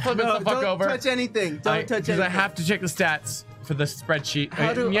 don't not flip us the fuck Don't over. touch anything. Don't touch Because anything. I have to check the stats for the spreadsheet.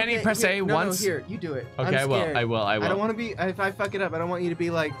 How do, Nyanny, okay, press here, A no, once. No, here, you do it. Okay, I'm scared. I will. I don't want to be. If I fuck it up, I don't want you to be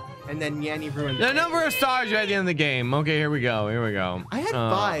like, and then Nyanny ruined The it. number of stars at the end of the game. Okay, here we go. I had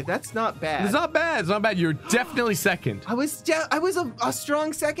 5. That's not bad. It's not bad. It's not bad. You're definitely second. I was a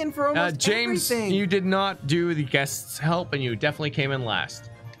strong second for almost James, everything. you did not do the guest's help, and you definitely came in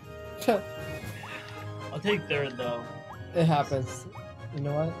last. I'll take 3rd though. It happens. You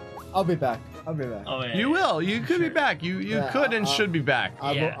know what? I'll be back. I'll be back. Oh, yeah. You will. You could be back. You Yeah, could and should be back.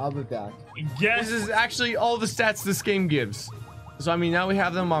 I'll be back. Guess This is actually all the stats this game gives. So I mean, now we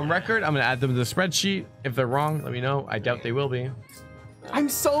have them on record. I'm gonna add them to the spreadsheet. If they're wrong, let me know. I doubt they will be. I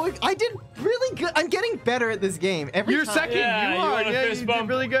did really good. I'm getting better at this game every You're time. second. Yeah, you you are. want a Yeah, fist you bump? did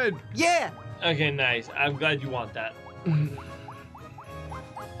really good. Yeah. Okay, nice. I'm glad you want that.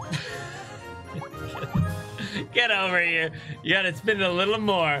 Get over here. You gotta spin it a little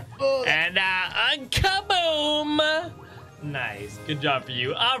more. And kaboom! Nice. Good job for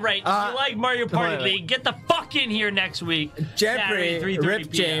you. All right. If you like Mario Party wait. League, get the fuck in here next week. Jeffrey, Saturday, 3:30 Rip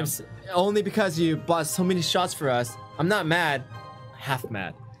p.m. James, only because you bought so many shots for us. I'm not mad. Half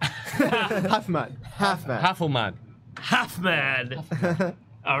mad. Half mad. Half mad. Haffelman. Half mad.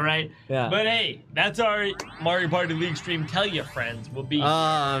 All right. Yeah. But hey, that's our Mario Party League stream. Tell your friends. We'll be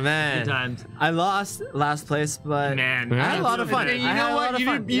Oh man. good times. I lost last place, but Man, I had a lot of fun. Hey, you I had know a lot what? of You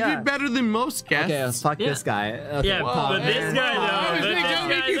fun. did Yeah. better than most guests. Okay, fuck Yeah. this guy. Okay, Yeah, Paul. but this guy I was though. making to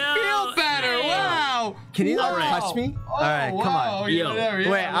make you feel better. Wow. Can you not Wow. touch me? Oh, All right, come wow. on. Yeah, Yo. whatever,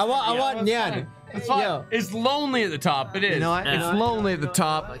 yeah, Wait, I want that's Nyan. fine. It's fine. Yo. It's lonely at the top. It is. know what? You It's know what? lonely at the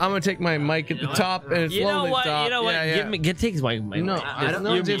top. I'm gonna take my mic at the top, and it's You know lonely what? at the top. You know what? Yeah, yeah. Take my No, I don't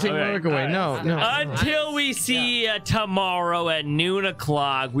no, know. take my mic away. No, no. Until we see you tomorrow at noon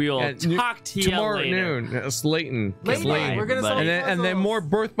o'clock, we will At noo- talk to you tomorrow later. at noon. It's Leighton. It's Leighton, Leighton. we're gonna solve and then puzzles. more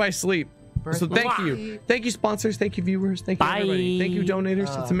birth by sleep. So thank you. Thank you, sponsors. Thank you, viewers. Thank you, Bye. everybody. Thank you,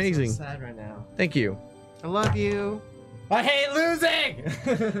 donators. It's amazing. I'm so sad right now. Thank you. I love you. I hate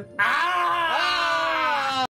losing. Ow!